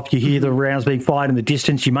going off, you hear the rounds being fired in the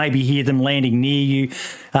distance, you maybe hear them landing near you.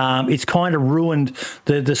 It's kind of ruined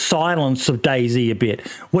the silence of DayZ a bit.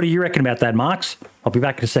 What do you reckon about that, Marks? I'll be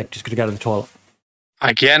back in a sec, just going to go to the toilet.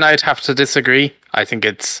 Again, I'd have to disagree. I think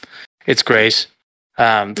it's great.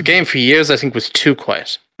 The game for years, I think, was too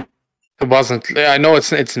quiet. It wasn't. I know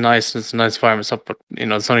it's nice. It's a nice environment stuff, but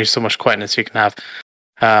there's only so much quietness you can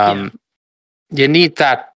have. You need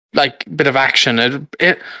that bit of action.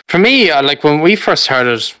 It for me, when we first heard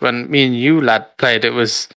it, when me and you lad played, it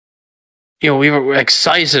was, we were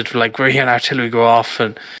excited. We're hearing artillery go off,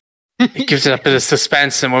 and it gives it a bit of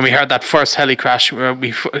suspense. And when we heard that first heli crash,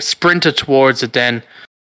 we sprinted towards it. Then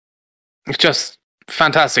it's just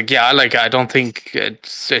fantastic. Yeah, I don't think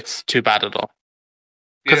it's too bad at all,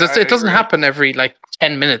 because it doesn't happen every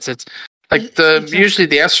 10 minutes. It's usually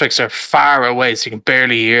the airstrikes are far away, so you can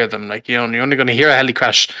barely hear them. You're only going to hear a heli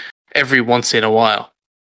crash every once in a while.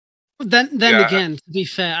 Then again, to be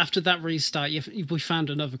fair, after that restart, we found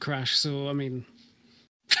another crash. So I mean,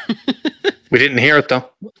 we didn't hear it though.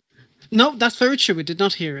 No, that's very true. We did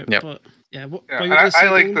not hear it. Yep. But yeah, I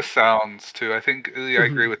like the sounds too. I think I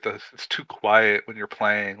agree with it's too quiet when you're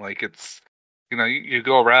playing. It's, you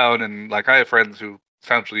go around and I have friends who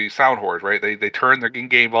essentially sound whores, right? They turn their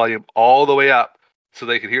in-game volume all the way up so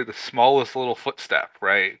they can hear the smallest little footstep,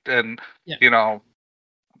 right? And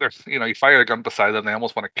there's you fire a gun beside them, they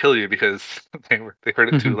almost want to kill you because they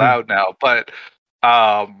heard it too loud now. But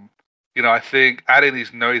I think adding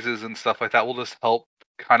these noises and stuff like that will just help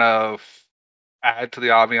kind of add to the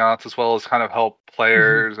ambiance, as well as kind of help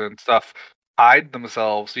players and stuff hide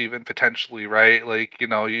themselves, even potentially, right?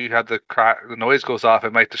 You had the noise goes off,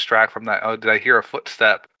 it might distract from that. Oh, did I hear a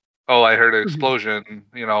footstep? Oh, I heard an explosion.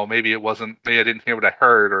 Maybe it wasn't. Maybe I didn't hear what I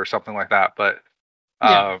heard, or something like that. But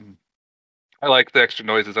I like the extra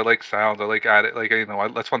noises. I like sounds. I like added.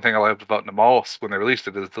 That's one thing I loved about Nemos when they released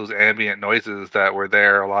it, is those ambient noises that were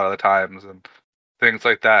there a lot of the times and things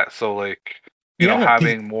like that. So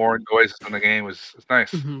having more noises in the game is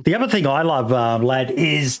nice. The other thing I love, lad,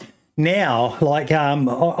 is now,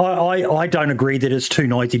 I don't agree that it's too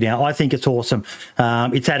noisy now. I think it's awesome.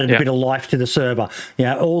 It's added a bit of life to the server.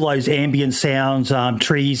 All those ambient sounds,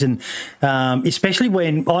 trees, and especially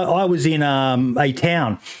when I was in a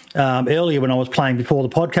town earlier when I was playing before the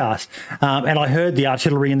podcast, and I heard the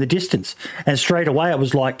artillery in the distance, and straight away I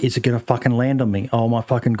was like, is it going to fucking land on me? Oh my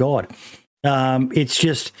fucking God. It's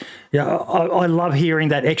just, I love hearing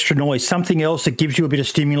that extra noise, something else that gives you a bit of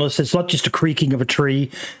stimulus. It's not just a creaking of a tree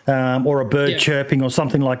or a bird chirping or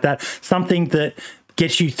something like that, something that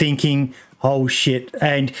gets you thinking, oh shit,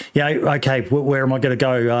 and okay, where am I going to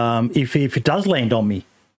go if it does land on me?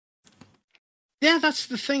 Yeah, that's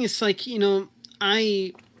the thing. It's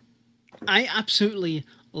I absolutely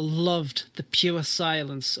loved the pure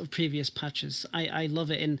silence of previous patches. I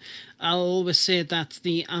love it, and I'll always say that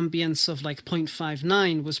the ambience of like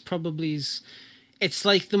 0.59 was probably it's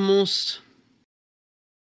like the most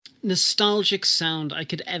nostalgic sound I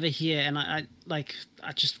could ever hear, and I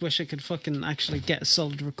just wish I could fucking actually get a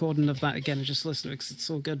solid recording of that again and just listen to it because it's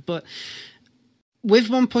so good. But with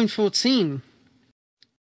 1.14,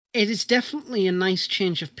 it is definitely a nice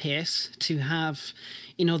change of pace to have,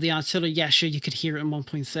 the artillery. Yeah, sure, you could hear it in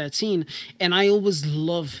 1.13, and I always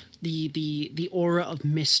love the aura of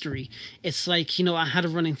mystery. It's like, I had a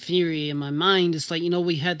running theory in my mind. It's like,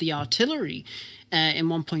 we had the artillery in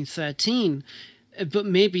 1.13, but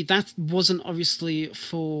maybe that wasn't obviously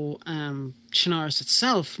for Chernarus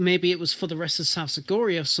itself. Maybe it was for the rest of South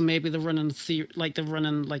Zagoria. So maybe the running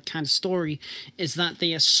kind of story is that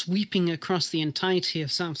they are sweeping across the entirety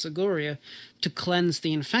of South Zagoria to cleanse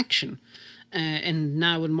the infection. And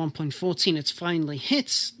now in 1.14, it's finally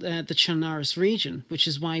hit the Chernarus region, which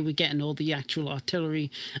is why we're getting all the actual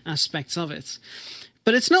artillery aspects of it.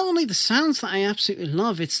 But it's not only the sounds that I absolutely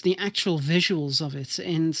love; it's the actual visuals of it.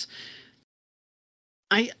 And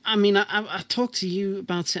I talked to you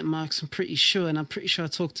about it, Mark, I'm pretty sure, and I'm pretty sure I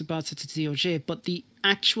talked about it to DOJ, but the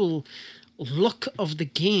actual look of the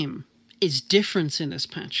game is different in this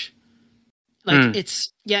patch. Like,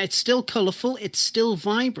 it's still colourful, it's still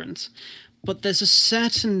vibrant, but there's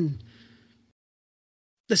something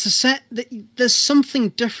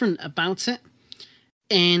different about it,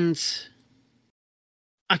 and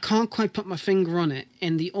I can't quite put my finger on it,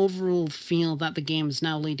 and the overall feel that the game is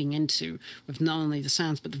now leading into, with not only the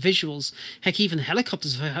sounds but the visuals. Heck, even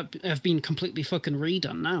helicopters have been completely fucking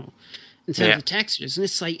redone now in terms of textures, and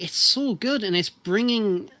it's like, it's so good, and it's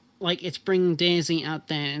bringing DayZ out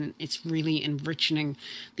there, and it's really enriching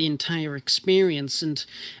the entire experience. And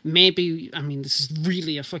maybe, this is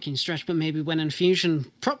really a fucking stretch, but maybe when Infusion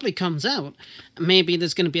properly comes out, maybe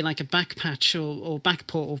there's going to be like a back patch or back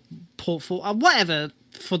port or port for or whatever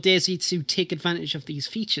for DayZ to take advantage of these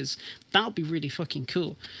features. That would be really fucking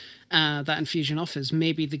cool. That Infusion offers.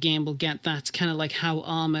 Maybe the game will get that kind of like how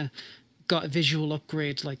Armor got a visual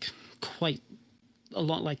upgrade quite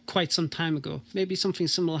some time ago. Maybe something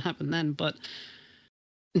similar happened then, but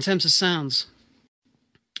in terms of sounds,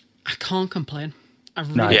 I can't complain. I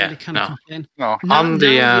really can't complain. No.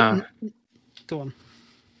 Go on.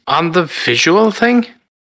 On the visual thing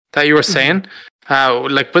that you were saying,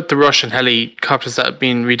 with the Russian helicopters that have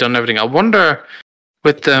been redone and everything, I wonder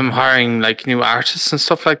with them hiring like new artists and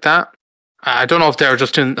stuff like that. I don't know if they're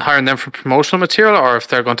just hiring them for promotional material or if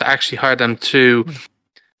they're going to actually hire them to.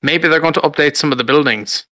 Maybe they're going to update some of the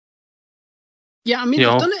buildings. Yeah, they've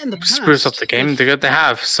done it in the past. Spruce up the game. They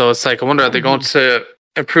have. So it's like, I wonder, are they going to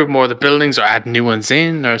improve more of the buildings or add new ones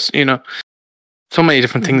in? Or, so many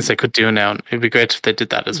different things they could do now. It'd be great if they did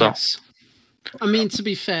that as well. To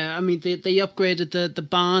be fair, they upgraded the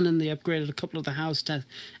barn, and they upgraded a couple of the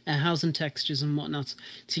housing textures and whatnot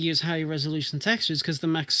to use higher resolution textures, because the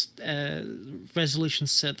max resolution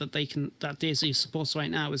set that DayZ supports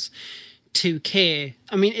right now is 2K.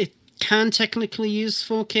 It can technically use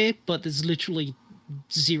 4K, but there's literally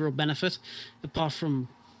zero benefit apart from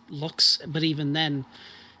looks. But even then,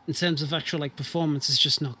 in terms of actual performance, it's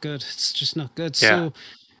just not good. It's just not good. Yeah. So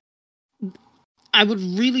I would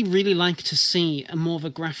really, really like to see a more of a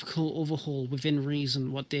graphical overhaul within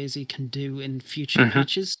reason what DayZ can do in future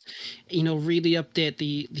patches. Really update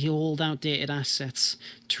the old outdated assets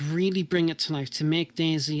to really bring it to life, to make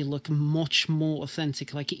DayZ look much more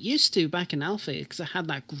authentic like it used to back in Alpha, because it had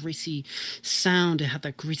that gritty sound, it had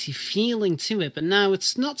that gritty feeling to it, but now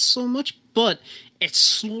it's not so much, but it's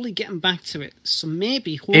slowly getting back to it. So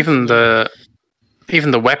maybe, hopefully,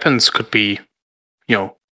 even the weapons could be,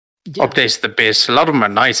 updates the base. A lot of them are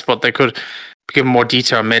nice, but they could give more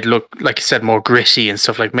detail, made look, like you said, more gritty and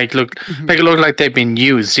stuff. Make it look like they've been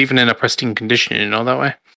used, even in a pristine condition. That way.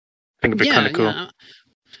 I think it'd be kind of cool. Yeah.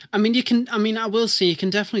 I will say you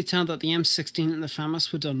can definitely tell that the M16 and the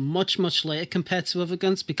FAMAS were done much, much later compared to other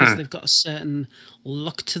guns, because they've got a certain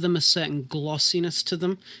look to them, a certain glossiness to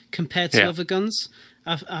them compared to other guns.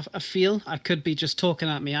 I feel I could be just talking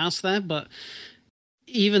out my ass there, but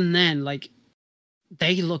even then,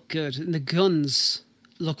 they look good, and the guns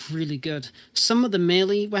look really good. Some of the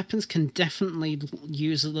melee weapons can definitely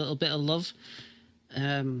use a little bit of love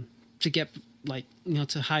to get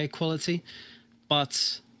to higher quality,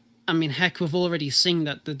 but heck, we've already seen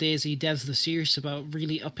that the DayZ devs are serious about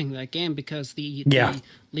really upping their game, because the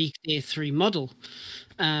leaked A3 model,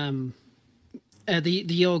 the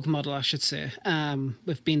Yogg model, I should say,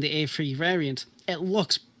 with being the A3 variant, it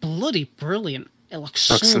looks bloody brilliant. It looks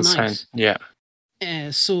so insane. nice. Yeah.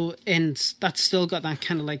 And that's still got that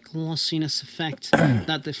kind of like glossiness effect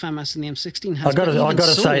that the FAMAS and the M16 has. I got to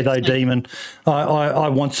say though, Demon, I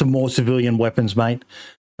want some more civilian weapons, mate.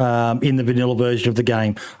 In the vanilla version of the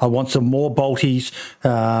game, I want some more bolties,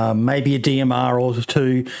 maybe a DMR or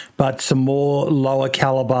two, but some more lower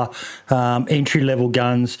caliber entry level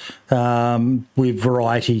guns with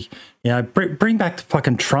variety. You know, bring back the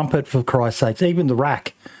fucking trumpet for Christ's sakes, even the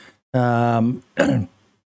rack.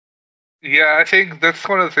 Yeah, I think that's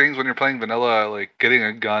one of the things when you're playing vanilla, like getting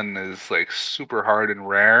a gun is like super hard and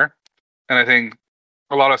rare. And I think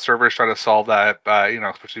a lot of servers try to solve that by,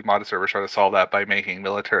 especially modded servers try to solve that by making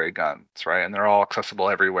military guns, right? And they're all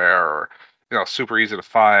accessible everywhere or, super easy to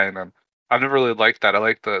find. And I've never really liked that. I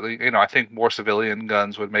like I think more civilian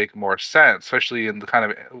guns would make more sense, especially in the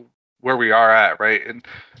kind of where we are at, right? In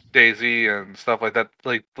DayZ and stuff like that.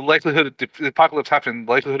 Like the likelihood, if the apocalypse happened,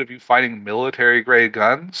 the likelihood of you finding military grade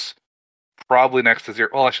guns probably next to zero.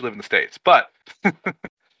 Well, I should live in the States, but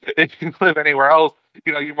if you live anywhere else,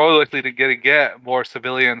 you're more likely to get more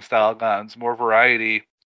civilian style guns, more variety.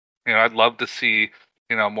 I'd love to see,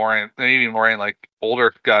 maybe more in like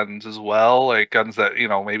older guns as well, like guns that,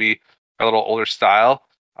 maybe a little older style.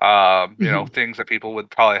 Things that people would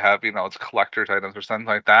probably have, it's collector's items or something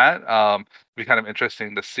like that. Be kind of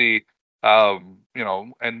interesting to see,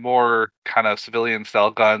 and more kind of civilian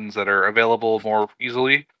style guns that are available more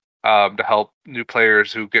easily. To help new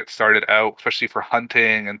players who get started out, especially for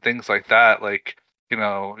hunting and things like that. Like,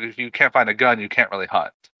 if you can't find a gun, you can't really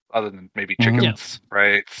hunt, other than maybe chickens,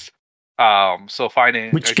 right? So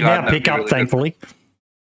finding which can now pick up, really thankfully.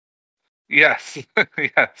 Yes,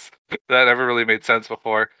 yes, that never really made sense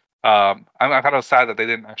before. I'm kind of sad that they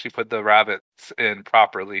didn't actually put the rabbits in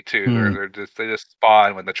properly too. They just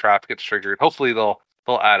spawn when the trap gets triggered. Hopefully they'll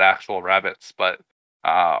add actual rabbits, but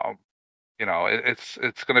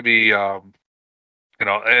it's going to be, I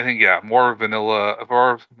think, more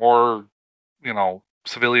vanilla, more,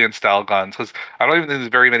 civilian style guns. Because I don't even think there's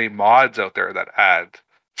very many mods out there that add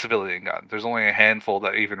civilian guns. There's only a handful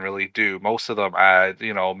that even really do. Most of them add,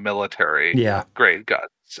 military grade guns.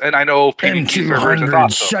 And I know M200,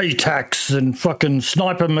 Shaytacs, and fucking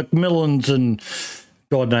Sniper Macmillans, and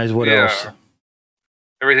God knows what else.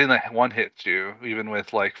 Everything that one hits you, even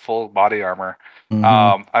with like full body armor.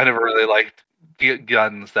 I never really liked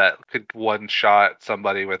guns that could one shot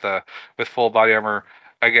somebody with full body armor.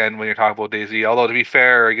 Again, when you're talking about DayZ, although to be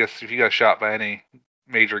fair, I guess if you got shot by any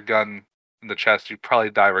major gun in the chest, you'd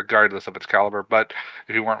probably die regardless of its caliber. But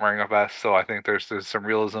if you weren't wearing a vest, so I think there's some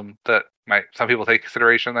realism that some people take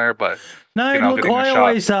consideration there. But no, look, I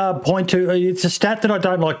always point to it's a stat that I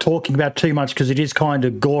don't like talking about too much because it is kind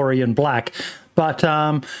of gory and black. But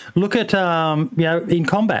look at, in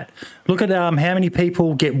combat, look at how many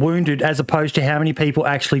people get wounded as opposed to how many people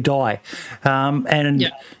actually die.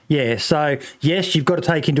 So, yes, you've got to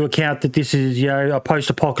take into account that this is, a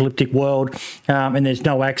post-apocalyptic world and there's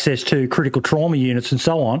no access to critical trauma units and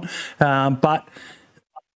so on.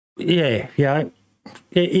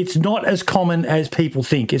 It's not as common as people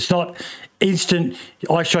think. It's not instant,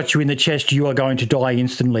 I shot you in the chest, you are going to die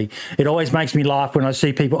instantly. It always makes me laugh when I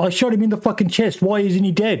see people, I shot him in the fucking chest, why isn't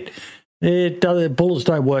he dead? Bullets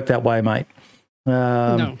don't work that way, mate.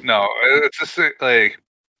 No, it's just like,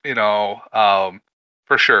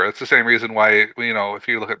 for sure. It's the same reason why, if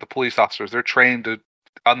you look at the police officers, they're trained to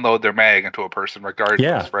unload their mag into a person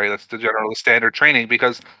regardless, right? That's the standard training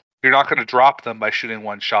because you're not going to drop them by shooting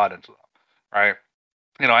one shot into them, right?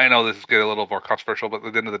 I know this is getting a little more controversial, but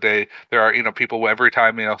at the end of the day, there are, people every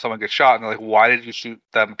time, someone gets shot and they're like, why did you shoot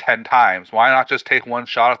them 10 times? Why not just take one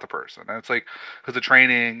shot at the person? And it's like, because the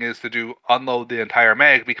training is to unload the entire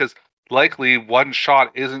mag because likely one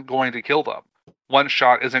shot isn't going to kill them. One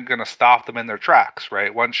shot isn't going to stop them in their tracks,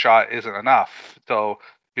 right? One shot isn't enough. So,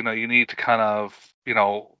 you need to kind of,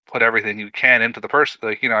 put everything you can into the person,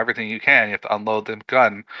 everything you can. You have to unload the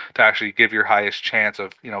gun to actually give your highest chance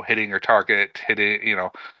of, hitting your target,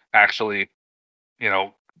 actually,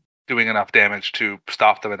 doing enough damage to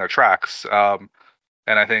stop them in their tracks. And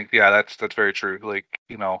I think, that's very true. Like,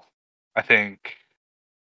 I think,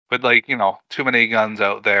 but like, too many guns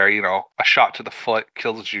out there, a shot to the foot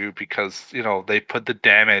kills you because, they put the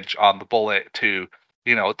damage on the bullet to,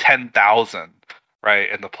 10,000,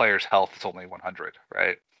 right? And the player's health is only 100,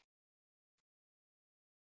 right?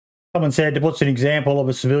 Someone said, what's an example of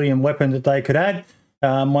a civilian weapon that they could add?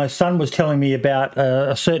 My son was telling me about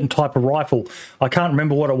a certain type of rifle. I can't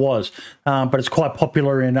remember what it was, but it's quite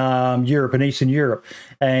popular in Europe and Eastern Europe.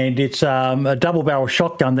 And it's a double-barrel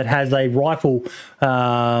shotgun that has a rifle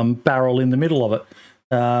barrel in the middle of it.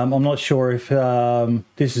 I'm not sure if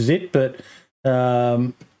this is it, but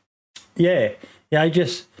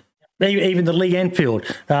just even the Lee Enfield,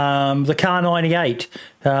 the Kar 98,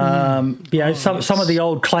 some of the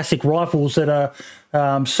old classic rifles that are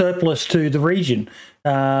surplus to the region.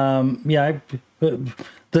 The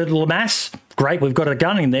Lamass, great, we've got a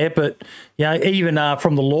gun in there, but even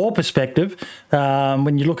from the law perspective,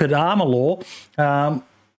 when you look at armour law,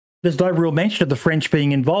 there's no real mention of the French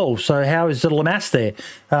being involved. So how is the Lamass there?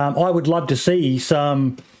 I would love to see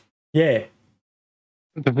some, The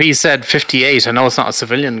VZ58, I know it's not a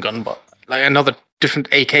civilian gun, but like another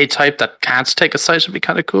different AK type that can't take a sight would be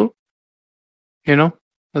kind of cool,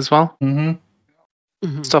 as well.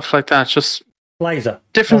 Mm-hmm. Stuff like that, just laser.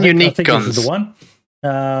 Different unique I think guns. This is the one.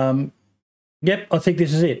 Yep, I think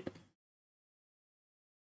this is it.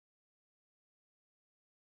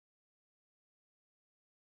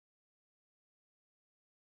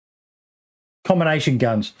 Combination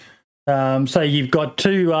guns. So you've got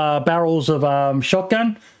 2 barrels of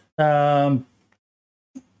shotgun, and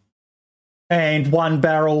 1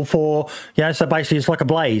 barrel for, so basically it's like a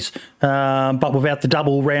blaze, but without the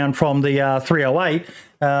double round from the 308.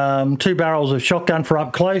 2 barrels of shotgun for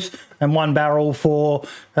up close, and 1 barrel for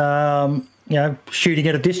shooting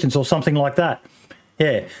at a distance or something like that.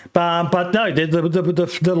 Yeah, but no, the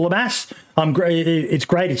Lamass, it's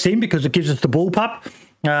great it's in because it gives us the bullpup,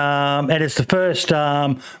 and it's the first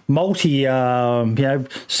multi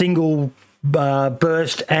single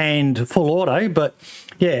burst and full auto. But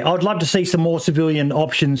yeah, I'd love to see some more civilian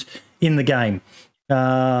options in the game.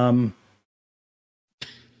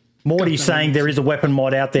 Morty's saying there is a weapon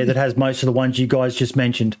mod out there that has most of the ones you guys just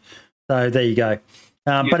mentioned. So there you go.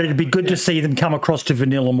 But it'd be good to see them come across to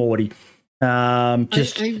vanilla, Morty. I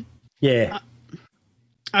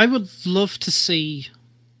would love to see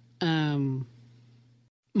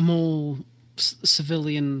more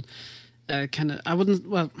civilian kind of. I wouldn't.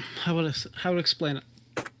 Well, how would I explain it?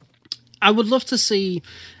 I would love to see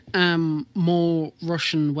more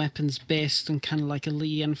Russian weapons based on kind of like a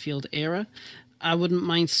Lee Enfield era. I wouldn't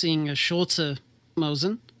mind seeing a shorter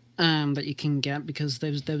Mosin that you can get, because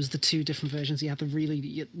there was the 2 different versions. You had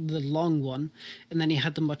the long one, and then you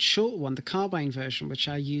had the much shorter one, the carbine version, which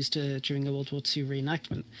I used during a World War II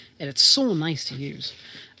reenactment, and it's so nice to use.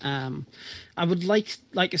 I would like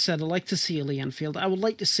I said, I'd like to see a Lee Enfield. I would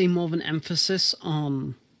like to see more of an emphasis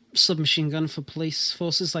on submachine gun for police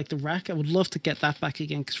forces like the RAC. I would love to get that back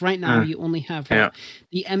again, because right now you only have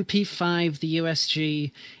the MP5, the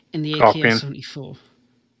USG, and the AK-74.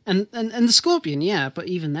 And the Scorpion, but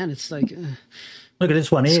even then it's like... look at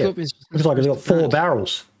this one here. Looks like it's got 4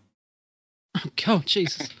 barrels. Oh, God,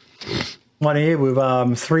 Jesus. One here with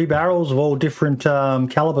 3 barrels of all different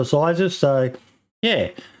caliber sizes. So,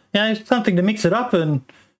 something to mix it up. And,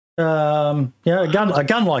 a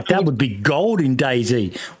gun like that would be gold in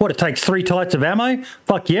DayZ. What, it takes 3 types of ammo?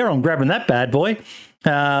 Fuck yeah, I'm grabbing that bad boy.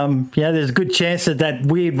 There's a good chance that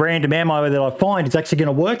weird random ammo that I find is actually going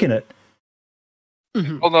to work in it. I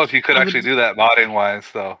don't know if you could actually do that modding wise,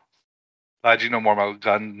 though. Glad you know more about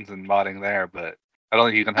guns and modding there, but I don't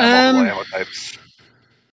think you can have multiple ammo types.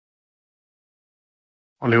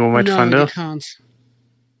 Only one way to find out. Can't.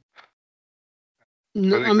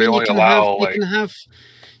 No, I mean, you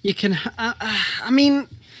can have. I mean,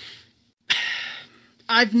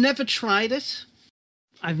 I've never tried it.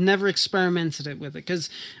 I've never experimented it with it, because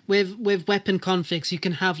with weapon configs you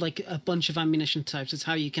can have like a bunch of ammunition types. It's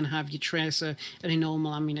how you can have your tracer and a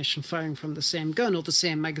normal ammunition firing from the same gun or the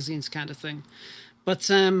same magazines kind of thing. But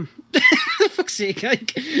fuck's sake,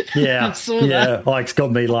 Ike's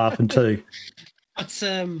got me laughing too.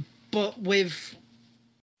 But with,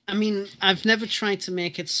 I mean, I've never tried to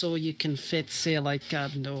make it so you can fit, say, like I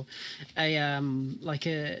don't know, an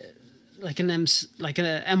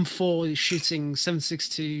M4 shooting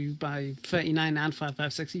 7.62 by 39 and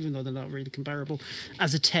 5.56, even though they're not really comparable,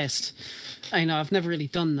 as a test. I know I've never really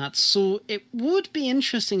done that, so it would be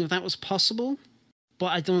interesting if that was possible,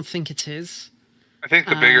 but I don't think it is. I think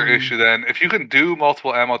the bigger issue then, if you can do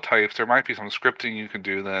multiple ammo types, there might be some scripting you can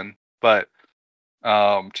do then, but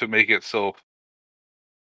to make it so,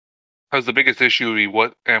 because the biggest issue would be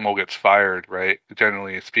what ammo gets fired, right?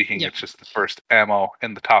 Generally speaking, it's just the first ammo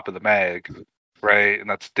in the top of the mag, right? And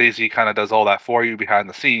that's DayZ kind of does all that for you behind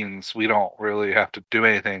the scenes. We don't really have to do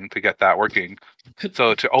anything to get that working.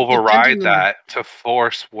 So to override that, to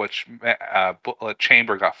force which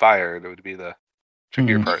chamber got fired, it would be the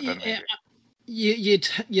trickier part. Then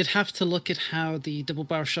you'd have to look at how the double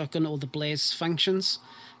barrel shotgun or the blaze functions,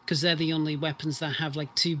 because they're the only weapons that have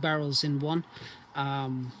like 2 barrels in one.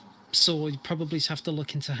 So you probably have to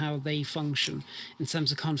look into how they function in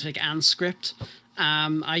terms of config and script.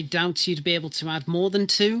 I doubt you'd be able to add more than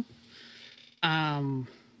 2.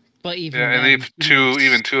 But even Yeah, and then, if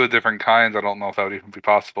two of different kinds, I don't know if that would even be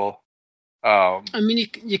possible. I mean,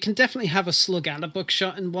 you can definitely have a slug and a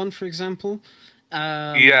buckshot in one, for example.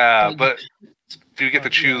 Yeah, but do you get to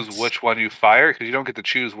choose it's- which one you fire? Because you don't get to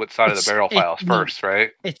choose which side of the barrel files first,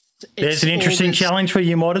 right? There's an interesting always challenge for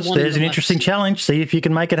you, Modest. one on There's the an left. interesting challenge. See if you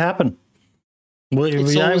can make it happen. Well,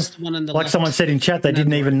 It's you know, always the one on the like left. someone said in chat, they and then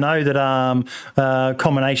didn't the even know that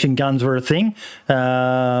combination guns were a thing.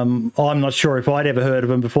 I'm not sure if I'd ever heard of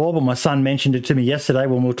them before, but my son mentioned it to me yesterday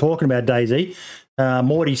when we were talking about DayZ.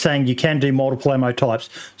 Morty's saying you can do multiple ammo types,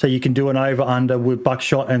 so you can do an over/under with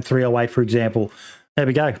buckshot and 308, for example. There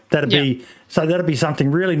we go. That'd be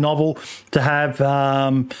something really novel to have.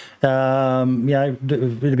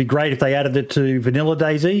 It'd be great if they added it to vanilla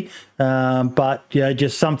DayZ, but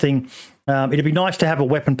just something. It'd be nice to have a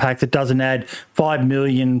weapon pack that doesn't add 5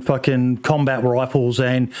 million fucking combat rifles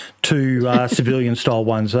and 2 civilian style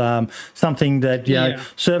ones. Something that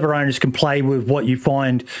server owners can play with what you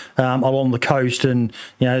find along the coast and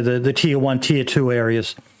the tier 1, tier 2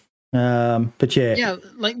 areas. But yeah,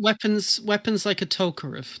 like weapons like a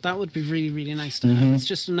Tokarev. That would be really, really nice to have. It's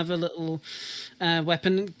just another little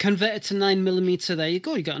weapon converted to 9mm. There you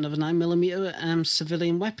go. You got another 9mm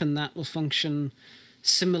civilian weapon that will function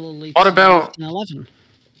similarly. What to about an 11?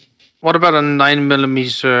 What about a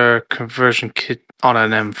 9mm conversion kit on an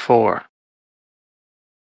M4?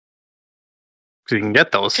 So you can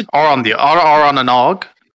get those, or on an AUG.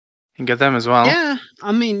 You can get them as well. Yeah,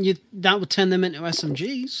 I mean, that would turn them into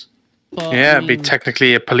SMGs. But, yeah, it'd be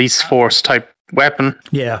technically a police force type weapon.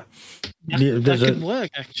 Yeah, that could work,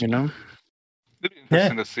 actually. You know, It'd be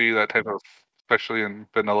interesting to see that type of, especially in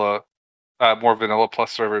vanilla, more vanilla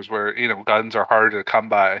plus servers where guns are hard to come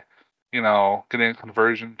by. Getting a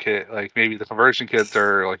conversion kit, like maybe the conversion kits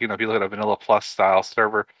are like if you look at a vanilla plus style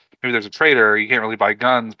server, maybe there's a trader, you can't really buy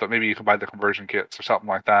guns, but maybe you can buy the conversion kits or something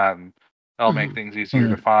like that, and that'll make things easier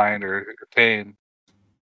to find or obtain.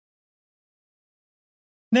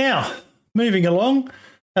 Now, moving along,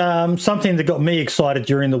 something that got me excited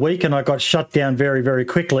during the week and I got shut down very, very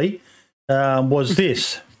quickly was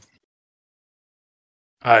this.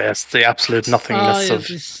 Oh, yes, the absolute nothingness of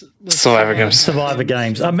Survivor games. Survivor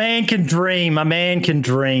games. A man can dream. A man can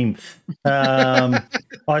dream. Someone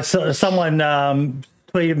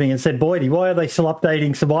tweeted me and said, Boydie, why are they still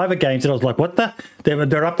updating Survivor games? And I was like, what the? They're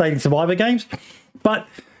updating Survivor games? But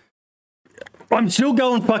I'm still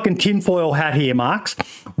going fucking tinfoil hat here, Marks.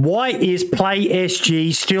 Why is Play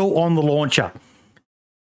SG still on the launcher?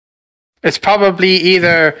 It's probably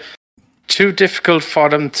either too difficult for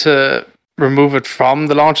them to remove it from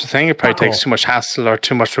the launcher thing. It probably takes too much hassle or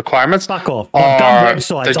too much requirements. Fuck off. I've done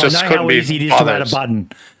websites. I know how easy it is to add a button.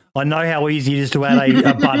 I know how easy it is to add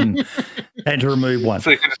a button and to remove one.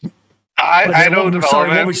 So I know.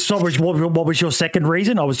 Sorry, what was your second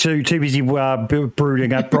reason? I was too busy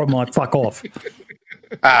brooding. I brought my fuck off.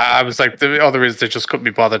 I was like, the other is they just couldn't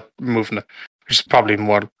be bothered moving it, which is probably a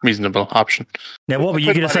more reasonable option. Now, what were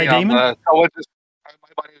you going to say, Demon? My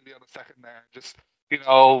money would be on the second there. Just,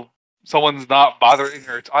 someone's not bothering,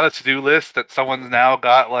 or it's on a to-do list that someone's now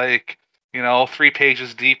got 3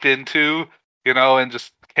 pages deep into, and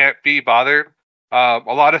just can't be bothered. A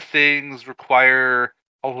lot of things require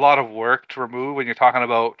a lot of work to remove when you're talking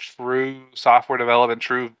about true software development,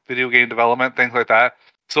 true video game development, things like that.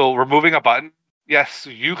 So removing a button, yes,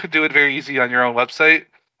 you could do it very easy on your own website.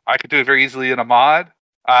 I could do it very easily in a mod.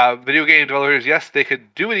 Video game developers, yes, they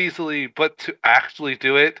could do it easily, but to actually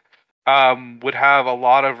do it would have a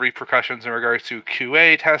lot of repercussions in regards to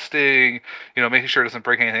QA testing, making sure it doesn't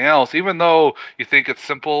break anything else. Even though you think it's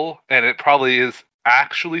simple, and it probably is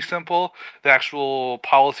actually simple, the actual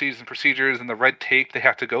policies and procedures and the red tape they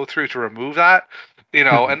have to go through to remove that,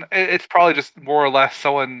 and it's probably just more or less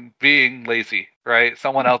someone being lazy, right?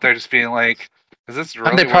 Someone out there just being like, is this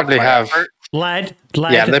really? And they probably have effort? Lad,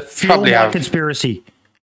 yeah, they fuel probably my have conspiracy.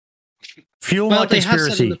 Fuel my They have said in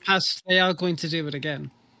conspiracy. the past they are going to do it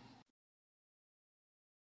again.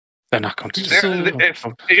 They're not going to do So-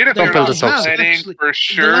 it. Don't build us up. Actually, for the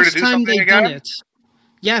sure to last do time something they again. done it,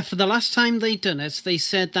 yeah, for the last time they done it, they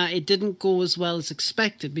said that it didn't go as well as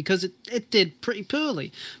expected because it did pretty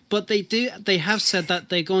poorly. But they have said that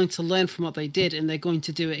they're going to learn from what they did and they're going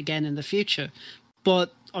to do it again in the future.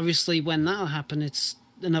 But obviously, when that'll happen, it's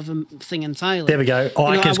another thing entirely. There we go.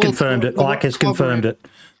 Ike has confirmed it. Ike has confirmed it.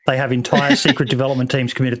 They have entire secret development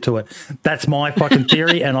teams committed to it. That's my fucking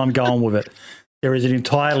theory, and I'm going with it. There is an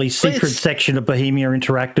entirely secret section of Bohemia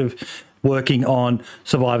Interactive working on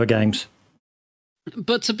Survivor games.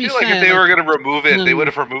 But to be I feel fair, like if they were going to remove it, they no. would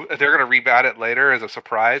have removed. If they're going to rebat it later as a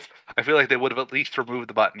surprise, I feel like they would have at least removed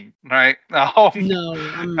the button, right? No, No,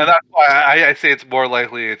 and that's why I say it's more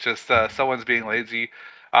likely it's just someone's being lazy,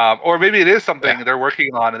 or maybe it is something they're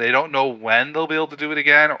working on and they don't know when they'll be able to do it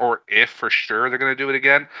again, or if for sure they're going to do it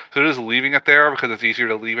again. So they're just leaving it there because it's easier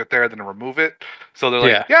to leave it there than to remove it. So they're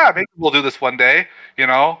like, yeah, maybe we'll do this one day, you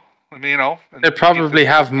know. I mean, you know, they probably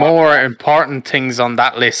have more important things on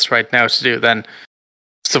that list right now to do than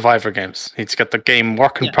Survivor games. Need to get the game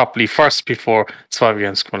working properly first before Survivor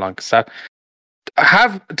games come along.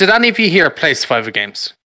 Did any of you here play Survivor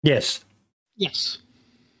games? Yes. Yes.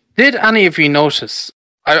 Did any of you notice?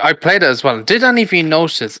 I played it as well. Did any of you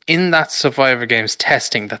notice in that Survivor games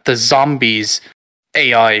testing that the zombies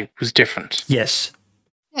AI was different? Yes.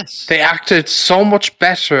 Yes. They acted so much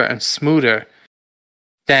better and smoother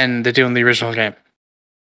than they do in the original game.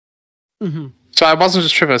 Mm-hmm. So I wasn't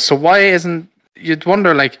just tripping. So why isn't... You'd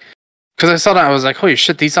wonder, like... Because I saw that, I was like, holy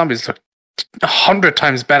shit, these zombies look 100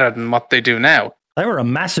 times better than what they do now. They were a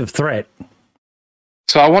massive threat.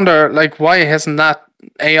 So I wonder, like, why hasn't that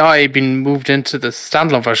AI been moved into the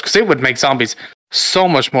standalone version? Because it would make zombies so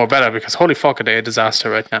much more better, because holy fuck, are they a disaster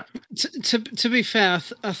right now. To be fair,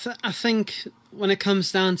 I think when it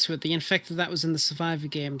comes down to it, the Infected that was in the Survivor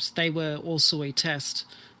games, they were also a test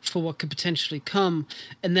for what could potentially come.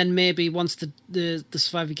 And then maybe once the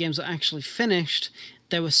Survivor games are actually finished,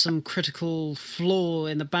 there was some critical flaw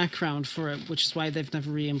in the background for it, which is why they've never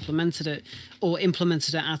re-implemented it or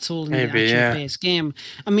implemented it at all in the actual base game.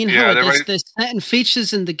 I mean, there's certain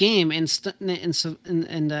features in the game in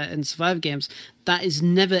Survivor games that is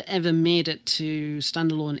never ever made it to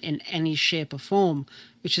standalone in any shape or form,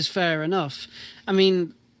 which is fair enough. I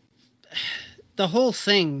mean, the whole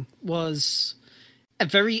thing was a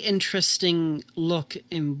very interesting look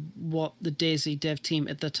in what the DayZ dev team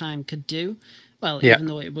at the time could do. Well, even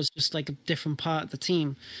though it was just like a different part of the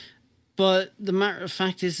team. But the matter of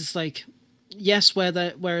fact is, it's like, yes,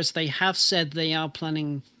 whereas they have said they are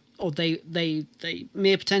planning, or they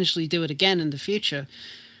may potentially do it again in the future,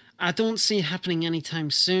 I don't see it happening anytime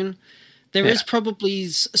soon. There is probably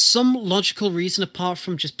some logical reason, apart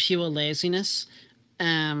from just pure laziness,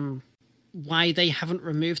 why they haven't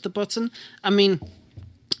removed the button. I mean,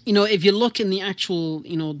 you know, if you look in the actual,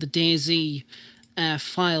 you know, the DayZ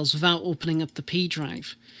files without opening up the P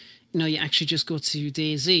drive, you know, you actually just go to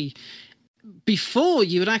DayZ. Before,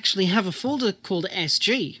 you would actually have a folder called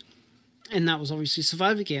SG, and that was obviously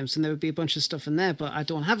Survivor games, and there would be a bunch of stuff in there, but I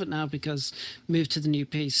don't have it now because moved to the new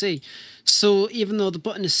PC. So even though the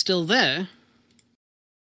button is still there,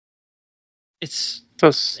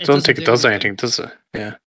 don't think it does anything, does it?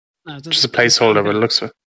 Yeah. No, it just a placeholder, but it looks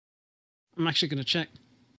like. I'm actually going to check.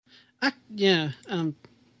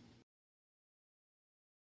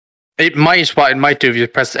 It might do if you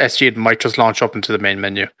press SG, it might just launch up into the main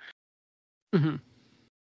menu. Mm-hmm.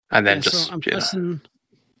 And then so I'm pressing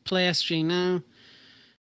play SG now.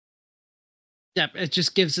 Yeah, it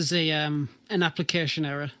just gives us an application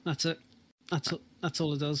error. That's it. That's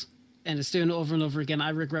all it does. And it's doing it over and over again. I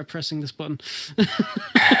regret pressing this button.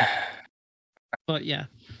 But yeah.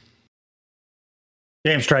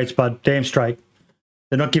 Damn straight, Spud. Damn straight.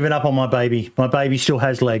 They're not giving up on my baby. My baby still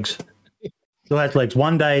has legs. Still has legs.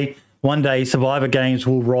 One day, Survivor Games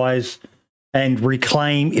will rise and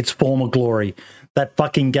reclaim its former glory. That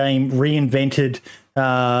fucking game reinvented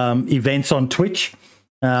events on Twitch.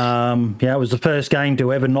 It was the first game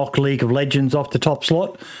to ever knock League of Legends off the top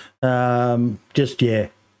slot. Fucking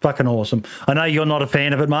awesome. I know you're not a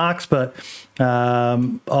fan of it, Marks, but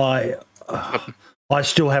I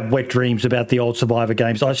still have wet dreams about the old Survivor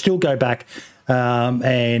games. I still go back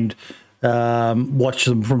and watch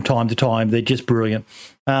them from time to time. They're just brilliant.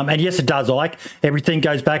 And yes, it does, Ike. Everything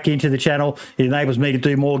goes back into the channel. It enables me to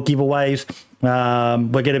do more giveaways.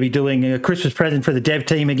 We're going to be doing a Christmas present for the dev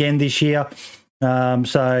team again this year.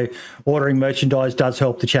 So ordering merchandise does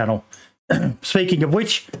help the channel. Speaking of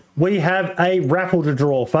which, we have a raffle to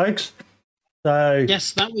draw, folks. So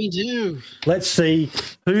yes, that we do. Let's see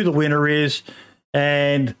who the winner is.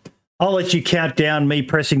 And I'll let you count down me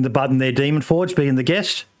pressing the button there, Demon Forge, being the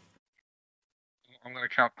guest. I'm going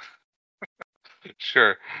to count.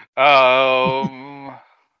 Sure.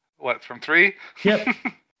 What, from 3? Yep.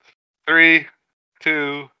 3,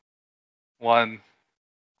 2, 1,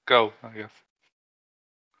 go, I guess.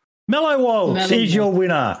 Mellow Waltz is your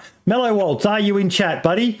winner. Mellow Waltz, are you in chat,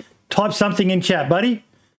 buddy? Type something in chat, buddy.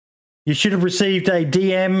 You should have received a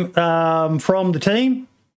DM from the team.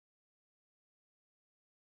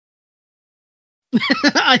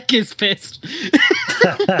 I get pissed.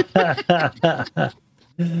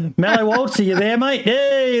 Mellow Waltz, are you there, mate?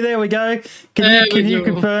 Hey, there we go. Can you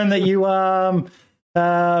confirm that you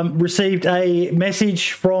received a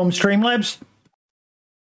message from Streamlabs?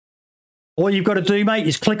 All you've got to do, mate,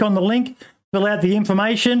 is click on the link, fill out the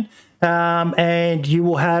information, and you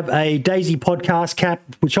will have a Daisy podcast cap,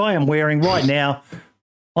 which I am wearing right now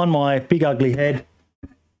on my big ugly head.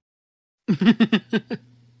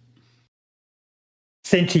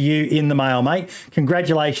 Sent to you in the mail, mate.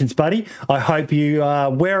 Congratulations, buddy. I hope you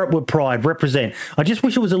wear it with pride. Represent. I just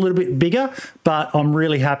wish it was a little bit bigger, but I'm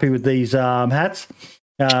really happy with these hats.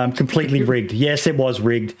 Completely rigged. Yes, it was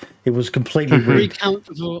rigged. It was completely rigged.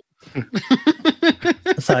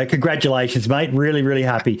 So congratulations, mate. Really, really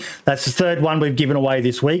happy. That's the third one we've given away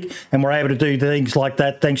this week, and we're able to do things like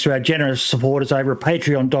that thanks to our generous supporters over at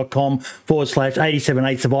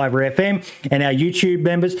patreon.com/878 Survivor FM and our YouTube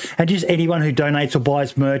members, and just anyone who donates or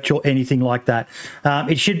buys merch or anything like that.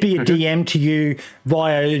 It should be a DM to you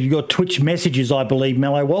via your Twitch messages, I believe,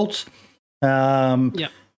 Mellow Waltz.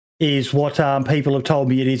 Is what people have told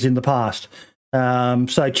me it is in the past.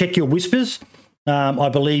 So check your whispers. I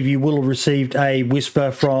believe you will have received a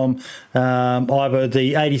whisper from either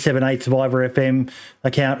the 878 Survivor FM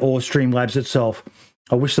account or Streamlabs itself.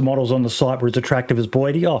 I wish the models on the site were as attractive as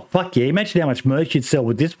Boydie. Oh, fuck yeah. Imagine how much merch you'd sell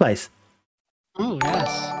with this space. Oh,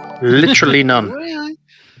 yes. Literally none.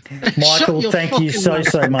 Michael, thank you so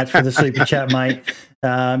much for the super chat, mate.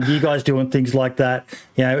 You guys doing things like that.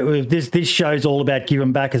 You know, this show's all about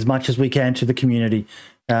giving back as much as we can to the community.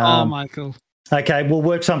 Michael. Okay, we'll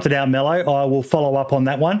work something out, Mello. I will follow up on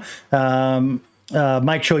that one.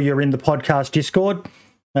 Make sure you're in the podcast Discord.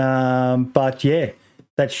 But yeah,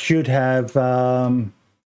 that should have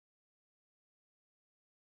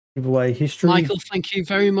giveaway history. Michael, thank you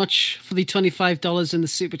very much for the $25 in the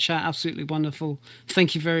super chat. Absolutely wonderful.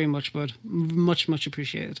 Thank you very much, bud. Much, much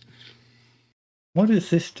appreciated. What does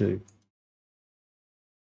this do?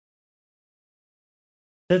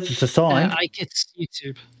 That's just a sign. It's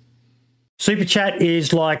YouTube. Super chat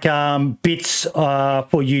is like bits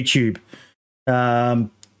for YouTube. But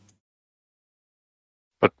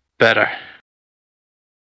better.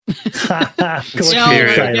 You fucking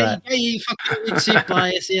YouTube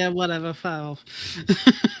bias. Yeah, whatever. Foul.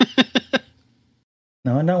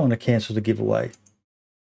 No, I don't want to cancel the giveaway.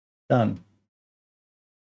 Done.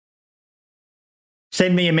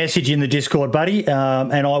 Send me a message in the Discord, buddy,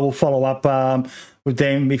 and I will follow up with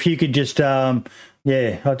them. If you could just... I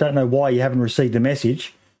don't know why you haven't received the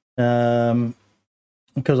message,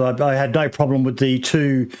 because I had no problem with the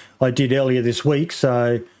two I did earlier this week,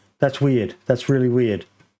 so that's weird. That's really weird.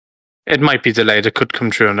 It might be delayed. It could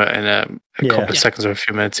come through in a couple of seconds or a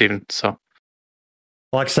few minutes even. So,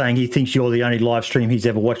 like saying he thinks you're the only live stream he's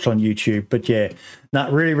ever watched on YouTube. But yeah,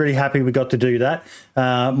 really, really happy we got to do that.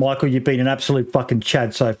 Michael, you've been an absolute fucking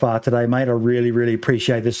Chad so far today, mate. I really, really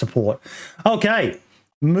appreciate the support. Okay,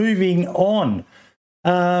 moving on.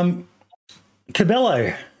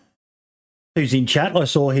 Cabello, who's in chat, I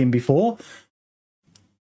saw him before.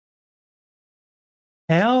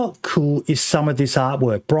 How cool is some of this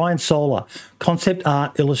artwork? Brian Solar, concept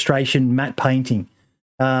art, illustration, matte painting.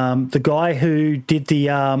 The guy who did the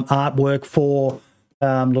artwork for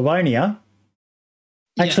Livonia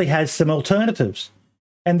actually has some alternatives,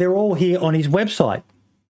 and they're all here on his website.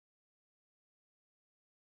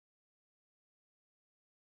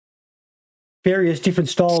 Various different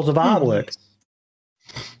styles of artwork.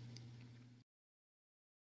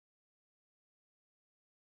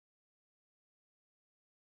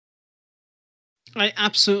 I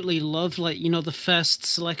absolutely love, the first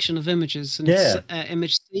selection of images and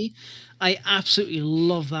image C. I absolutely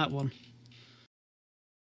love that one.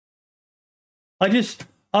 I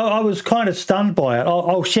was kind of stunned by it.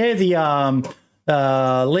 I'll share the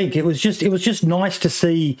link. It was just nice to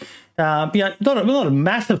see. Not a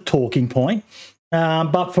massive talking point,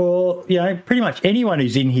 but for pretty much anyone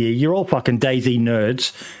who's in here, you're all fucking Daisy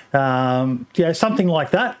nerds. Something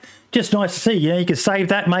like that. Just nice to see. You can save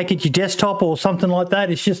that, make it your desktop or something like that.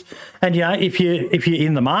 It's just, and if you're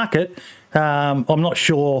in the market, I'm not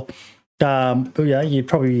sure. You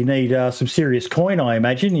probably need some serious coin, I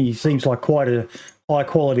imagine. He seems like quite a high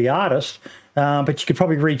quality artist, but you could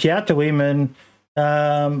probably reach out to him and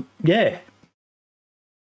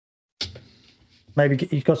maybe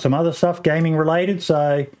he's got some other stuff gaming related.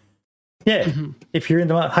 So if you're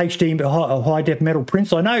into HD high def metal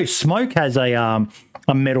prints, I know Smoke has a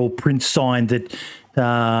metal print sign that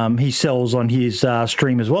he sells on his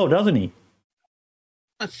stream as well, doesn't he?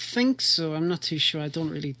 I think so. I'm not too sure. I don't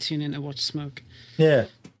really tune in to watch Smoke. Yeah.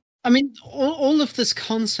 I mean, all of this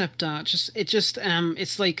concept art,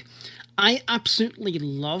 it's like, I absolutely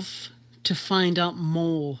love to find out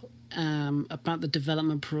more about the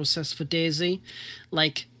development process for DayZ.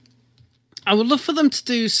 Like, I would love for them to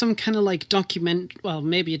do some kind of like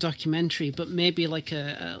maybe a documentary, but maybe like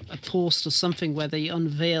a post or something where they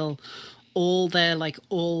unveil all their like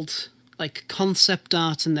old like concept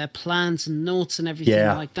art and their plans and notes and everything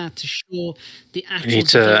like that to show the actual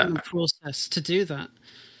development process to do that.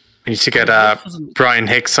 We need to get Brian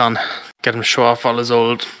Hicks on, get him to show off all his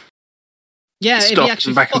old stuff if he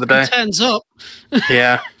actually back in the day. Turns up.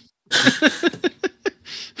 Yeah.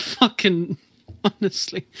 Fucking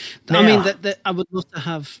honestly. Now, I mean, that I would love to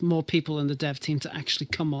have more people in the dev team to actually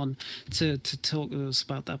come on to talk to us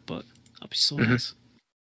about that, but that'd be so nice.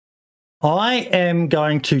 I am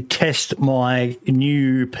going to test my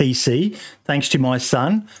new PC thanks to my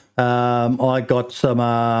son. I got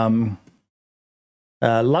some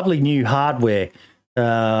lovely new hardware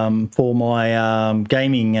for my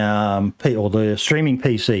gaming or the streaming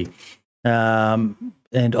PC.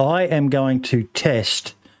 And I am going to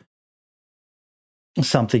test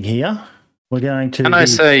something here. We're going to. Can I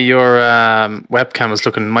say your webcam is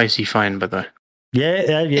looking mighty fine, by the way?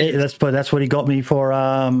 Yeah. That's what he got me for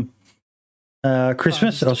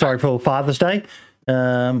Christmas. For Father's Day.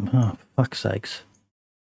 Oh, fuck's sakes!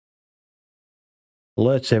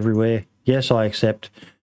 Alerts everywhere. Yes, I accept.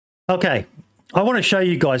 Okay, I want to show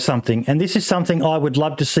you guys something, and this is something I would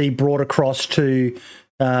love to see brought across to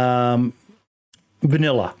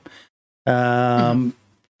vanilla.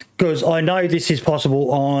 Because I know this is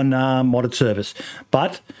possible on modded servers,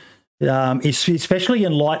 but especially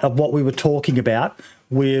in light of what we were talking about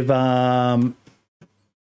with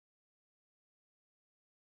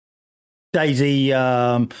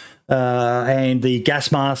DayZ and the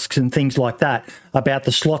gas masks and things like that, about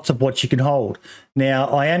the slots of what you can hold. Now,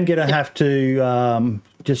 I am going to have to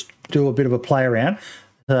just do a bit of a play around.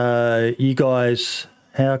 You guys,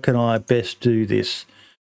 how can I best do this?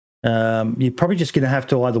 You're probably just going to have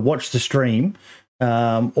to either watch the stream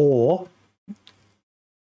or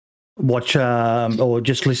watch or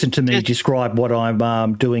just listen to me describe what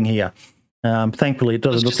I'm doing here. Thankfully, it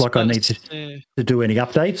doesn't look like I need to do any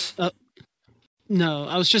updates. No,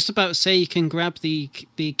 I was just about to say you can grab the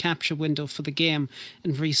capture window for the game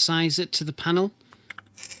and resize it to the panel.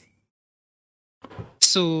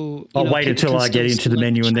 So I'll wait until I get into the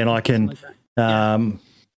menu and then I can. That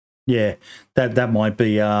might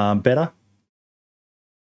be better.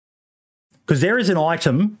 Because there is an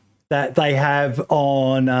item that they have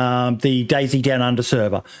on the DayZ Down Under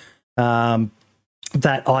server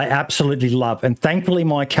that I absolutely love. And thankfully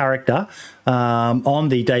my character on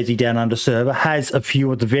the DayZ Down Under server has a few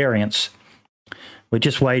of the variants. We're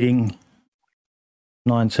just waiting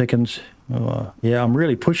 9 seconds. Oh, yeah, I'm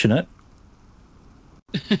really pushing it.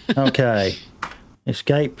 Okay.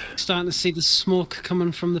 Escape. Starting to see the smoke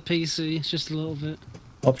coming from the PC, just a little bit.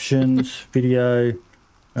 Options, video,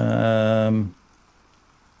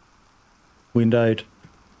 windowed.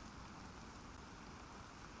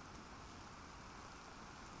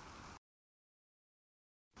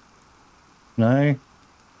 No.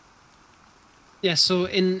 Yeah, so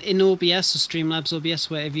in OBS or Streamlabs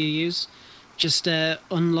OBS, whatever you use, just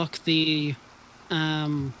unlock the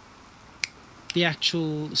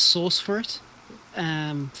actual source for it.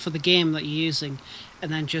 For the game that you're using,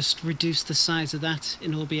 and then just reduce the size of that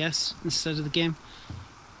in OBS instead of the game.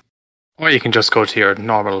 Or you can just go to your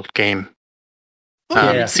normal game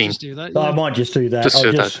scene. Just do that, I might just do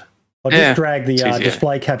that. I'll just drag the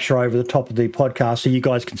display capture over the top of the podcast so you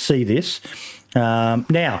guys can see this.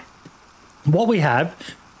 Now, what we have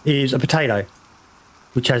is a potato,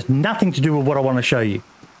 which has nothing to do with what I want to show you.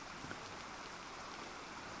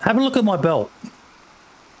 Have a look at my belt.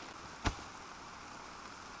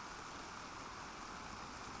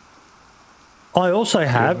 I also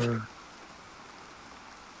have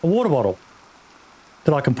a water bottle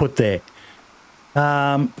that I can put there.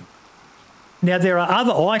 Now, there are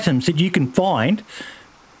other items that you can find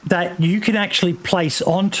that you can actually place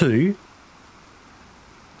onto.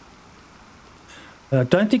 I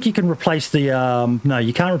don't think you can replace the... no,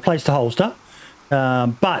 you can't replace the holster.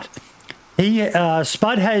 But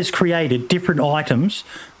Spud has created different items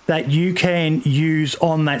that you can use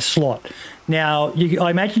on that slot. Now, I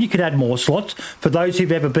imagine you could add more slots for those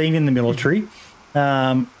who've ever been in the military.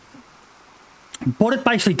 What it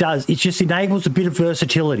basically does, it just enables a bit of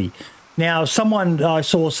versatility. Now, someone I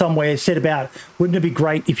saw somewhere said about, wouldn't it be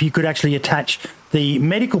great if you could actually attach the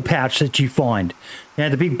medical pouch that you find,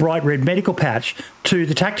 the big bright red medical pouch, to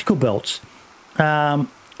the tactical belts? I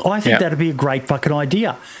think that'd be a great fucking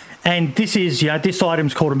idea. And this is, this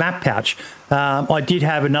item's called a map pouch. I did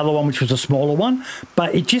have another one, which was a smaller one,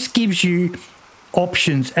 but it just gives you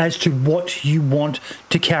options as to what you want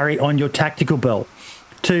to carry on your tactical belt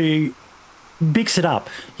to mix it up.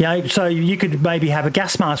 So you could maybe have a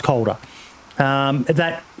gas mask holder.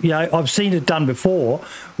 That I've seen it done before,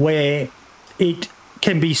 where it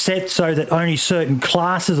can be set so that only certain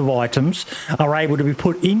classes of items are able to be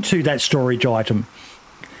put into that storage item.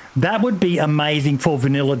 That would be amazing for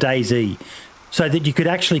vanilla DayZ, so that you could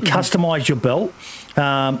actually customize your belt.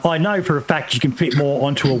 I know for a fact you can fit more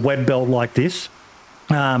onto a web belt like this.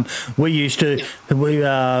 We used to,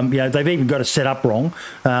 they've even got it set up wrong.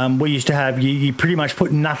 We used to have, you pretty much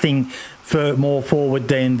put nothing more forward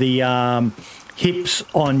than the hips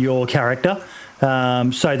on your character,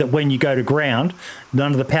 so that when you go to ground,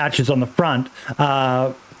 none of the pouches on the front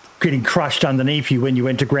are getting crushed underneath you when you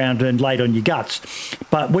went to ground and laid on your guts.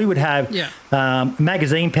 But we would have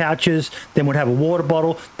magazine pouches, then we'd have a water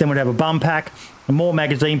bottle, then we'd have a bum pack, more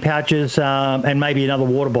magazine pouches, and maybe another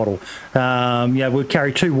water bottle. We'd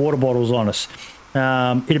carry 2 water bottles on us.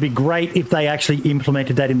 It'd be great if they actually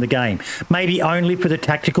implemented that in the game. Maybe only for the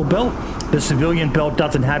tactical belt. The civilian belt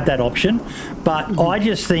doesn't have that option. But I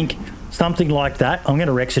just think something like that, I'm going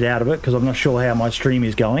to exit out of it because I'm not sure how my stream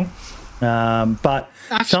is going. But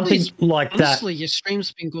actually, something like that. Honestly, your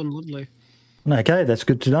stream's been going lovely. Okay, that's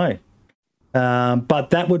good to know. But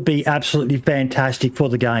that would be absolutely fantastic for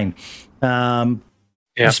the game.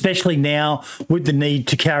 Especially now with the need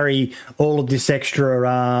to carry all of this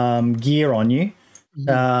extra gear on you.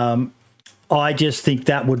 I just think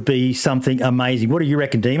that would be something amazing. What do you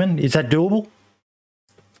reckon, Demon? Is that doable?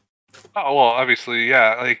 Oh, well, obviously,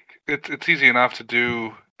 yeah. Like, it's easy enough to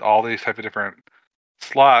do all these type of different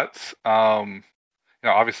slots.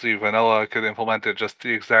 Obviously, vanilla could implement it just the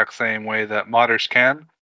exact same way that modders can.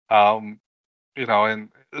 And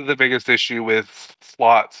the biggest issue with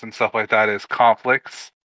slots and stuff like that is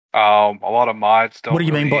conflicts. A lot of mods don't. What do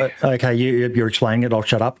you mean by? Okay, you're explaining it. I'll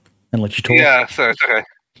shut up and let you talk. Yeah, so it's okay.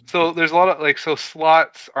 So there's a lot of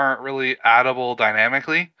slots aren't really addable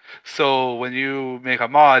dynamically. So when you make a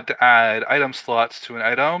mod to add item slots to an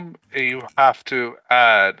item, you have to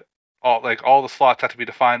add all the slots have to be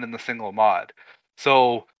defined in the single mod.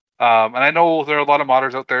 So and I know there are a lot of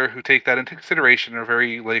modders out there who take that into consideration and are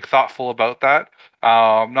very thoughtful about that.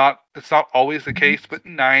 It's not always the case, but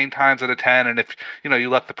 9 times out of 10, and if you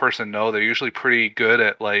let the person know, they're usually pretty good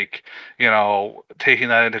at taking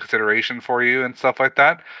that into consideration for you and stuff like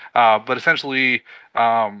that. But essentially,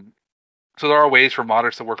 so there are ways for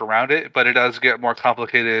modders to work around it, but it does get more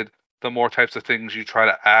complicated the more types of things you try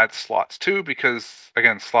to add slots to, because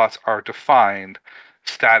again, slots are defined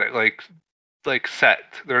static, set.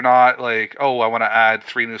 They're not oh, I want to add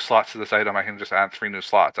 3 new slots to this item, I can just add 3 new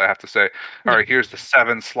slots. I have to say, all right, here's the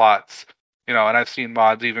 7 slots. And I've seen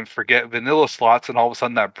mods even forget vanilla slots, and all of a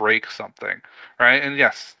sudden that breaks something, right? And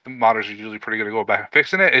yes, the modders are usually pretty good at going back and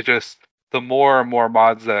fixing it. It just, the more and more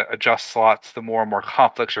mods that adjust slots, the more and more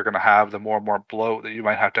conflicts you're going to have, the more and more bloat that you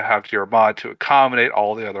might have to your mod to accommodate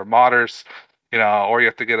all the other modders, or you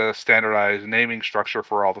have to get a standardized naming structure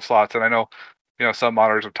for all the slots. And I know, some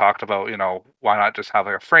modders have talked about, why not just have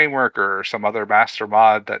a framework or some other master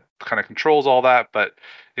mod that kind of controls all that. But,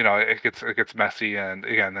 it gets messy. And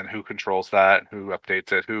again, then who controls that? Who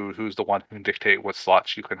updates it? Who's the one who can dictate what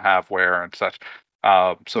slots you can have where and such.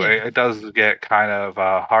 It does get kind of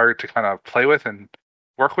hard to kind of play with and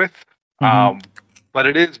work with. But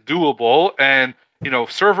it is doable. And,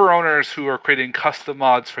 server owners who are creating custom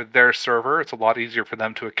mods for their server, it's a lot easier for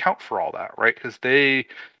them to account for all that, right? Because they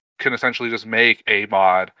can essentially just make a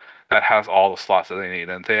mod that has all the slots that they need.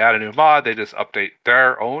 And if they add a new mod, they just update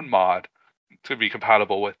their own mod to be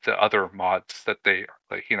compatible with the other mods that they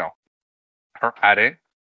are adding.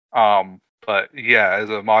 But yeah,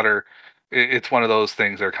 as a modder, it's one of those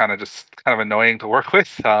things that are kind of annoying to work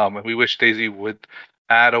with. And we wish DayZ would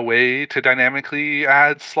add a way to dynamically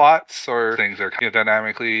add slots, or things that are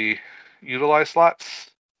dynamically utilize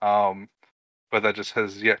slots. But that just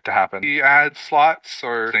has yet to happen. We add slots,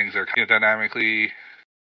 or things are dynamically.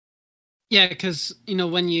 Yeah, because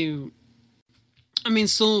when you,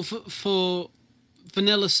 so for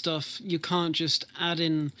vanilla stuff, you can't just add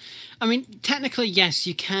in. Technically, yes,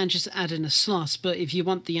 you can just add in a slot, but if you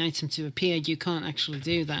want the item to appear, you can't actually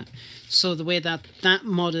do that. So the way that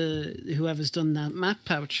modder, whoever's done that map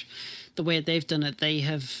pouch, the way they've done it, they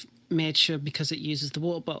have made sure, because it uses the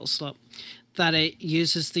water bottle slot, that it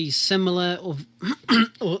uses the similar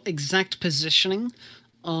or exact positioning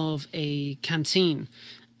of a canteen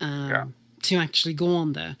to actually go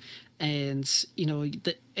on there. And,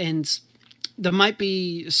 and there might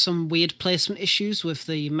be some weird placement issues with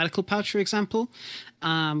the medical pouch, for example,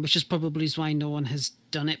 which is probably why no one has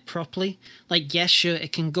done it properly. Like, yes, sure,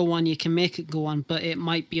 it can go on, you can make it go on, but it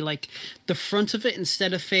might be like the front of it,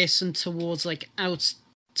 instead of facing towards like out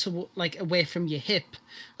to like away from your hip,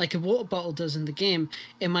 like a water bottle does in the game,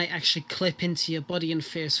 it might actually clip into your body and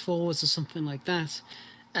face forwards or something like that.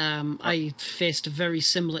 I faced a very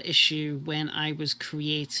similar issue when I was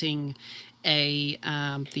creating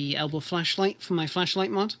the elbow flashlight for my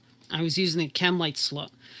flashlight mod. I was using a chem light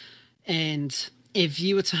slot, and if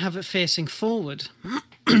you were to have it facing forward,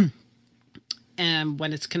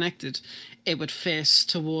 when it's connected, it would face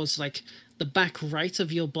towards like the back right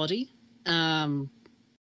of your body, in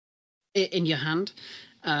your hand.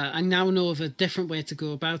 I now know of a different way to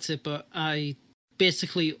go about it, but I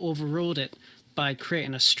basically overrode it by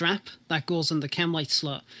creating a strap that goes in the chem light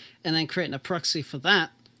slot, and then creating a proxy for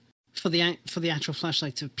that, for the actual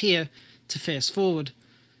flashlight to appear to face forward.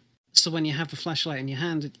 So when you have the flashlight in your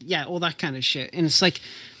hand, yeah, all that kind of shit. And it's like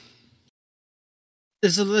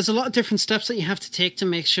there's a lot of different steps that you have to take to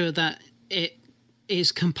make sure that it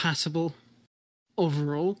is compatible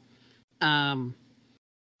overall.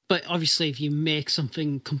 But obviously, if you make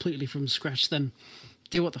something completely from scratch, then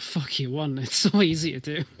do what the fuck you want. It's so easy to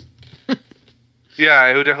do. Yeah,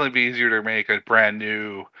 it would definitely be easier to make a brand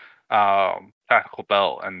new tactical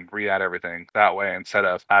belt and re-add everything that way instead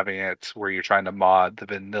of having it where you're trying to mod the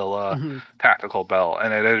vanilla tactical belt.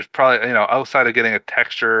 And it is probably, outside of getting a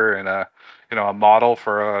texture and a model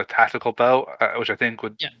for a tactical belt, which I think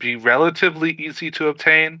would be relatively easy to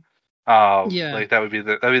obtain. Like that'd be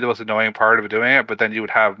the most annoying part of doing it. But then you would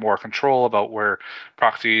have more control about where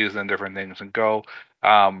proxies and different things can go.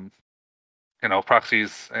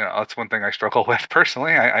 Proxies, that's one thing I struggle with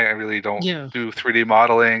personally. I really don't do 3D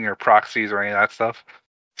modeling or proxies or any of that stuff.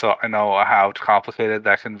 So I know how complicated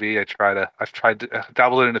that can be. I've tried to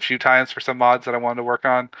dabble in it a few times for some mods that I wanted to work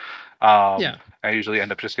on. I usually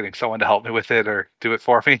end up just getting someone to help me with it or do it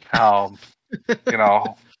for me.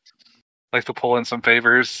 Like to pull in some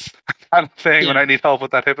favors kind of thing when I need help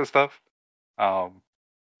with that type of stuff.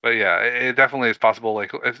 But yeah, it definitely is possible.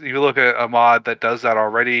 Like if you look at a mod that does that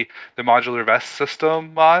already, the modular vest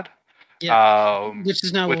system mod, which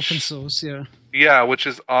is now open source, which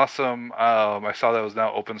is awesome. I saw that was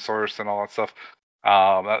now open source and all that stuff.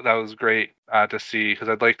 That was great to see, because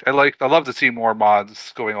I'd love to see more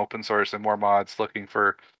mods going open source and more mods looking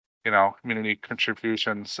for community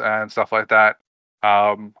contributions and stuff like that.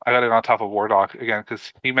 I got it on top of Wardock again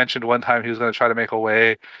because he mentioned one time he was going to try to make a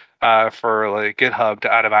way for like GitHub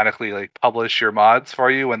to automatically like publish your mods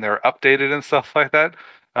for you when they're updated and stuff like that.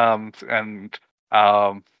 I want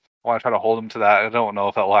to try to hold him to that. I don't know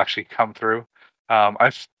if that will actually come through.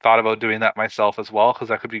 I've thought about doing that myself as well because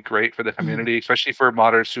that could be great for the community, especially for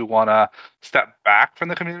modders who want to step back from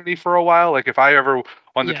the community for a while. Like if I ever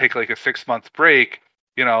wanted to take like a 6-month break,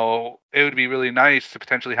 it would be really nice to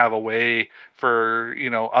potentially have a way for,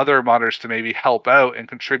 other modders to maybe help out and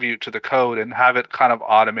contribute to the code and have it kind of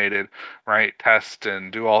automated, right? Test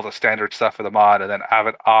and do all the standard stuff for the mod and then have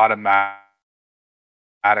it automatically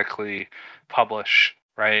publish,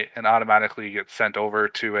 right? And automatically get sent over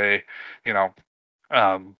to a,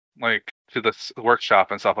 like to the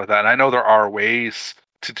workshop and stuff like that. And I know there are ways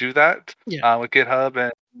to do that with GitHub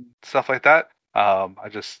and stuff like that. I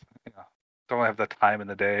just, don't have the time in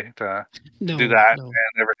the day to do that and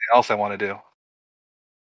everything else I want to do.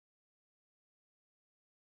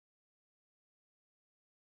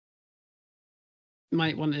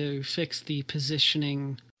 Might want to fix the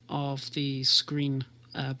positioning of the screen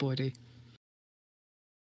body.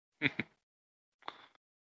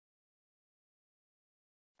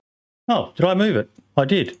 Oh, did I move it? I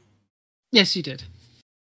did. Yes, you did.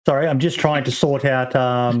 Sorry, I'm just trying to sort out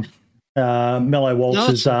Mellow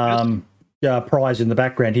Waltz's prize in the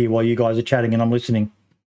background here while you guys are chatting and I'm listening.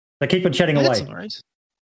 So keep on chatting away. That's all right.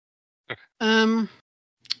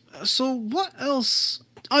 So what else?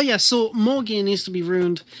 Oh yeah, so more gear needs to be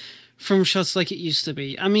ruined from shots like it used to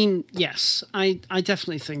be. I mean, yes, I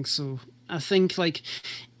definitely think so. I think like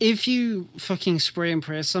if you fucking spray and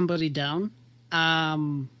pray somebody down,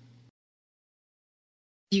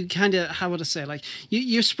 you kind of, how would I say, like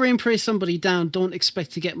you spray and pray somebody down, don't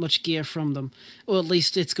expect to get much gear from them, or at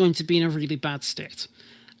least it's going to be in a really bad state.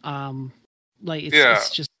 It's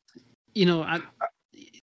just,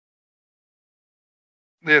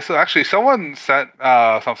 Yeah, so actually someone sent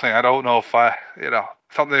something, I don't know if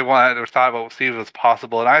something they wanted or thought about, see if it was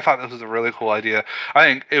possible, and I thought this was a really cool idea. I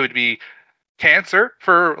think it would be cancer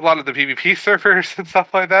for a lot of the PvP servers and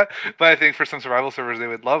stuff like that. But I think for some survival servers, they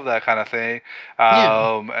would love that kind of thing.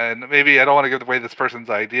 And maybe I don't want to give away this person's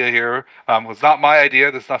idea here. It was not my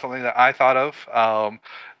idea. This is not something that I thought of.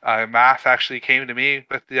 Math actually came to me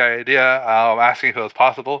with the idea, asking if it was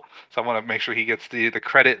possible. So I want to make sure he gets the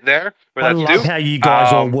credit there. I love how you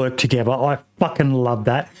guys all work together. I fucking love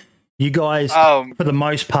that. You guys, for the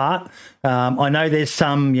most part, I know there's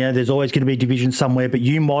some, there's always going to be division somewhere, but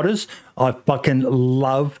you modders, I fucking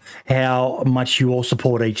love how much you all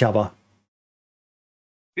support each other.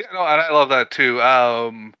 Yeah, no, and I love that too.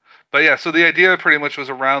 But yeah, so the idea pretty much was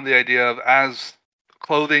around the idea of as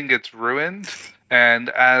clothing gets ruined and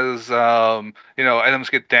as items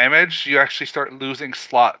get damaged, you actually start losing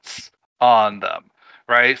slots on them,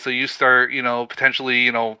 right? So you start, potentially,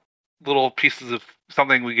 little pieces of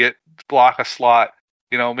something we get block a slot.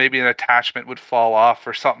 Maybe an attachment would fall off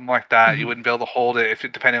or something like that. You wouldn't be able to hold it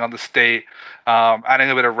depending on the state. Adding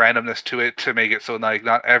a bit of randomness to it to make it so like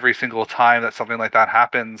not every single time that something like that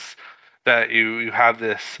happens that you have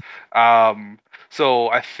this. So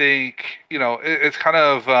I think it's kind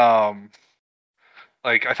of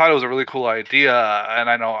like I thought it was a really cool idea, and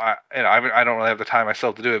I know I don't really have the time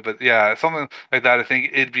myself to do it, but yeah, something like that I think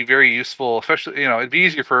it'd be very useful, especially it'd be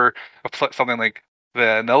easier for something like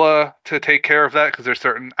vanilla to take care of that because there's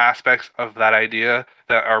certain aspects of that idea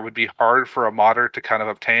that would be hard for a modder to kind of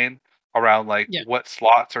obtain around what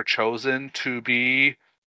slots are chosen to be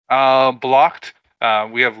blocked.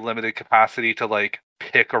 We have limited capacity to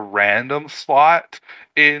pick a random slot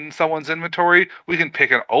in someone's inventory. We can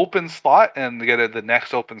pick an open slot and get the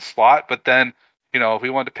next open slot, but then if we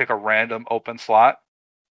want to pick a random open slot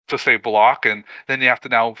to say block, and then you have to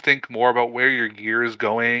now think more about where your gear is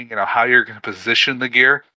going, how you're going to position the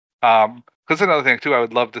gear. Because another thing too, I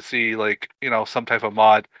would love to see some type of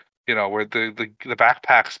mod, where the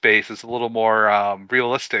backpack space is a little more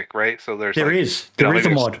realistic, right? So there is a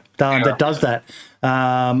mod that does that.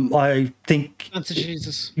 I think Dance of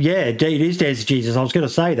Jesus. Yeah, it is Dance of Jesus. I was going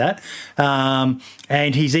to say that.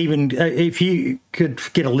 And he's even, if you could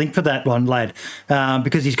get a link for that one, lad,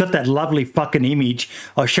 because he's got that lovely fucking image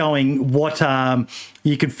of showing what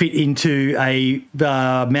you can fit into a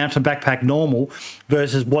mountain backpack normal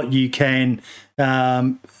versus what you can.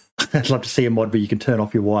 I'd love to see a mod where you can turn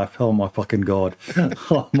off your wife. Oh, my fucking God.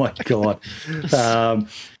 Oh, my God.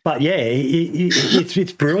 But, yeah,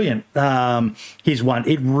 it's brilliant. Here's one.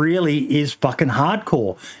 It really is fucking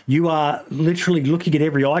hardcore. You are literally looking at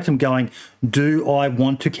every item going, do I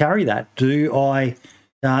want to carry that? Do I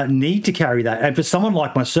need to carry that? And for someone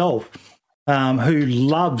like myself who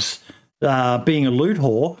loves being a loot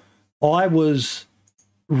whore, I was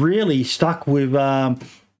really stuck with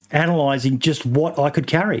analysing just what I could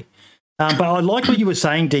carry. But I like what you were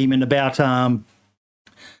saying, Demon, about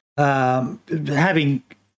having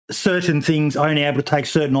certain things only able to take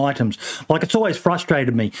certain items. Like, it's always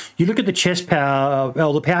frustrated me. You look at the chest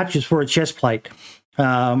the pouches for a chest plate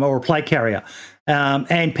or a plate carrier,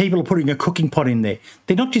 and people are putting a cooking pot in there.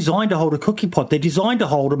 They're not designed to hold a cooking pot. They're designed to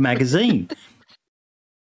hold a magazine.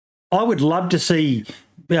 I would love to see...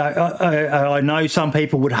 I know some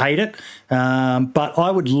people would hate it, but I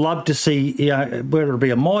would love to see, whether it be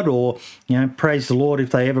a mod or, praise the Lord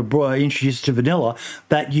if they ever introduced to vanilla,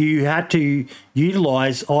 that you had to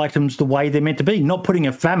utilise items the way they're meant to be, not putting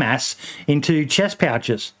a FAMAS into chest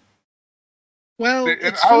pouches. Well,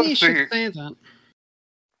 it's funny you should say that.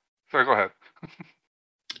 Sorry, go ahead.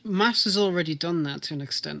 Mass has already done that to an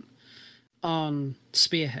extent on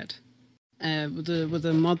Spearhead. With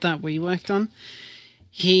the mod that we worked on.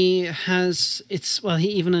 He has,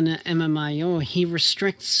 even in an MMIO, he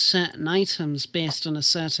restricts certain items based on a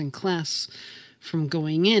certain class from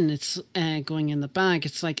going in. It's going in the bag.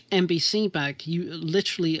 It's like NBC bag. You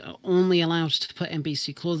literally are only allowed to put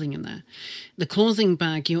NBC clothing in there. The clothing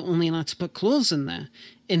bag, you're only allowed to put clothes in there.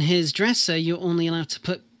 In his dresser, you're only allowed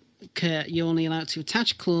to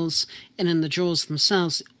attach clothes, and in the drawers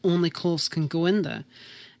themselves, only clothes can go in there.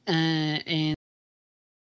 And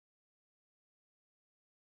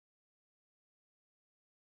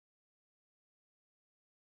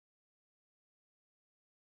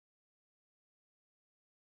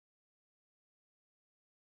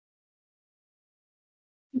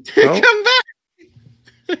come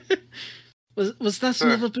back. Was that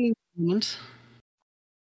another blue moment?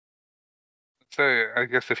 So I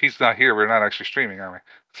guess if he's not here, we're not actually streaming, are we?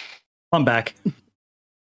 I'm back.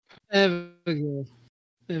 There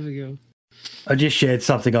we go. I just shared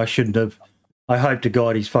something I shouldn't have. I hope to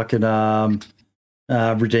God he's fucking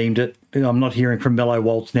redeemed it. I'm not hearing from Mellow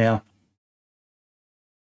Waltz now.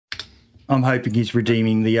 I'm hoping he's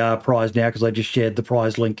redeeming the prize now because I just shared the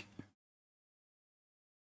prize link.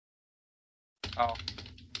 Oh.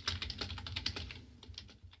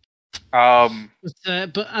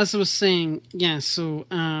 But as I was saying, yeah. So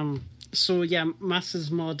yeah,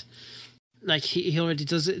 Master's mod, like he already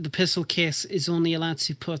does it. The pistol case is only allowed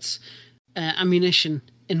to put ammunition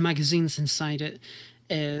in magazines inside it,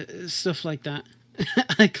 stuff like that.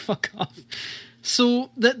 Like fuck off. So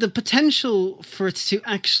the potential for it to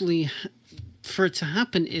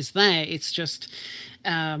happen is there. It's just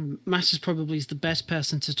Masters probably is the best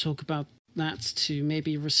person to talk about that, to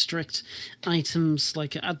maybe restrict items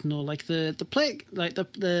like, I don't know, like the plate, like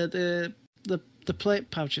the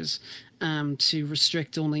plate pouches, to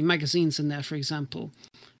restrict only magazines in there, for example.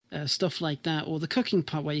 Stuff like that, or the cooking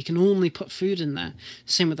pot where you can only put food in there.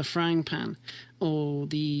 Same with the frying pan, or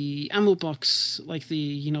the ammo box, like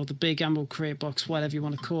the the big ammo crate box, whatever you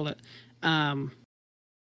want to call it.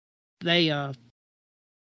 They're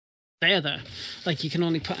there. Like you can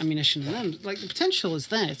only put ammunition in them. Like the potential is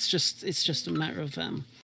there. It's just a matter of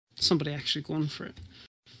somebody actually going for it.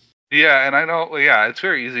 Yeah, and I know. Yeah, it's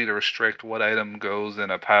very easy to restrict what item goes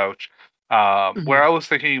in a pouch. Where I was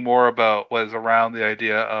thinking more about was around the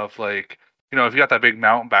idea of like, if you got that big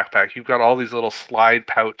mountain backpack, you've got all these little side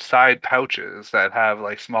pouches that have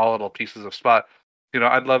like small little pieces of spot.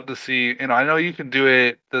 I'd love to see. I know you can do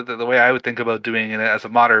it. The way I would think about doing it as a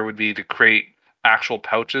modder would be to create actual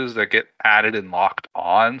pouches that get added and locked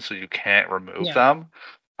on, so you can't remove them.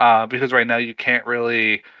 Because right now you can't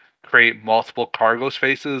really create multiple cargo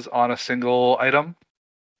spaces on a single item.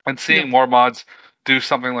 And seeing more mods do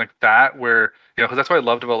something like that, where because that's what I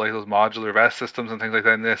loved about like those modular vest systems and things like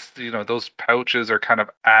that. And this, those pouches are kind of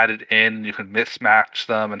added in. You can mismatch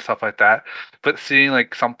them and stuff like that. But seeing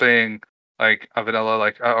like something like a vanilla,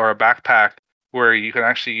 like or a backpack where you can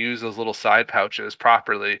actually use those little side pouches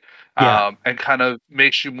properly, and kind of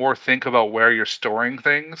makes you more think about where you're storing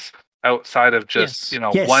things outside of just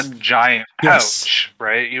one giant pouch,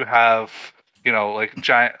 right? You have like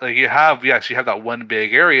giant, like you have that one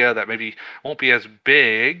big area that maybe won't be as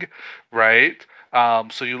big, right?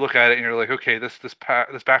 So you look at it and you're like, okay, this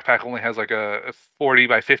backpack only has like a 40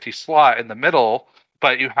 by 50 slot in the middle,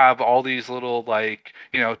 but you have all these little like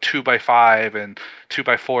 2x5 and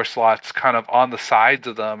 2x4 slots kind of on the sides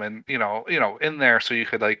of them, and in there, so you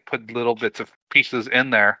could like put little bits of pieces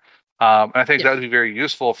in there. And I think that would be very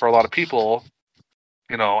useful for a lot of people.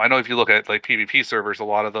 I know if you look at like PvP servers, a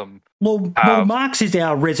lot of them. Well, Marx is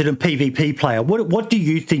our resident PvP player. What do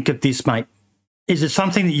you think of this, mate? Is it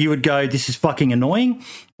something that you would go, this is fucking annoying,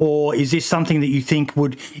 or is this something that you think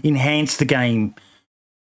would enhance the game?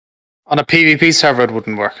 On a PvP server, it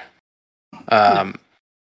wouldn't work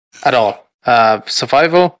at all.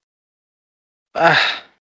 Survival,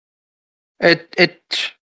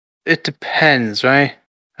 it depends, right?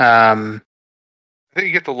 I think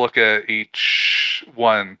you get to look at each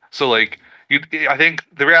one. So, like, I think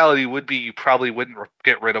the reality would be you probably wouldn't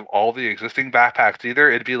get rid of all the existing backpacks either.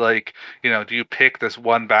 It'd be like, do you pick this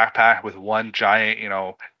one backpack with one giant,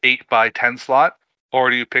 8x10 slot, or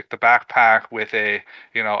do you pick the backpack with a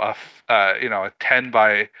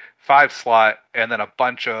 10x5 slot and then a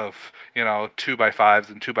bunch of 2x5s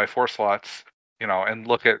and 2x4 slots, and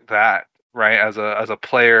look at that, right? As a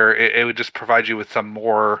player, it would just provide you with some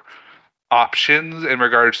more options in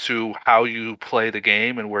regards to how you play the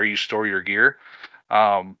game and where you store your gear.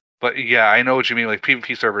 But yeah, I know what you mean. Like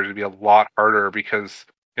PvP servers would be a lot harder because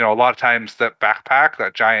a lot of times that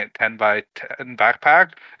giant 10x10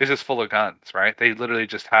 backpack is just full of guns, right? They literally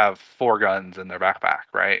just have 4 guns in their backpack,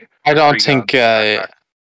 right? I don't think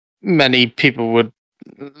many people would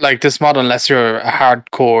like this mod unless you're a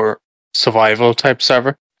hardcore survival type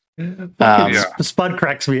server. Spud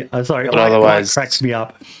cracks me. Sorry, otherwise cracks me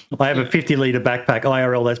up. I have a 50-litre backpack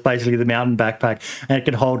IRL. That's basically the mountain backpack, and it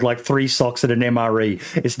can hold like 3 socks and an MRE.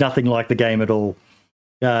 It's nothing like the game at all.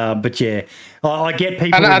 But yeah, I get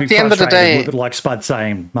people at the end of the day with it, like Spud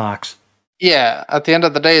saying, Marks. Yeah, at the end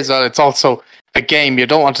of the day as well, it's also a game. You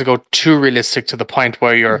don't want to go too realistic to the point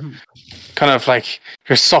where you're kind of like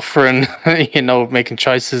you're suffering, making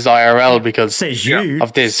choices IRL because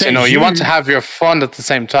of this. You want to have your fun at the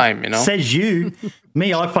same time. Says you.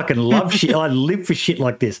 Me, I fucking love shit. I live for shit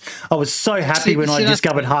like this. I was so happy when I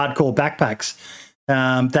discovered hardcore backpacks.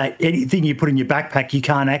 That anything you put in your backpack you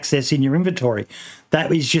can't access in your inventory.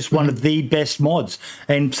 That is just one of the best mods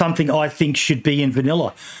and something I think should be in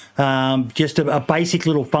vanilla. Just a basic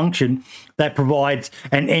little function that provides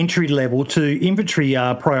an entry level to inventory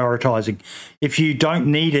prioritizing. If you don't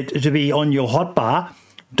need it to be on your hotbar,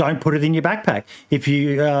 don't put it in your backpack. If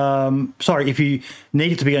you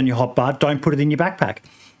need it to be on your hotbar, don't put it in your backpack.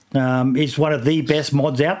 It's one of the best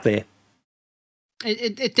mods out there.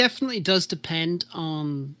 It definitely does depend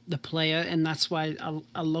on the player, and that's why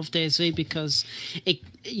I love DayZ, because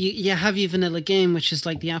you have your vanilla game, which is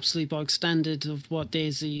like the absolute bog standard of what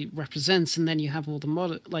DayZ represents, and then you have all the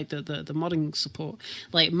the modding support,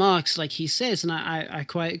 like Mark's, like he says, and I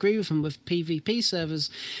quite agree with him. With PvP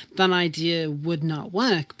servers, that idea would not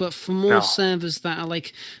work, but for more servers that are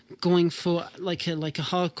like going for like a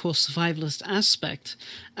hardcore survivalist aspect,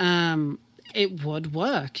 it would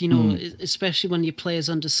work, especially when your players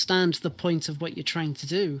understand the point of what you're trying to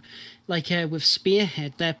do. Like with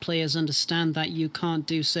Spearhead, their players understand that you can't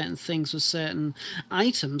do certain things with certain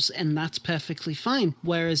items, and that's perfectly fine.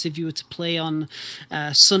 Whereas if you were to play on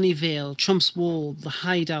Sunnyvale, Trump's Wall, The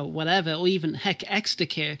Hideout, whatever, or even heck,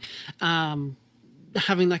 Exdecay,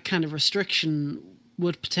 having that kind of restriction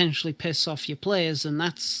would potentially piss off your players, and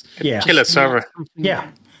that's kill a server.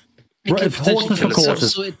 Horses for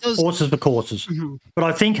courses. Horses for courses. Mm-hmm. But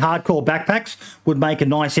I think hardcore backpacks would make a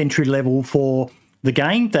nice entry level for the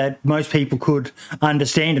game that most people could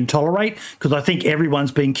understand and tolerate, because I think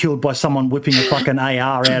everyone's been killed by someone whipping a fucking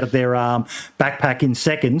AR out of their backpack in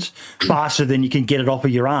seconds, faster than you can get it off of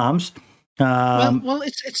your arms. Well,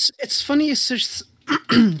 it's funny.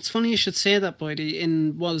 It's funny you should say that, Boydie.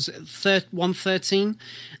 In 1.13,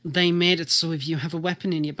 they made it so if you have a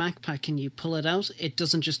weapon in your backpack and you pull it out, it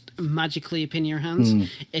doesn't just magically appear in your hands.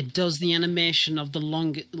 It does the animation of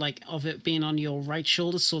of it being on your right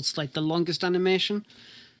shoulder, so it's like the longest animation.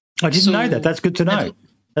 I didn't know that. That's good to know.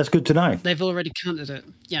 That's good to know. They've already counted it.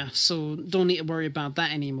 Yeah, so don't need to worry about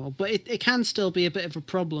that anymore. But it can still be a bit of a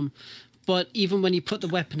problem. But even when you put the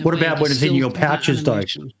weapon away... What about when it's in your pouches, though?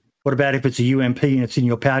 What about if it's a UMP and it's in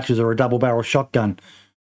your pouches, or a double barrel shotgun?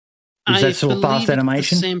 Is that still a fast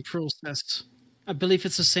animation? The same process. I believe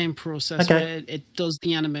it's the same process where it does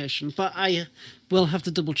the animation. But I will have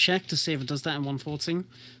to double check to see if it does that in 1.14.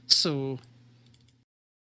 So,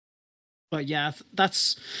 but yeah,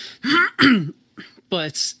 that's. But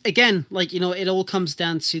it's, again, it all comes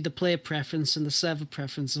down to the player preference and the server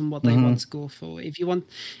preference and what they want to go for.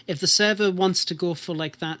 If the server wants to go for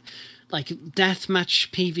that,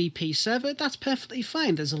 deathmatch PvP server, that's perfectly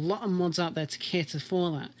fine. There's a lot of mods out there to cater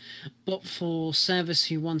for that. But for servers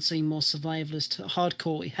who want a more survivalist,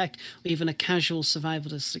 hardcore, heck, or even a casual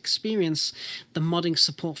survivalist experience, the modding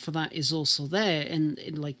support for that is also there. And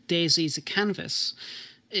DayZ is a canvas.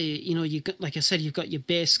 You got, like I said, you've got your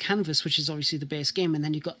base canvas, which is obviously the base game, and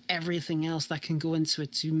then you've got everything else that can go into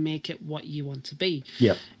it to make it what you want to be.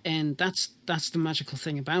 Yeah, and that's the magical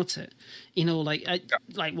thing about it.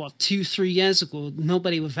 2-3 years ago,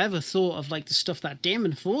 nobody would have ever thought of the stuff that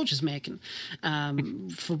Damon Forge is making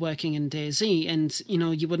for working in DayZ, and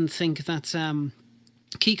you wouldn't think that.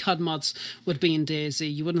 Keycard mods would be in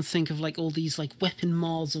DayZ. You wouldn't think of all these weapon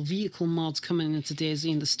mods or vehicle mods coming into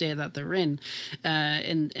DayZ in the state that they're in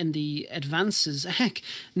the advances. Heck,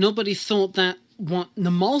 nobody thought that what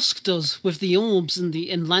Namolsk does with the orbs and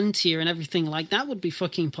the land tier and everything like that would be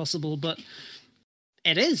fucking possible, but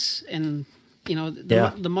it is. And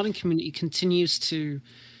the modding community continues to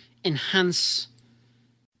enhance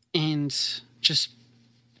and just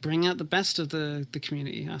bring out the best of the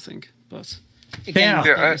community, I think. But again,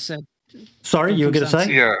 like I said, sorry, you were going to say?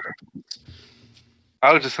 Yeah.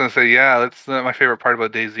 I was just going to say, that's my favorite part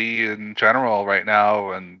about DayZ in general right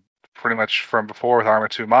now, and pretty much from before with Arma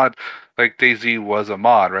 2 mod. DayZ was a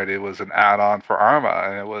mod, right? It was an add-on for Arma,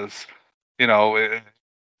 and it was,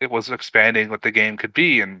 it was expanding what the game could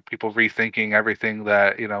be, and people rethinking everything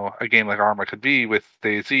that, a game like Arma could be with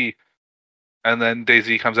DayZ. And then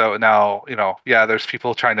DayZ comes out, and now, there's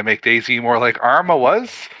people trying to make DayZ more like Arma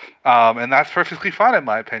was. And that's perfectly fine in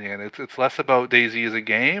my opinion. It's less about DayZ as a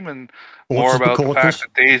game and more about the fact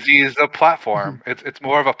that DayZ is a platform. It's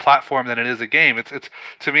more of a platform than it is a game. It's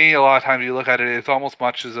to me, a lot of times you look at it, it's almost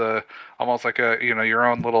like a your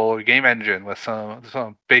own little game engine with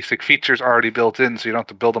some basic features already built in, so you don't have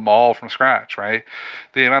to build them all from scratch, right?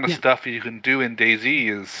 The amount of stuff you can do in DayZ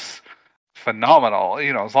is phenomenal.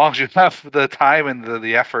 As long as you have the time and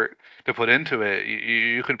the effort to put into it,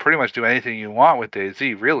 you can pretty much do anything you want with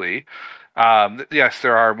DayZ, really. Yes,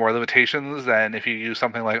 there are more limitations than if you use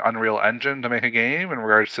something like Unreal Engine to make a game in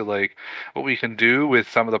regards to what we can do with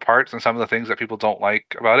some of the parts and some of the things that people don't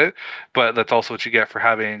like about it. But that's also what you get for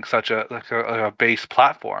having such a base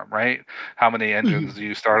platform, right? How many engines do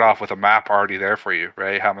you start off with a map already there for you,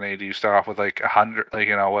 right? How many do you start off with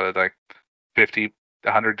 100, 50,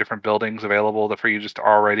 100 different buildings available for you just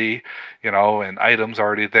already, and items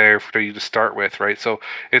already there for you to start with, right? So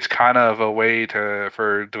it's kind of a way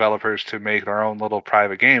for developers to make their own little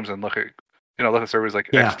private games and look at servers like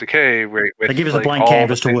Exdecay, right? They give us a blank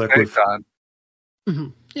canvas to work with.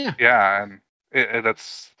 Yeah. Yeah, and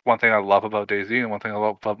that's one thing I love about DayZ, and one thing I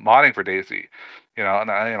love about modding for DayZ.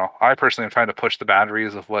 And I personally am trying to push the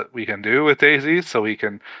boundaries of what we can do with DayZ, so we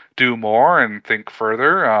can do more and think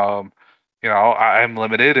further. I'm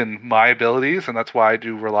limited in my abilities, and that's why I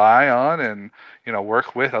do rely on and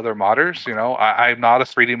work with other modders. I'm not a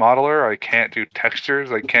 3D modeler. I can't do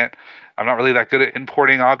textures. I'm not really that good at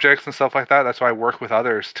importing objects and stuff like that. That's why I work with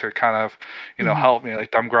others to kind of, help me.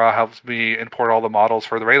 Like Dumgra helps me import all the models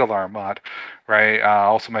for the raid alarm mod, right?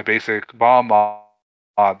 Also my basic bomb mod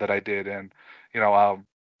that I did, and I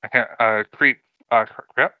can't creep.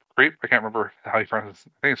 Creep. I can't remember how he pronounces.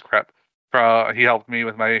 I think it's Crep. He helped me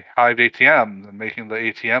with my Hive ATM and making the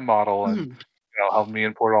ATM model, and helped me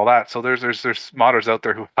import all that. So there's modders out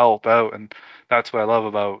there who help out, and that's what I love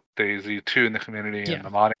about DayZ 2 in the community and the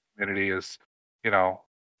modding community is,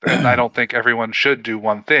 and I don't think everyone should do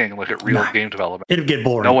one thing. Look at real game development. It'd get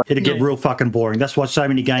boring. It'd get real fucking boring. That's why so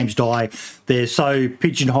many games die. They're so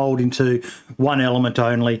pigeonholed into one element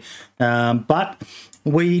only. But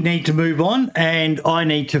we need to move on, and I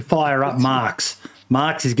need to fire up Marks.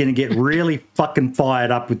 Marks is going to get really fucking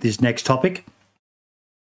fired up with this next topic.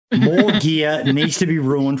 More gear needs to be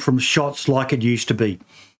ruined from shots like it used to be.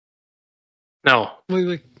 No.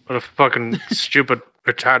 What a fucking stupid,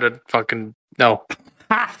 retarded fucking... No.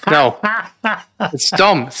 No. It's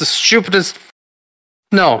dumb. It's the stupidest...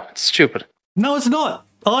 No, it's stupid. No, it's not.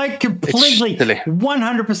 I completely,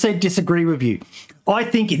 100% disagree with you. I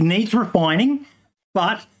think it needs refining,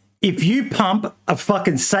 but if you pump a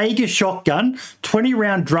fucking Sega shotgun,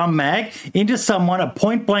 20-round drum mag into someone at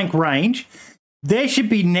point-blank range, there should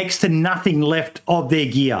be next to nothing left of their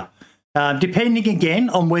gear, depending, again,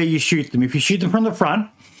 on where you shoot them. If you shoot them from the front,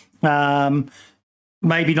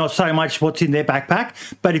 maybe not so much what's in their backpack,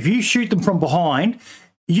 but if you shoot them from behind,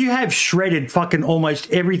 you have shredded fucking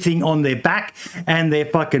almost everything on their back and their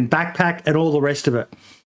fucking backpack and all the rest of it.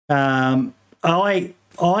 I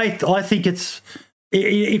think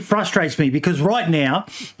it frustrates me because right now,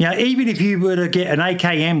 even if you were to get an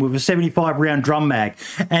AKM with a 75-round drum mag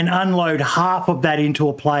and unload half of that into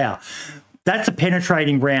a player, that's a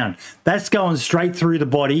penetrating round. That's going straight through the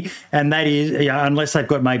body, and that is, unless they've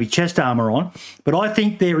got maybe chest armor on. But I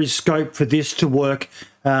think there is scope for this to work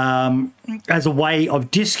as a way of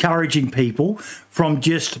discouraging people from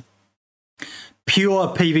just pure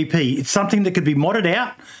PvP. It's something that could be modded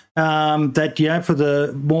out, for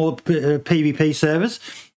the more PvP servers.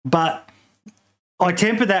 But I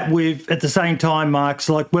temper that with, at the same time, Marks,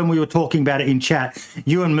 like when we were talking about it in chat,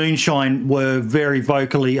 you and Moonshine were very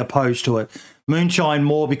vocally opposed to it. Moonshine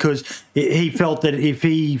more because he felt that if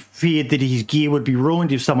he feared that his gear would be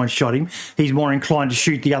ruined if someone shot him, he's more inclined to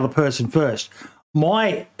shoot the other person first.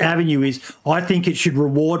 My avenue is I think it should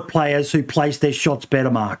reward players who place their shots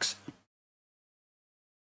better, Marks,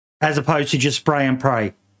 as opposed to just spray and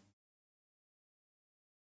pray.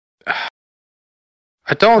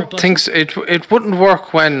 I don't think so. It wouldn't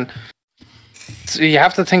work when... So you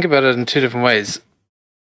have to think about it in two different ways.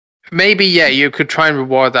 Maybe, you could try and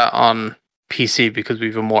reward that on PC because we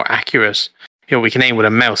have a more accurate... we can aim with a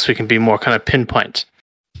mouse. We can be more kind of pinpoint.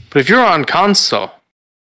 But if you're on console,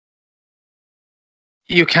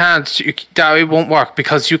 you can't... it won't work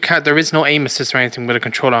because you can't... There is no aim assist or anything with a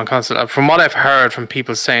controller on console. From what I've heard from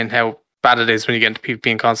people saying how bad it is when you get into PvP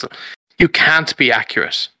in console, you can't be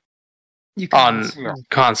accurate. On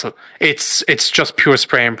console, it's just pure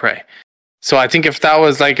spray and pray. So I think if that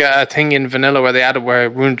was like a thing in vanilla where they added where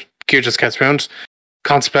gear just gets ruined,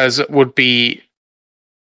 console players would be.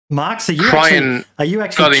 Marks, are you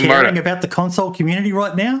actually caring about the console community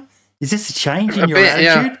right now? Is this a change in your attitude?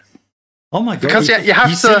 Yeah. Oh my god! Because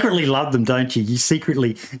you secretly love them, don't you? You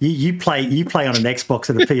secretly you play on an Xbox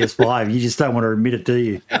and a PS5. You just don't want to admit it, do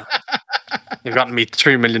you? Yeah. You've gotten me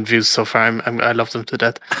 3 million views so far. I love them to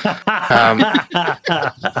death.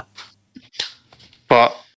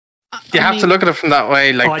 But you have to look at it from that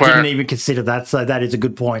way. Like, I didn't even consider that, so that is a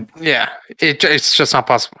good point. Yeah, it's just not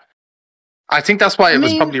possible. I think that's why it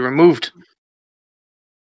was probably removed.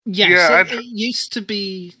 Yeah, it used to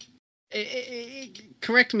be.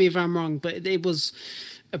 Correct me if I'm wrong, but it was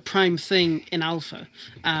a prime thing in alpha.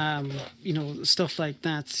 Stuff like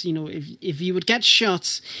that. If you would get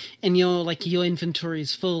shots and your inventory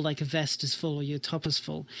is full, like a vest is full or your top is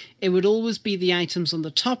full, it would always be the items on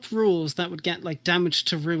the top rows that would get damaged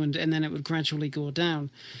to ruined, and then it would gradually go down.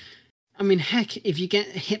 I mean, heck, if you get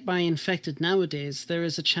hit by infected nowadays, there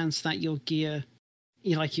is a chance that your gear,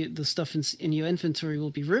 the stuff in your inventory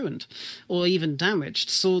will be ruined or even damaged.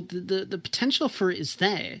 So the potential for it is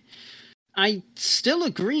there. I still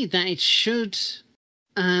agree that it should,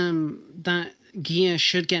 that gear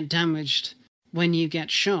should get damaged when you get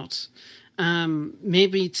shot.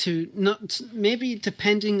 maybe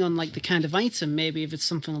depending on like the kind of item, maybe if it's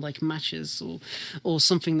something like matches or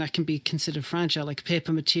something that can be considered fragile, like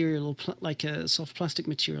paper material or like a soft plastic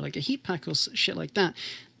material, like a heat pack or shit like that,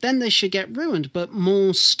 then they should get ruined. But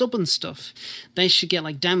more stubborn stuff, they should get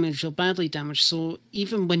like damaged or badly damaged. So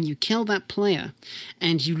even when you kill that player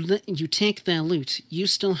and you take their loot, you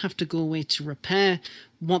still have to go away to repair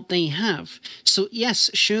what they have. So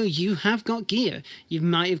yes, sure, you have got gear. You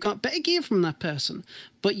might have got better gear from that person,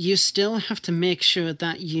 but you still have to make sure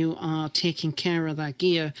that you are taking care of that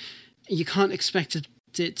gear. You can't expect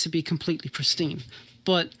it to be completely pristine.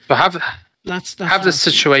 But that's the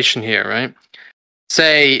situation here, right?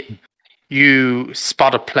 Say you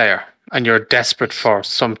spot a player and you're desperate for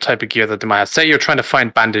some type of gear that they might have. Say you're trying to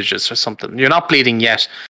find bandages or something. You're not bleeding yet,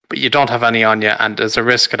 but you don't have any on you, and there's a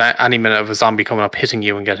risk at any minute of a zombie coming up, hitting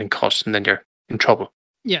you and getting cut, and then you're in trouble.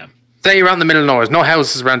 Yeah. Say you're out in the middle of nowhere, no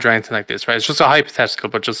houses around you or anything like this, right? It's just a hypothetical,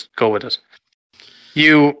 but just go with it.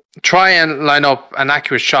 You try and line up an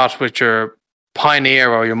accurate shot with your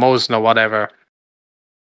Pioneer or your Mosin or whatever,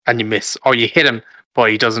 and you miss, or you hit him,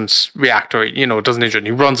 but he doesn't react, or doesn't injure, and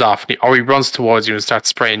he runs off, or he runs towards you and starts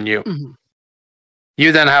spraying you. Mm-hmm.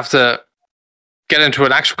 You then have to get into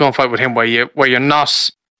an actual gunfight with him where you're not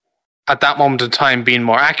at that moment in time being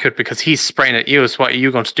more accurate because he's spraying at you. So what are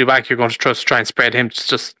you going to do back? You're going to try and spray at him,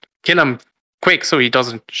 just kill him quick so he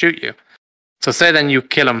doesn't shoot you. So say then you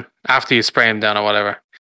kill him after you spray him down or whatever,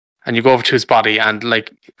 and you go over to his body, and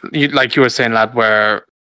like you were saying, lad, where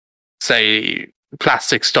say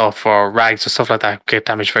plastic stuff or rags or stuff like that get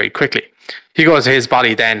damaged very quickly. He goes to his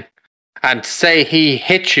body then, and say he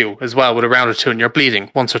hits you as well with a round or two and you're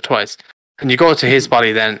bleeding once or twice, and you go to his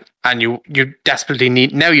body then, and you desperately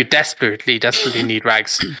need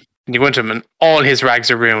rags, and you go into him and all his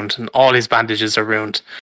rags are ruined and all his bandages are ruined,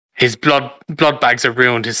 his blood bags are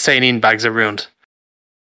ruined, his saline bags are ruined.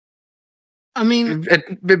 I mean,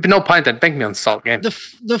 it'd be no point then. Make me uninstall the game.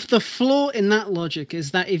 The flaw in that logic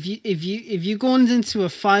is that if you go into a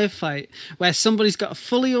firefight where somebody's got a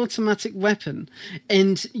fully automatic weapon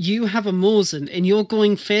and you have a Mosin and you're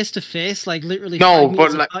going face to face, like literally,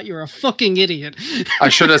 you're a fucking idiot. I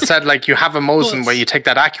should have said like you have a Mosin where you take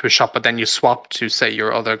that accurate shot, but then you swap to say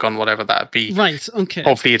your other gun, whatever that be. Right. Okay.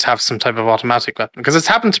 Hopefully, you'd have some type of automatic weapon, because it's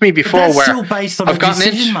happened to me before. But that's where still based on I've gotten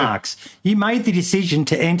decision marks. You made the decision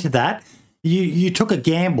to enter that. You took a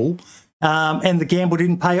gamble, and the gamble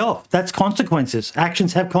didn't pay off. That's consequences.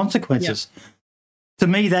 Actions have consequences. Yeah. To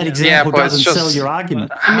me, that example doesn't sell your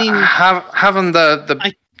argument. I mean, having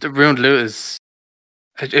the ruined loot is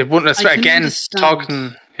it wouldn't. Again,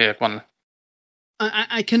 talking here one.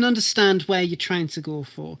 I can understand where you're trying to go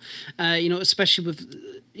for, especially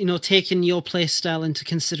with, taking your play style into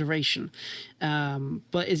consideration.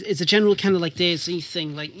 But it's a general kind of like DayZ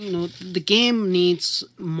thing. Like, the game needs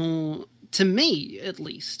more, to me at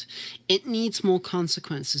least, it needs more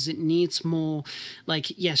consequences. It needs more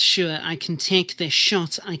like, yes, sure, I can take this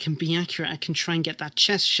shot, I can be accurate, I can try and get that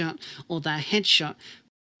chest shot or that headshot.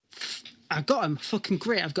 I've got him, fucking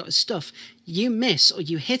great, I've got his stuff. You miss or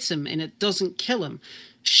you hit him and it doesn't kill him.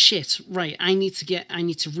 Shit, right, I need to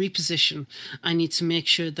reposition. I need to make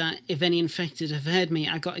sure that if any infected have heard me,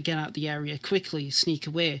 I got to get out the area quickly, sneak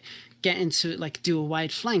away, get into it, like do a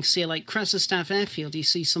wide flank. Say like Krasnostav Airfield, you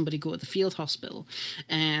see somebody go to the field hospital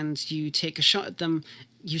and you take a shot at them,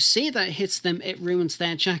 you see that it hits them, it ruins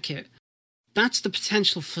their jacket. That's the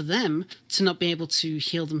potential for them to not be able to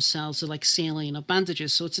heal themselves or like saline or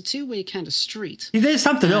bandages. So it's a two-way kind of street. There's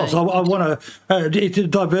something else. I want to, it's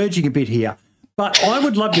diverging a bit here, but I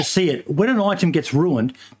would love to see it when an item gets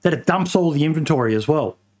ruined, that it dumps all the inventory as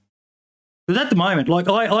well. Because at the moment, like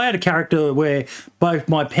I had a character where both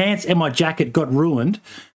my pants and my jacket got ruined,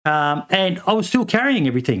 and I was still carrying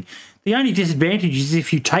everything. The only disadvantage is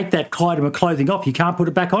if you take that item of clothing off, you can't put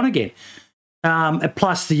it back on again.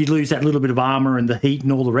 Plus, you lose that little bit of armour and the heat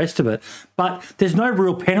and all the rest of it. But there's no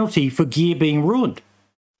real penalty for gear being ruined.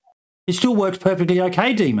 It still works perfectly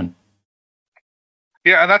okay, Demon.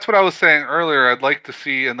 Yeah, and that's what I was saying earlier. I'd like to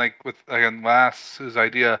see, and like with again Lass's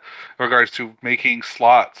idea in regards to making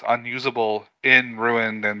slots unusable in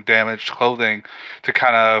ruined and damaged clothing to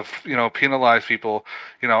kind of, penalize people,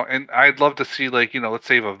 and I'd love to see, like, let's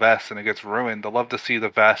say you have a vest and it gets ruined. I'd love to see the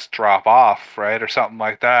vest drop off, right? Or something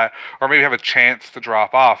like that. Or maybe have a chance to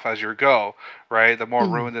drop off as you go, right? The more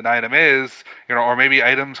ruined an item is, or maybe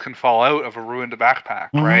items can fall out of a ruined backpack,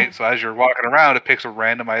 right? So as you're walking around, it picks a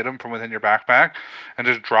random item from within your backpack and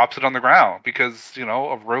just drops it on the ground because,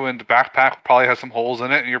 a ruined backpack probably has some holes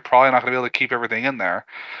in it and you're probably not going to be able to keep everything in there.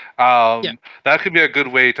 that could be a good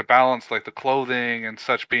way to balance like the clothing and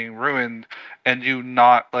such being ruined, and you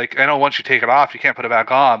not like I know once you take it off you can't put it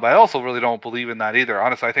back on, but I also really don't believe in that either.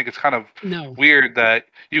 Honestly, I think it's kind of No. weird that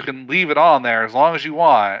you can leave it on there as long as you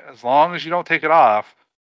want, as long as you don't take it off.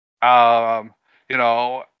 Um, you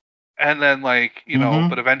know, and then like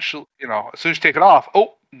but eventually, as soon as you take it off,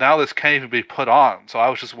 oh, now this can't even be put on. So I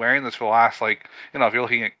was just wearing this for the last like, if you're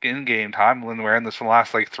looking at in-game time, I've been wearing this for the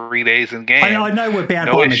last like 3 days in game. I know we're bound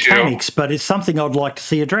by mechanics, but it's something I'd like to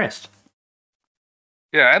see addressed.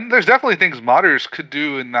 Yeah, and there's definitely things modders could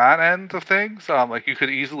do in that end of things. Like you could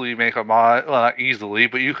easily make a mod, well, not easily,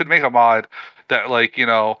 but you could make a mod that like,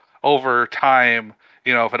 over time,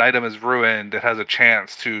 if an item is ruined, it has a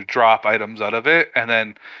chance to drop items out of it and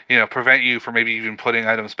then, prevent you from maybe even putting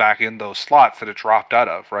items back in those slots that it dropped out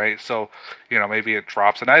of, right? So, maybe it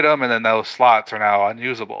drops an item and then those slots are now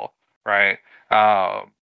unusable, right?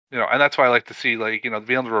 And that's why I like to see like, being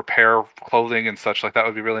able to repair clothing and such like that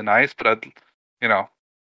would be really nice, but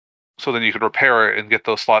so then you could repair it and get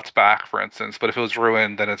those slots back, for instance. But if it was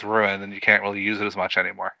ruined, then it's ruined and you can't really use it as much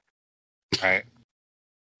anymore, right?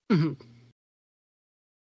 Mm-hmm.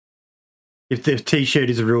 If the t-shirt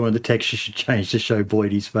is ruined, the texture should change to show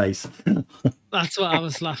Boydie's face. That's what I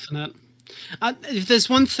was laughing at. If there's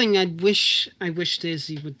one thing I wish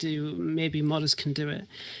Daisy would do, maybe modders can do it,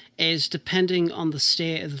 is depending on the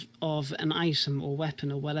state of an item or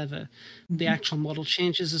weapon or whatever, the actual model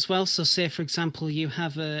changes as well. So say, for example, you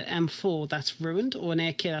have a M4 that's ruined or an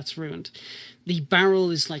AK that's ruined. The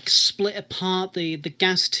barrel is like split apart, the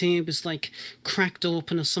gas tube is like cracked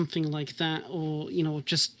open or something like that, or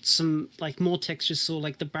just some like more textures, so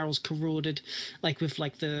like the barrel's corroded, like with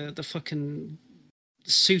like the fucking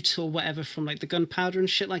suit or whatever from like the gunpowder and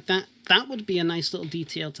shit like that. That would be a nice little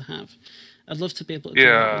detail to have. I'd love to be able to do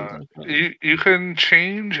that. You can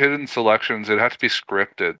change hidden selections. It'd have to be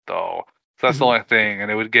scripted though. So that's the only thing, and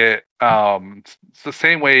it would get it's the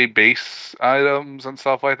same way base items and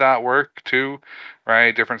stuff like that work too,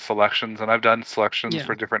 right? Different selections, and I've done selections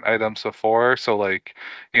for different items before. So like,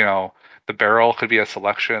 the barrel could be a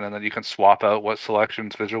selection, and then you can swap out what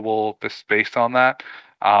selection's visible based on that.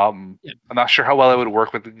 I'm not sure how well it would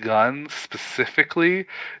work with guns specifically,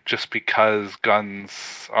 just because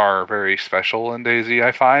guns are very special in DayZ,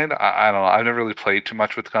 I find. I don't know. I've never really played too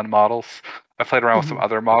much with gun models. I've played around with some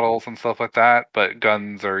other models and stuff like that, but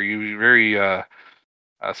guns are usually very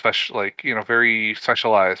special, like very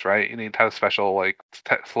specialized, right? You need to have special like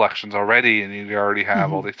selections already, and you already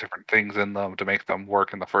have all these different things in them to make them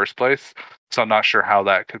work in the first place. So I'm not sure how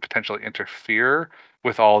that could potentially interfere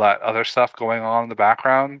with all that other stuff going on in the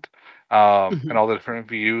background, and all the different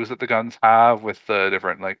views that the guns have with the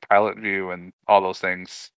different like pilot view and all those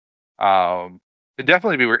things. It'd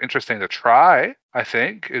definitely be interesting to try. I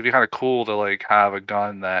think it'd be kind of cool to like have a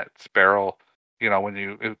gun that's barrel. When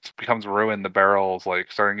it becomes ruined, the barrel's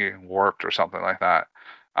like starting getting warped or something like that.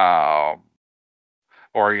 Or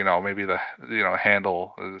maybe the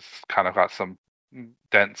handle is kind of got some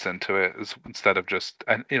dents into it instead of just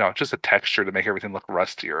just a texture to make everything look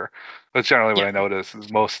rustier. That's generally what I notice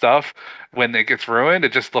is most stuff when it gets ruined,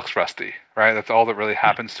 it just looks rusty, right? That's all that really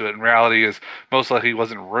happens to it. In reality, is most likely it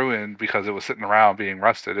wasn't ruined because it was sitting around being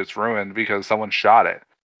rusted. It's ruined because someone shot it.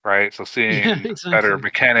 Right, so seeing better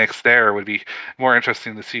mechanics there would be more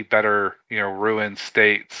interesting to see better, ruined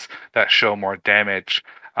states that show more damage.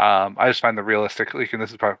 I just find the realistically, and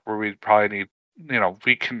this is where we probably need,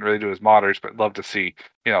 we can really do as modders, but love to see,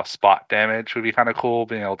 spot damage would be kind of cool,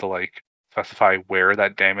 being able to like specify where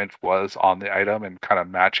that damage was on the item and kind of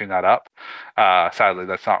matching that up. Sadly,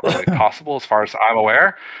 that's not really possible as far as I'm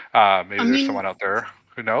aware. Maybe there's someone out there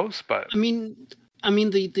who knows, but I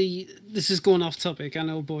mean, this is going off topic. I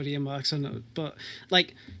know Bodhi and Marks, I know, but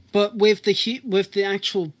with the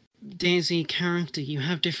actual DayZ character, you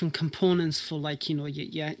have different components for like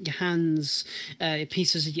your hands,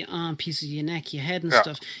 pieces of your arm, pieces of your neck, your head, and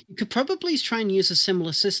stuff. You could probably try and use a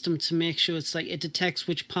similar system to make sure it's like it detects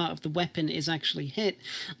which part of the weapon is actually hit,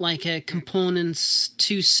 like components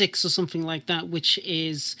 2.6 or something like that, which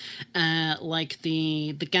is like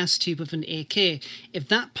the gas tube of an AK. If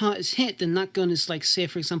that part is hit, then that gun is like, say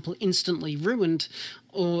for example, instantly ruined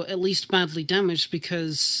or at least badly damaged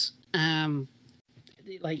because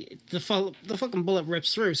like the fucking bullet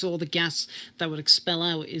rips through, so all the gas that would expel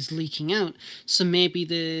out is leaking out. So maybe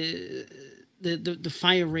the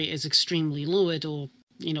fire rate is extremely lowered, or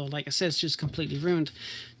like I said, it's just completely ruined.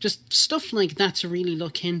 Just stuff like that to really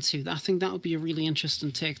look into. I think that would be a really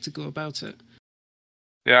interesting take to go about it.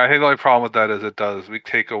 Yeah, I think the only problem with that is we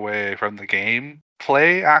take away from the game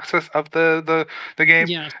play access of the game,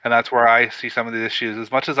 and that's where I see some of the issues.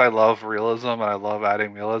 As much as I love realism and I love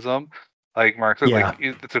adding realism, Like Mark said, Yeah. like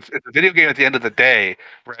it's a video game at the end of the day,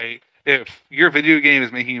 right? If your video game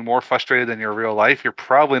is making you more frustrated than your real life, you're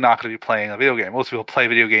probably not going to be playing a video game. Most people play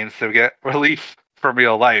video games to get relief from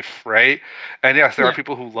real life, right? And yes, there are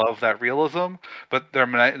people who love that realism, but they're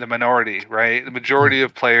the minority, right? The majority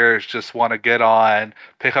of players just want to get on,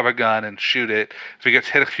 pick up a gun, and shoot it. If it gets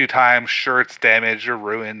hit a few times, sure, it's damaged or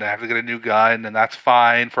ruined. I have to get a new gun, and that's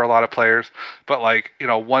fine for a lot of players. But like,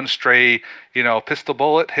 one stray, pistol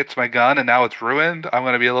bullet hits my gun, and now it's ruined. I'm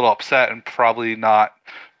going to be a little upset and probably not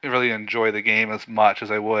really enjoy the game as much as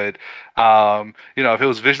I would. If it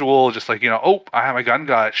was visual, just like, oh, I have my gun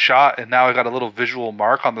got shot and now I got a little visual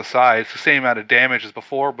mark on the side. It's the same amount of damage as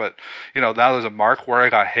before, but now there's a mark where I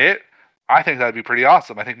got hit. I think that'd be pretty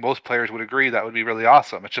awesome. I think most players would agree that would be really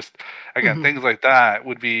awesome. It's just, again, things like that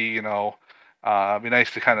would be, be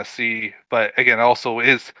nice to kind of see. But again, also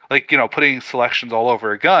is like, putting selections all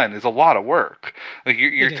over a gun is a lot of work. Like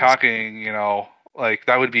you're talking, like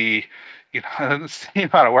that would be, the same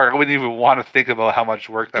amount of work. I wouldn't even want to think about how much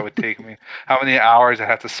work that would take me, how many hours I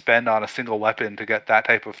have to spend on a single weapon to get that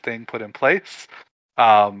type of thing put in place.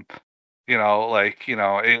 It's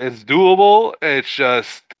doable. It's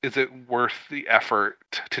just, is it worth the effort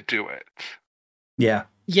to do it? Yeah.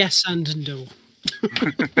 Yes and no.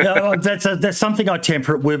 That's something I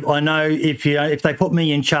temper it with. I know if they put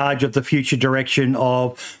me in charge of the future direction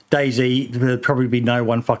of DayZ, there'd probably be no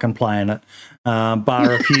one fucking playing it,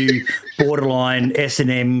 bar a few borderline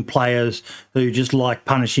S&M players who just like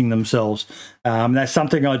punishing themselves. That's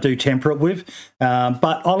something I do temper it with.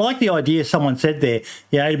 But I like the idea someone said there.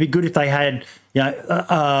 It'd be good if they had,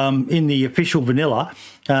 in the official vanilla,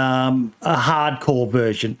 a hardcore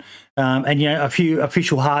version. And a few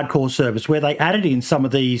official hardcore servers where they added in some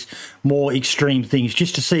of these more extreme things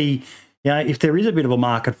just to see, if there is a bit of a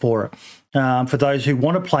market for it, for those who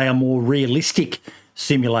want to play a more realistic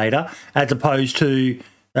simulator as opposed to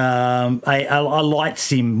a light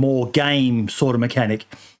sim, more game sort of mechanic.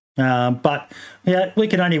 But we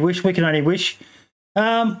can only wish.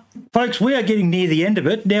 Folks, we are getting near the end of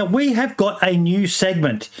it. Now, we have got a new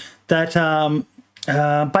segment that,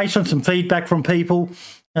 based on some feedback from people,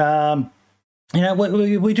 we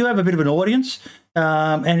do have a bit of an audience,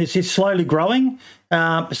 and it's slowly growing.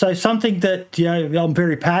 So something that I'm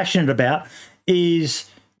very passionate about is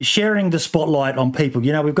sharing the spotlight on people.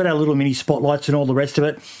 We've got our little mini spotlights and all the rest of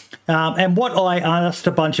it. And what I asked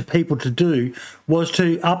a bunch of people to do was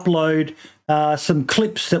to upload some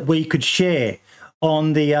clips that we could share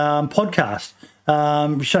on the podcast,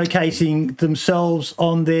 showcasing themselves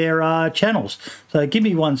on their channels. So give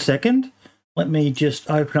me 1 second. Let me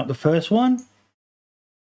just open up the first one.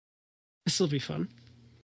 This will be fun.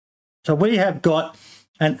 So we have got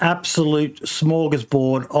an absolute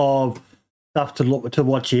smorgasbord of stuff to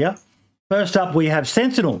watch here. First up, we have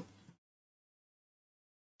Sentinel.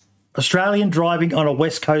 Australian driving on a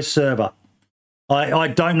West Coast server. I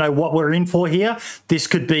don't know what we're in for here. This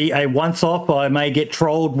could be a once-off. I may get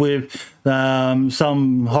trolled with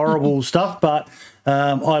some horrible stuff, but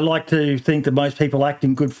I like to think that most people act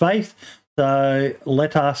in good faith. So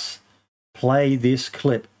let us play this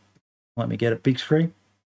clip. Let me get it big screen.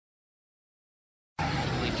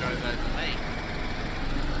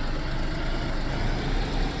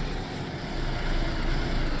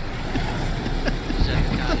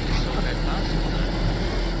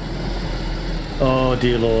 Oh,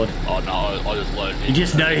 dear Lord. Oh, no, I just loaded it. You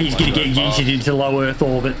just know he's going to get yeeted into low Earth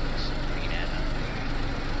orbit.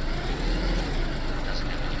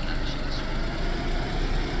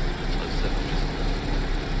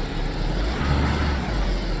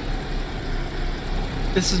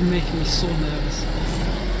 This is making me so nervous.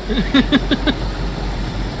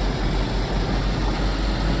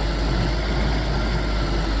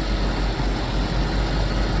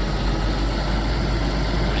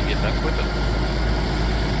 When you get back with it.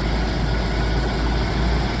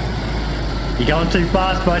 You're going too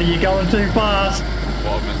fast, buddy. You're going too fast.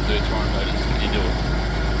 5 minutes, 31 meters. Can you do it?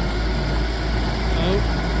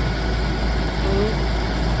 Oh.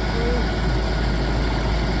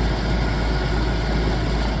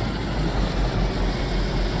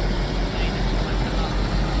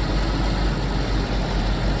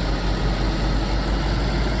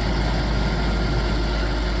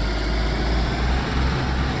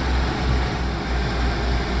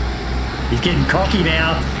 He's getting cocky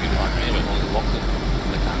now. You can park anywhere as long as it locks it.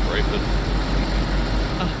 They can't break it.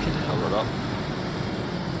 Fucking hell. Cover it up.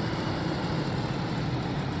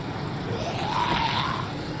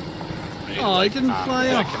 Oh, he didn't fly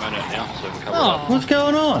Yeah, off. come out now so we can cover Oh. it up. What's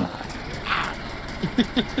going on?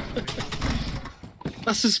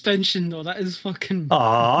 That suspension, though, that is fucking... Oh,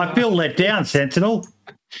 I feel let down, Sentinel.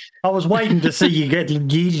 I was waiting to see you get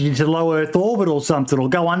yeeted into low Earth orbit or something, or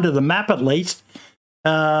go under the map at least.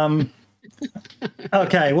 Okay,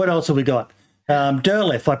 what else have we got?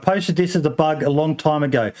 Derleth, I posted this as a bug a long time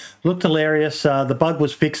ago. Looked hilarious. The bug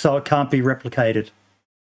was fixed, so it can't be replicated.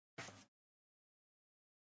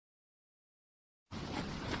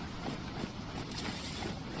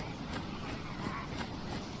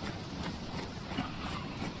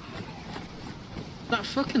 That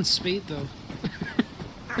fucking speed, though.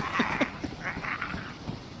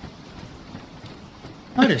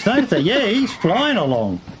 I just noticed that. Yeah, he's flying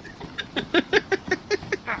along.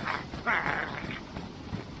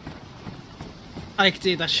 Like,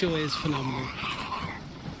 dude, that show is phenomenal.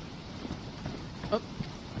 Oh.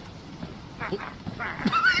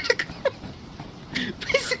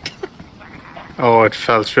 Where's it going? Oh, it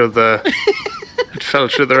fell through the. It fell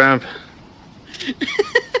through the ramp.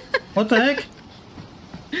 What the heck?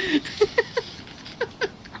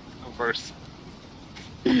 Verse.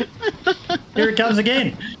 Here it comes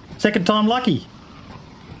again. Second time lucky.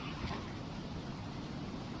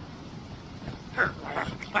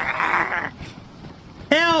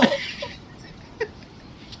 How?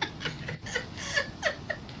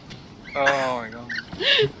 Oh my god.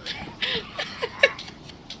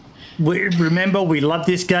 Remember, we love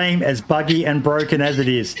this game as buggy and broken as it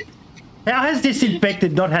is. How has this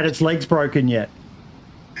infected not had its legs broken yet?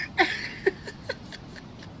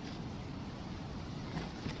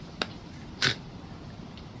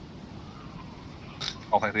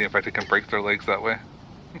 I don't think the infected can break their legs that way.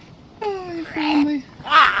 Oh, if only.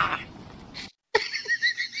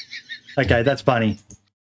 Okay, that's funny.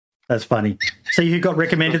 That's funny. See who got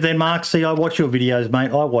recommended then, Mark? See, I watch your videos,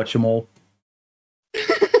 mate. I watch them all.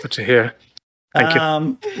 Good to hear. Thank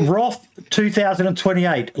you. Roth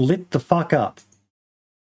 2028, lit the fuck up.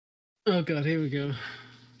 Oh god, here we go.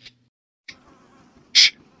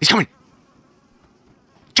 Shh! He's coming!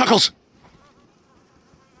 Chuckles!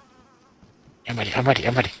 I'm ready.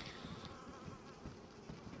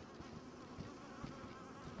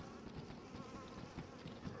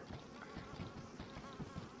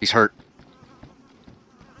 He's hurt.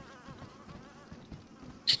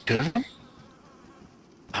 Is it two of them?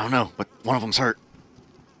 I don't know, but one of them's hurt.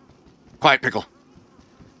 Quiet, Pickle.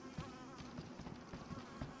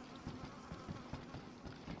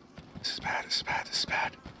 This is bad.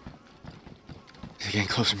 He's getting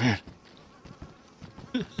closer, man.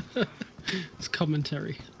 It's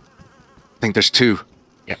commentary. I think there's two.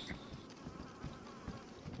 Yep.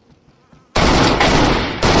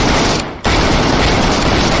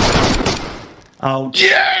 Ouch.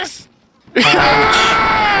 Yes!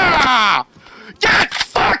 Ah! Get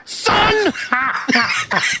fucked, son!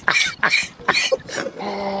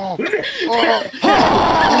 Oh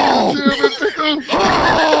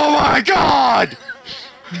my god!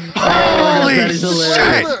 Holy that is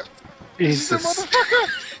hilarious. shit! Jesus. Motherfucker!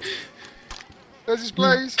 There's his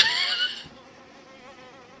blaze.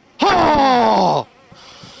 Oh!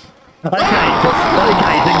 Okay.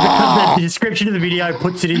 The description of the video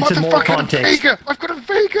puts it into more Motherfucker, context. Vega! I've got a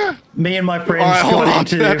Vega! Me and my friends Alright, hold got on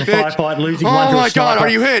into to a that bitch. firefight, losing Oh one to my a sniper. God, are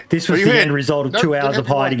you hit? This Are was you the hit? end result of Nope, 2 hours they're of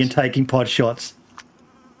hiding empty and taking pod shots.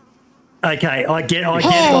 Okay, I get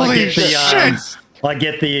Holy the shit! I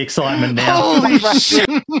get the excitement now. Holy shit!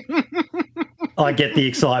 I get the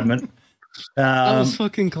excitement. That was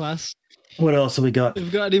fucking class. What else have we got? Have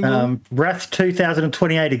we got any more? Wrath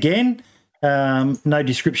 2028 again. No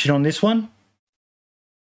description on this one.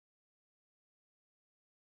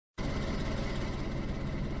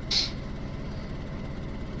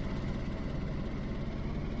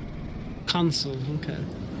 Console, okay.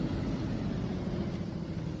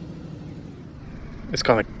 It's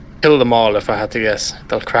gonna kill them all if I had to guess.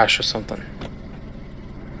 They'll crash or something.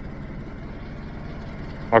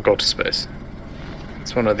 Or go to space.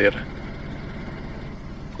 It's one or the other.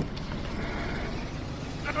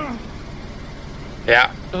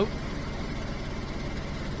 Yeah. Oh.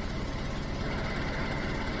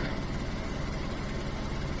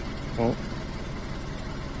 Oh.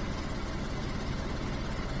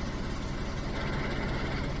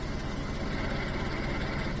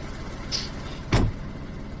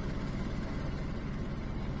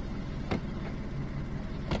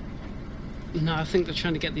 No, I think they're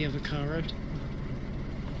trying to get the other car out.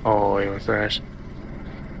 Oh, he was right.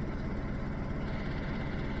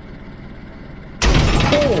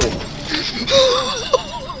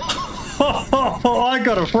 Oh, I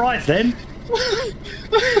got a fright then.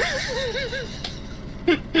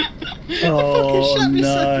 Oh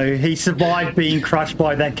no, he survived being crushed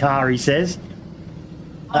by that car, he says.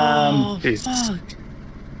 Oh, Jesus. fuck.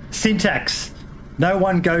 Syntax. No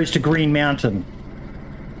one goes to Green Mountain.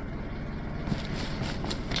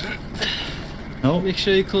 Oh, Make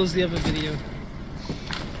sure you close the other video.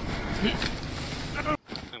 I'm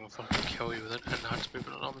gonna fucking kill you with it and not to move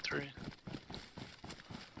it on the tree.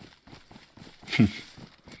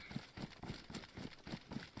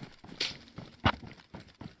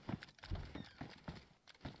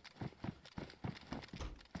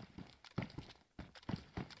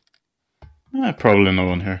 Probably no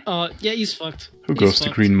one here. Yeah, he's fucked. Who He's goes to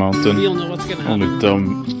fucked. Green Mountain? We all know what's gonna happen.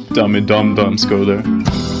 Only dumb-dums go there.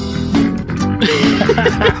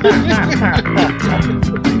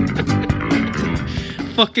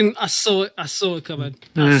 Fucking, I saw it coming.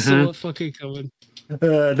 I saw it fucking coming.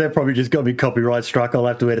 they're probably just got me copyright struck. I'll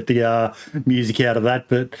have to edit the music out of that.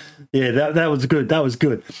 But yeah, that was good. That was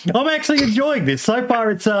good. I'm actually enjoying this so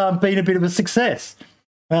far. It's been a bit of a success.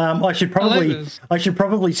 I should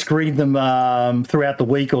probably screen them throughout the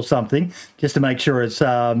week or something just to make sure it's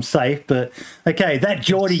safe. But okay, that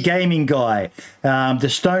Geordie gaming guy, the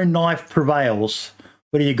stone knife prevails.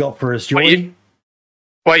 What do you got for us, Geordie?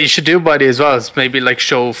 What you should do, buddy, as well is maybe like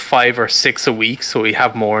show 5 or 6 a week, so we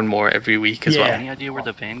have more and more every week as well. Any idea where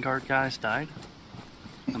the Vanguard guys died?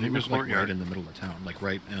 I think it was like right in the middle of town, like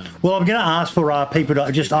right. Well, I'm going to ask for people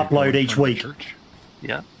to just upload each week. Church.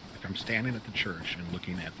 Yeah. Like I'm standing at the church and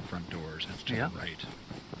looking at the front doors. It's to the right.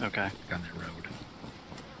 Okay. On that road.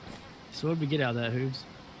 So what did we get out of that, Hooves?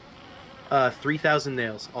 3,000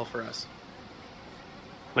 nails, all for us.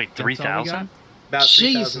 Wait, 3,000? About 3,000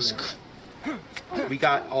 Jesus. nails. We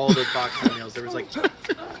got all those boxes of nails. There was like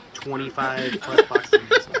 25 plus boxes of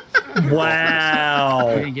nails.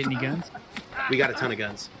 Wow. We didn't get any guns? We got a ton of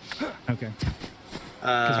guns. Okay.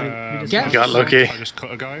 Get you got lucky. I just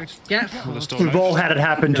cut a guy. We've all had it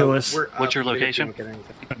happen to us. What's your location?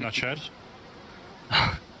 Not shed.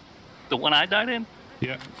 The one I died in?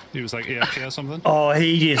 Yeah, he was like AFK or something. Oh,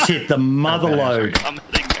 he just hit the mother load. I'm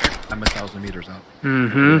heading there. I'm 1,000 meters out.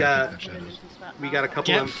 We got a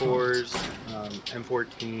couple M4s,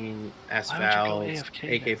 M14, S-Val,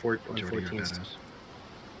 AK-114s.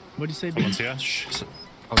 What did you say, B? Someone's here.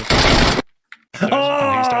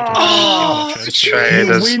 Oh, Betrayed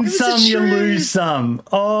you us. win some, you lose some.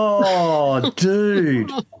 Oh,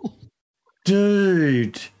 dude.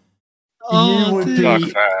 Dude. You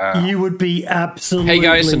would be absolutely... Hey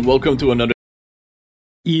guys, and welcome to another...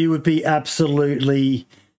 You would be absolutely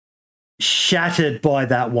shattered by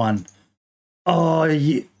that one. Oh,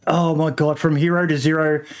 oh my God, from zero to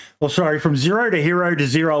hero to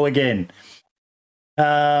zero again.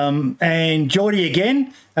 And Geordie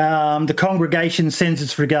again, the congregation sends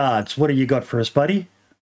its regards. What do you got for us, buddy?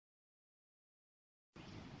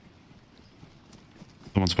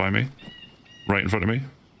 Someone's by me. Right in front of me.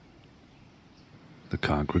 The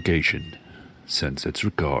congregation sends its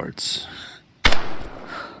regards.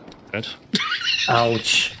 Dead.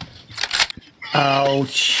 Ouch.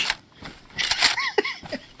 Ouch.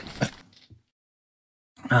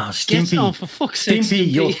 Oh, Stimpy. Oh, for fuck's sake, Stimpy,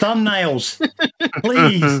 your thumbnails.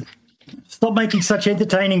 Please. Stop making such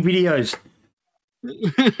entertaining videos. What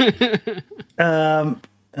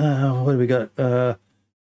do we got?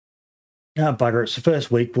 Bugger, it's the first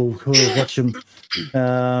week. We'll watch them.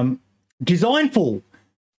 Designful.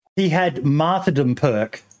 He had martyrdom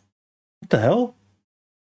perk. What the hell?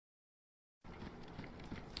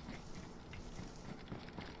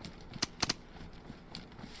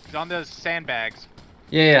 He's on those sandbags.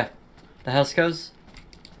 Yeah. The house goes?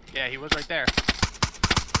 Yeah, he was right there.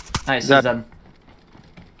 Nice, he's done.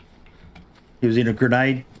 He was in a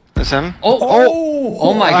grenade. That's him?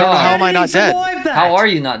 Oh my God. How am I not dead? How are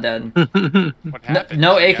you not dead? What happened?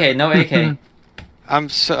 No AK, no AK. I'm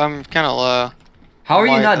kind of low. How are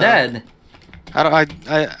you not dead? No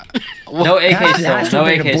AK still. Has to No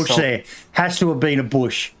have been AK a bush still. there. Has to have been a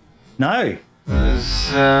bush. No.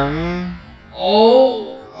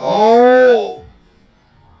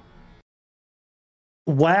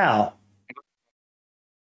 Wow.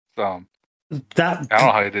 So, that I don't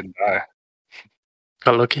know how he didn't die.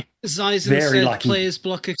 Got lucky. Zyzen Very said lucky. players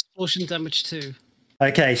block explosion damage too.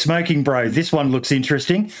 Okay, Smoking Bro. This one looks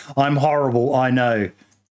interesting. I'm horrible, I know.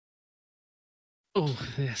 Oh,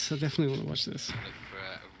 yes, I definitely want to watch this.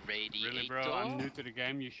 Really, bro? I'm new to the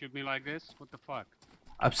game. You shoot me like this? What the fuck?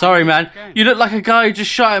 I'm sorry, man. You look like a guy who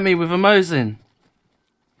just shot at me with a Mosin.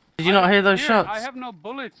 Did you not hear those shots? I have no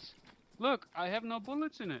bullets. Look, I have no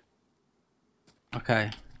bullets in it.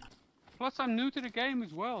 Okay. Plus, I'm new to the game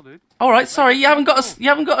as well, dude. All right, sorry. You haven't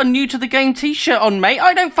got a new to the game T-shirt on, mate.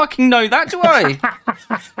 I don't fucking know that, do I?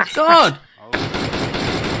 God.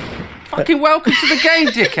 Fucking welcome to the game,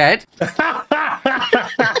 dickhead.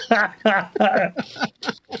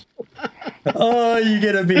 Oh, you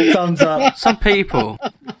get a big thumbs up. Some people.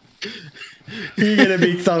 You get a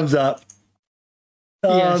big thumbs up.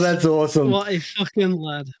 Oh, Yes. that's awesome. What a fucking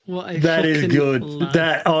lad! What a That is fucking good. lad.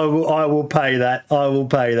 That I will pay that. I will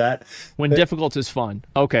pay that. When difficult is fun.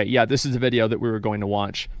 Okay, yeah, this is the video that we were going to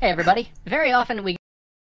watch. Hey everybody. Very often we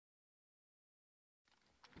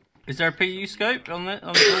Is there a PU scope on the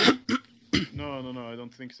board? No, I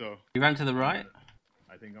don't think so. You ran to the right?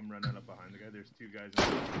 I think I'm running up behind the guy. There's two guys.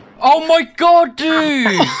 Oh my god,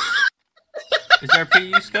 dude! Is there a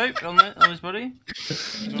PU scope on his body?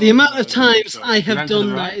 The amount of times I You ran have to the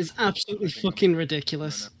done right? that is absolutely fucking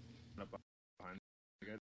ridiculous.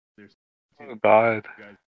 Oh, God.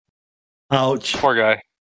 Ouch. Poor guy.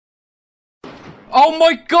 Oh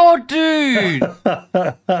my god, dude!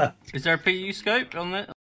 Is there a PU scope on it?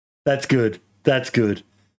 That's good. That's good.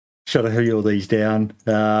 Shall I heal these down?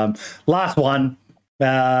 Last one.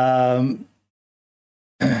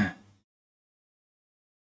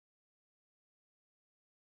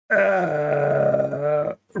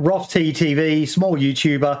 Roth TTV, small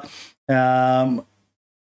YouTuber.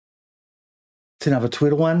 It's another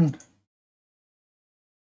Twitter one.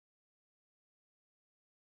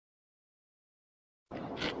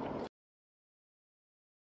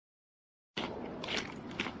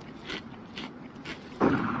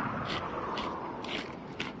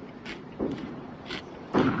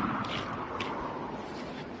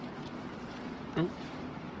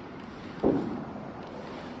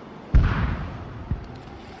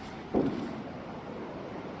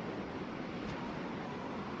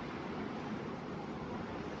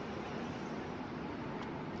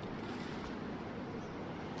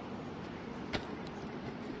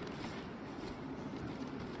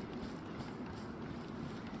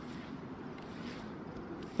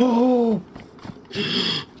 Oh.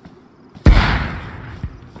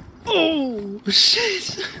 Oh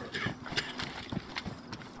shit!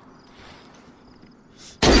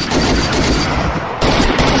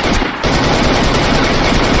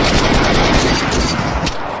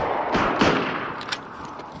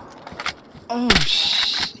 Oh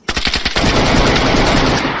shit!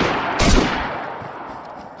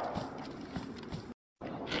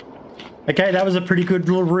 Okay, that was a pretty good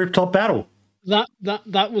little rooftop battle.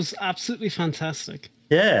 That was absolutely fantastic.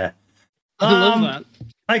 Yeah. I love that.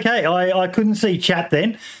 Okay, I couldn't see chat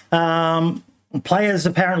then. Players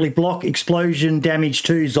apparently block explosion damage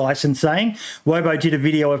to Zeiss and saying Wobo did a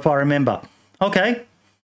video if I remember. Okay.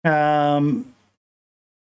 I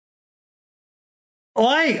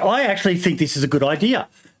actually think this is a good idea.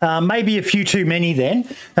 Maybe a few too many then.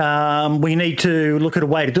 We need to look at a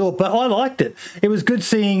way to do it, but I liked it. It was good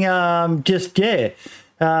seeing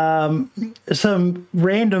some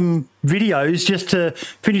random videos just to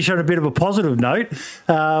finish on a bit of a positive note.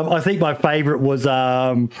 I think my favourite was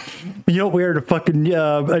you're not wearing a fucking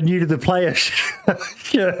a new to the player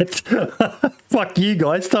shirt. Fuck you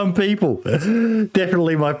guys, some people.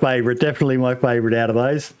 Definitely my favourite out of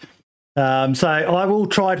those. So I will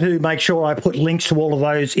try to make sure I put links to all of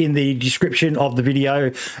those in the description of the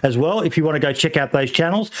video as well. If you want to go check out those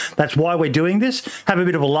channels, that's why we're doing this. Have a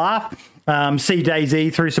bit of a laugh. See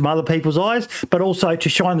DayZ through some other people's eyes, but also to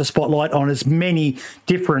shine the spotlight on as many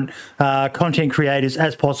different content creators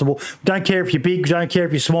as possible. Don't care if you're big, don't care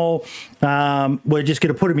if you're small. We're just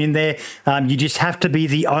going to put them in there. You just have to be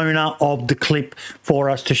the owner of the clip for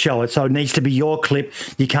us to show it. So it needs to be your clip.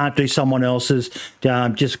 You can't do someone else's,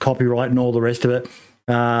 just copyright and all the rest of it.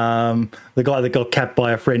 The guy that got capped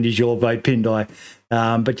by a friend is your vote, Pindai.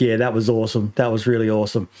 But yeah, that was awesome. That was really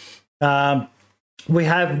awesome. We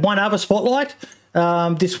have one other spotlight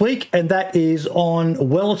this week, and that is on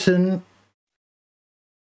Wellerton.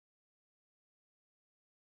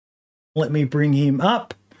 Let me bring him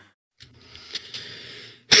up.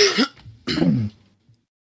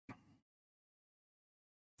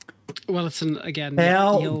 Wellerton again.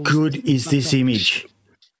 How good is this image?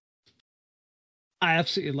 I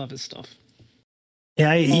absolutely love his stuff.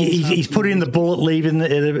 Yeah, he's put in the bullet leaving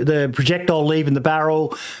the projectile leaving the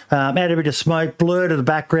barrel, added a bit of smoke, blur to the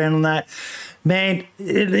background and that. Man,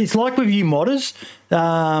 it's like with you modders.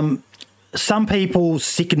 Some people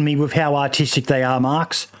sicken me with how artistic they are,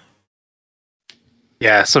 Marks.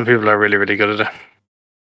 Yeah, some people are really, really good at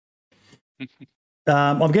it.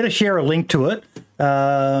 I'm going to share a link to it.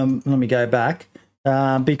 Let me go back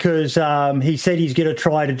because he said he's going to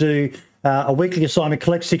try to do a weekly assignment,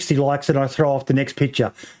 collect 60 likes, and I throw off the next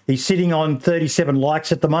picture. He's sitting on 37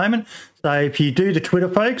 likes at the moment. So if you do the Twitter,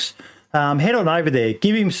 folks, head on over there.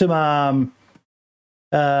 Give him some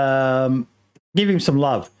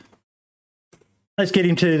love. Let's get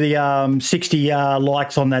him to the 60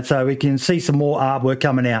 likes on that so we can see some more artwork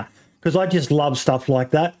coming out, because I just love stuff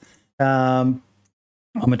like that.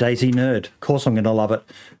 I'm a DayZ nerd. Of course I'm going to love it.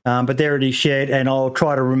 But there it is shared, and I'll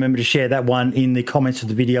try to remember to share that one in the comments of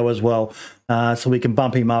the video as well, so we can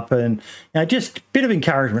bump him up. And just a bit of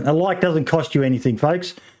encouragement. A like doesn't cost you anything,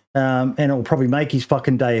 folks, and it'll probably make his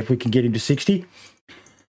fucking day if we can get him to 60.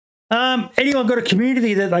 Anyone got a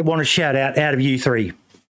community that they want to shout out of you three?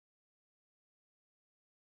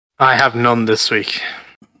 I have none this week.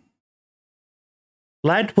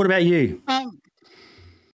 Lad, what about you?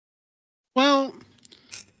 Well,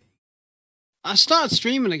 I started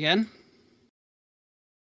streaming again.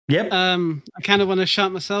 Yep. I kind of want to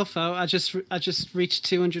shout myself out. I just reached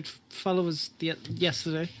 200 followers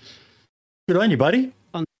yesterday. Good on you, buddy.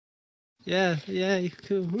 Yeah,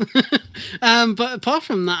 cool. But apart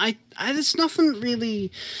from that, I there's nothing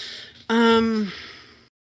really. There's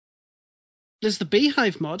the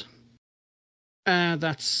Beehive mod.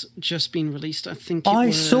 That's just been released. I think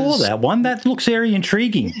I saw that one. That looks very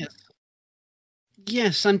intriguing.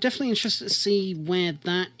 Yes, I'm definitely interested to see where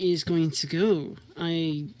that is going to go.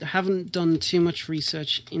 I haven't done too much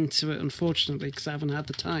research into it, unfortunately, because I haven't had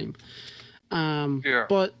the time.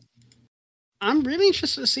 But I'm really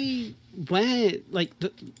interested to see where,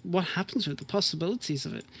 what happens with the possibilities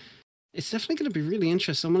of it. It's definitely going to be really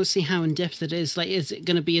interesting. I want to see how in depth it is. Like, is it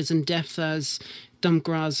going to be as in depth as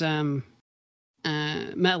Dumpgra's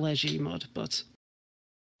Metal Edgy mod? But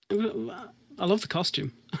I love the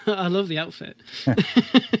costume. I love the outfit.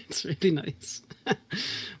 It's really nice.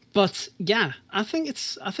 But yeah, I think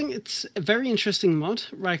it's a very interesting mod.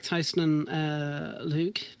 Rag Tyson and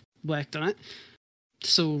Luke worked on it.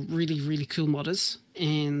 So really, really cool modders.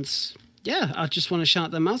 And yeah, I just want to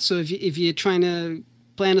shout them out. So if you're trying to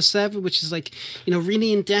play on a server which is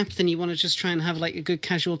really in depth and you want to just try and have a good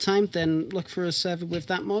casual time, then look for a server with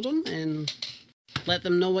that mod on and let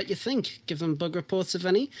them know what you think. Give them bug reports if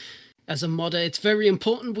any. As a modder, it's very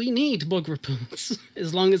important we need bug reports,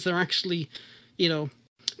 as long as they're actually,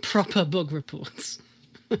 proper bug reports.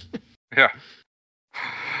 Yeah.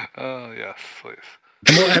 Yes, please.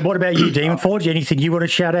 And what about you, Demon Forge? Anything you want to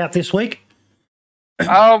shout out this week?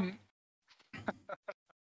 I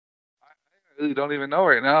really don't even know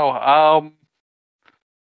right now.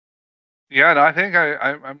 Yeah, no, I think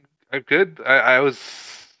I'm good. I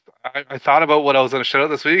thought about what I was going to shout out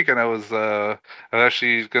this week, and I was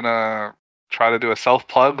actually going to try to do a self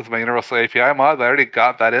plug with my Universal API mod. I already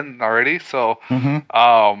got that in already, so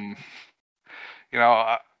I've been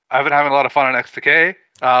having a lot of fun on X2K.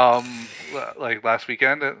 Like last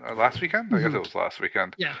weekend, I guess it was last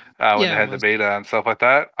weekend. Yeah. When they had the beta and stuff like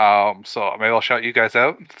that. So maybe I'll shout you guys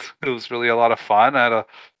out. It was really a lot of fun. I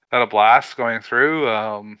had a blast going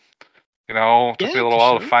through. Took me a little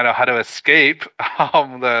while to find out how to escape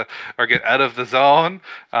or get out of the zone.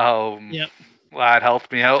 Lad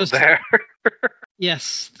helped me out there.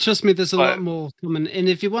 Yes, trust me, there's a lot more coming. And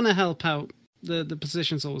if you want to help out, the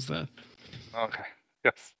position's always there. Okay.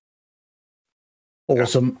 Yes.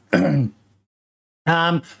 Awesome.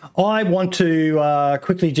 I want to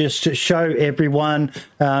quickly just show everyone,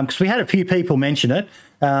 because we had a few people mention it,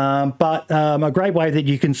 but a great way that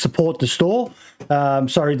you can support the store,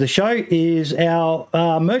 the show, is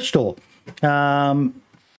our merch store.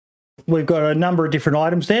 We've got a number of different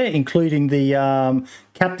items there, including the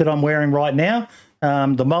cap that I'm wearing right now,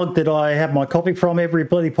 the mug that I have my copy from every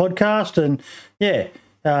bloody podcast, and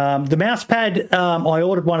the mouse pad, I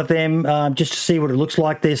ordered one of them just to see what it looks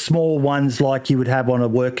like. They're small ones like you would have on a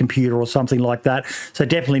work computer or something like that. So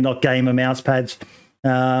definitely not gamer mouse pads.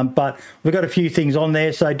 But we've got a few things on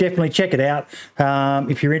there, so definitely check it out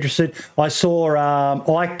if you're interested. I saw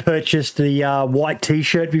Ike purchased the white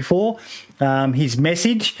T-shirt before. His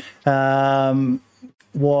message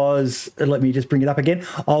was, let me just bring it up again,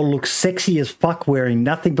 I'll look sexy as fuck wearing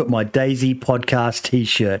nothing but my DayZ podcast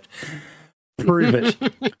T-shirt. Prove it.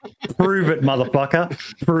 Prove it, motherfucker.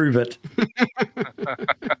 Prove it.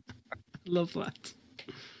 Love that.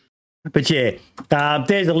 But yeah,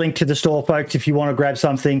 there's a link to the store, folks, if you want to grab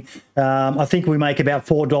something. I think we make about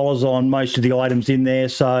 $4 on most of the items in there.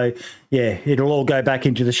 So, yeah, it'll all go back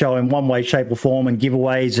into the show in one way, shape or form, and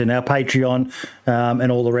giveaways and our Patreon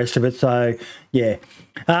and all the rest of it. So, yeah.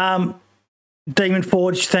 Demon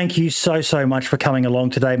Forge, thank you so much for coming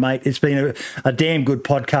along today, mate. It's been a damn good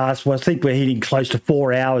podcast. Well, I think we're hitting close to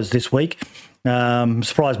 4 hours this week. I'm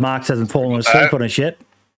surprised Marks hasn't fallen asleep on us yet.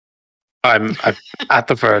 I'm at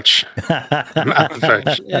the verge. I'm at the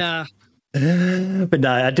verge. Yeah. But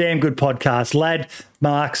no, a damn good podcast. Lad,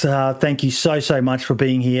 Marks, thank you so much for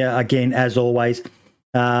being here again, as always.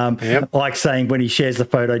 Like saying when he shares the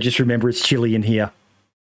photo, just remember it's chilly in here.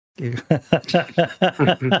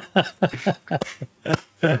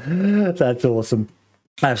 That's awesome.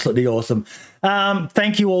 Absolutely awesome.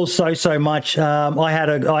 Thank you all so much. I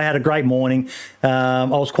had a great morning. I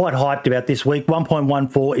was quite hyped about this week.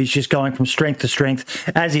 1.14 is just going from strength to strength,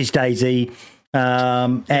 as is DayZ.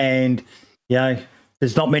 And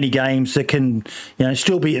there's not many games that can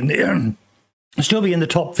still be in the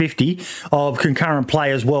top 50 of concurrent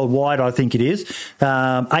players worldwide. I think it is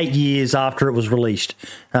 8 years after it was released.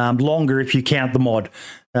 Longer if you count the mod.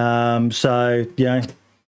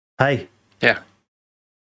 Hey. Yeah.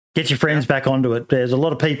 Get your friends back onto it. There's a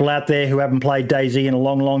lot of people out there who haven't played DayZ in a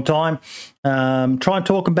long time. Try and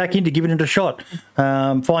talk them back into giving it a shot.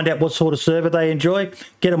 Find out what sort of server they enjoy.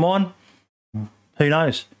 Get them on. Who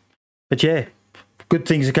knows? But yeah, good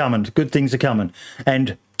things are coming. Good things are coming.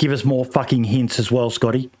 And give us more fucking hints as well,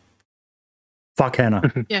 Scotty. Fuck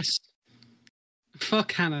Hannah. Yes.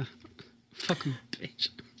 Fuck Hannah. Fucking bitch.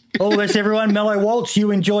 All the best, everyone. Mellow Waltz,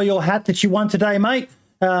 you enjoy your hat that you won today, mate.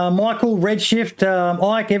 Michael, Redshift,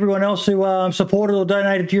 Ike, everyone else who supported or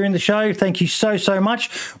donated during the show, thank you so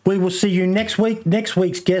much. We will see you next week. Next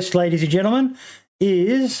week's guest, ladies and gentlemen,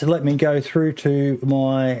 is, let me go through to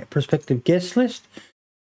my prospective guest list,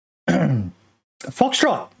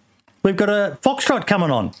 Foxtrot. We've got a Foxtrot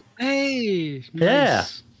coming on. Hey. Nice. Yeah.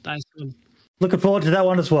 Nice one. Looking forward to that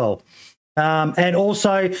one as well. And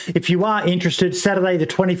also, if you are interested, Saturday the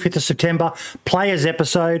 25th of September, players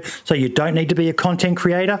episode, so you don't need to be a content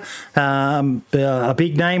creator, a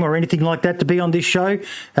big name or anything like that to be on this show.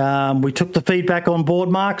 We took the feedback on board,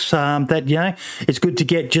 Marks, that, it's good to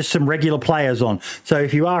get just some regular players on. So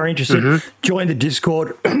if you are interested, join the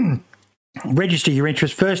Discord. Register your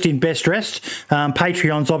interest first in Best Dressed.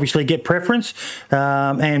 Patreons obviously get preference,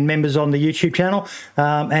 and members on the YouTube channel,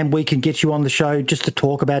 and we can get you on the show just to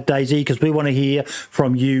talk about DayZ, because we want to hear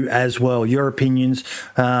from you as well, your opinions,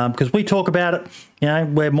 because we talk about it.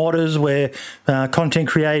 We're modders, we're content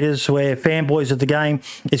creators, we're fanboys of the game.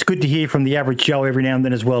 It's good to hear from the average Joe every now and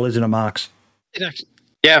then as well, isn't it, Marks?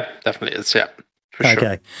 Yeah, definitely is. Yeah.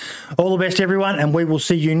 Okay. All the best, everyone, and we will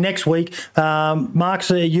see you next week.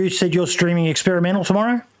 Marks, you said you're streaming Experimental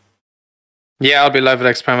tomorrow? Yeah, I'll be live at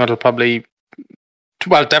Experimental definitely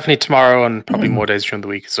tomorrow and probably more days during the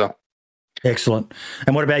week as well. Excellent.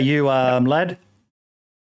 And what about you, lad?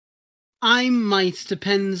 I might.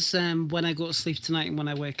 Depends when I go to sleep tonight and when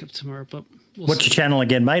I wake up tomorrow. But what's your channel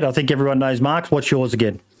again, mate? I think everyone knows Marks. What's yours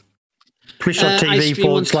again?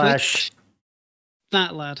 Twitch.tv /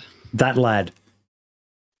 That lad. That lad.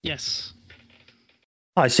 Yes.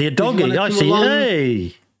 I see a doggy. I see.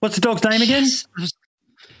 Hey, what's the dog's name again?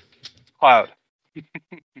 Cloud.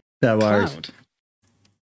 No worries. Cloud.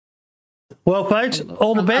 Well, folks,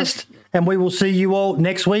 all the best, and we will see you all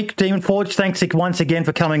next week. Demon Forge, thanks once again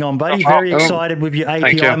for coming on, buddy. Very excited with your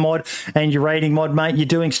API mod and your rating mod, mate. You're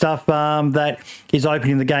doing stuff that is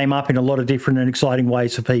opening the game up in a lot of different and exciting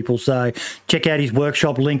ways for people. So check out his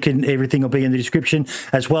workshop link, and everything will be in the description,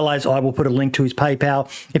 as well as I will put a link to his PayPal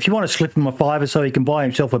if you want to slip him a $5 so he can buy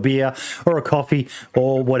himself a beer or a coffee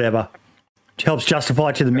or whatever. It helps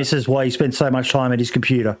justify to the missus why he spends so much time at his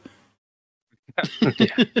computer.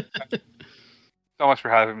 So much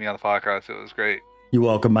for having me on the podcast. It was great. You're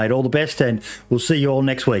welcome, mate. All the best, and we'll see you all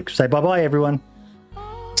next week. Say bye-bye, everyone.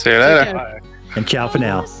 See you later. And ciao for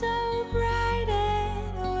now.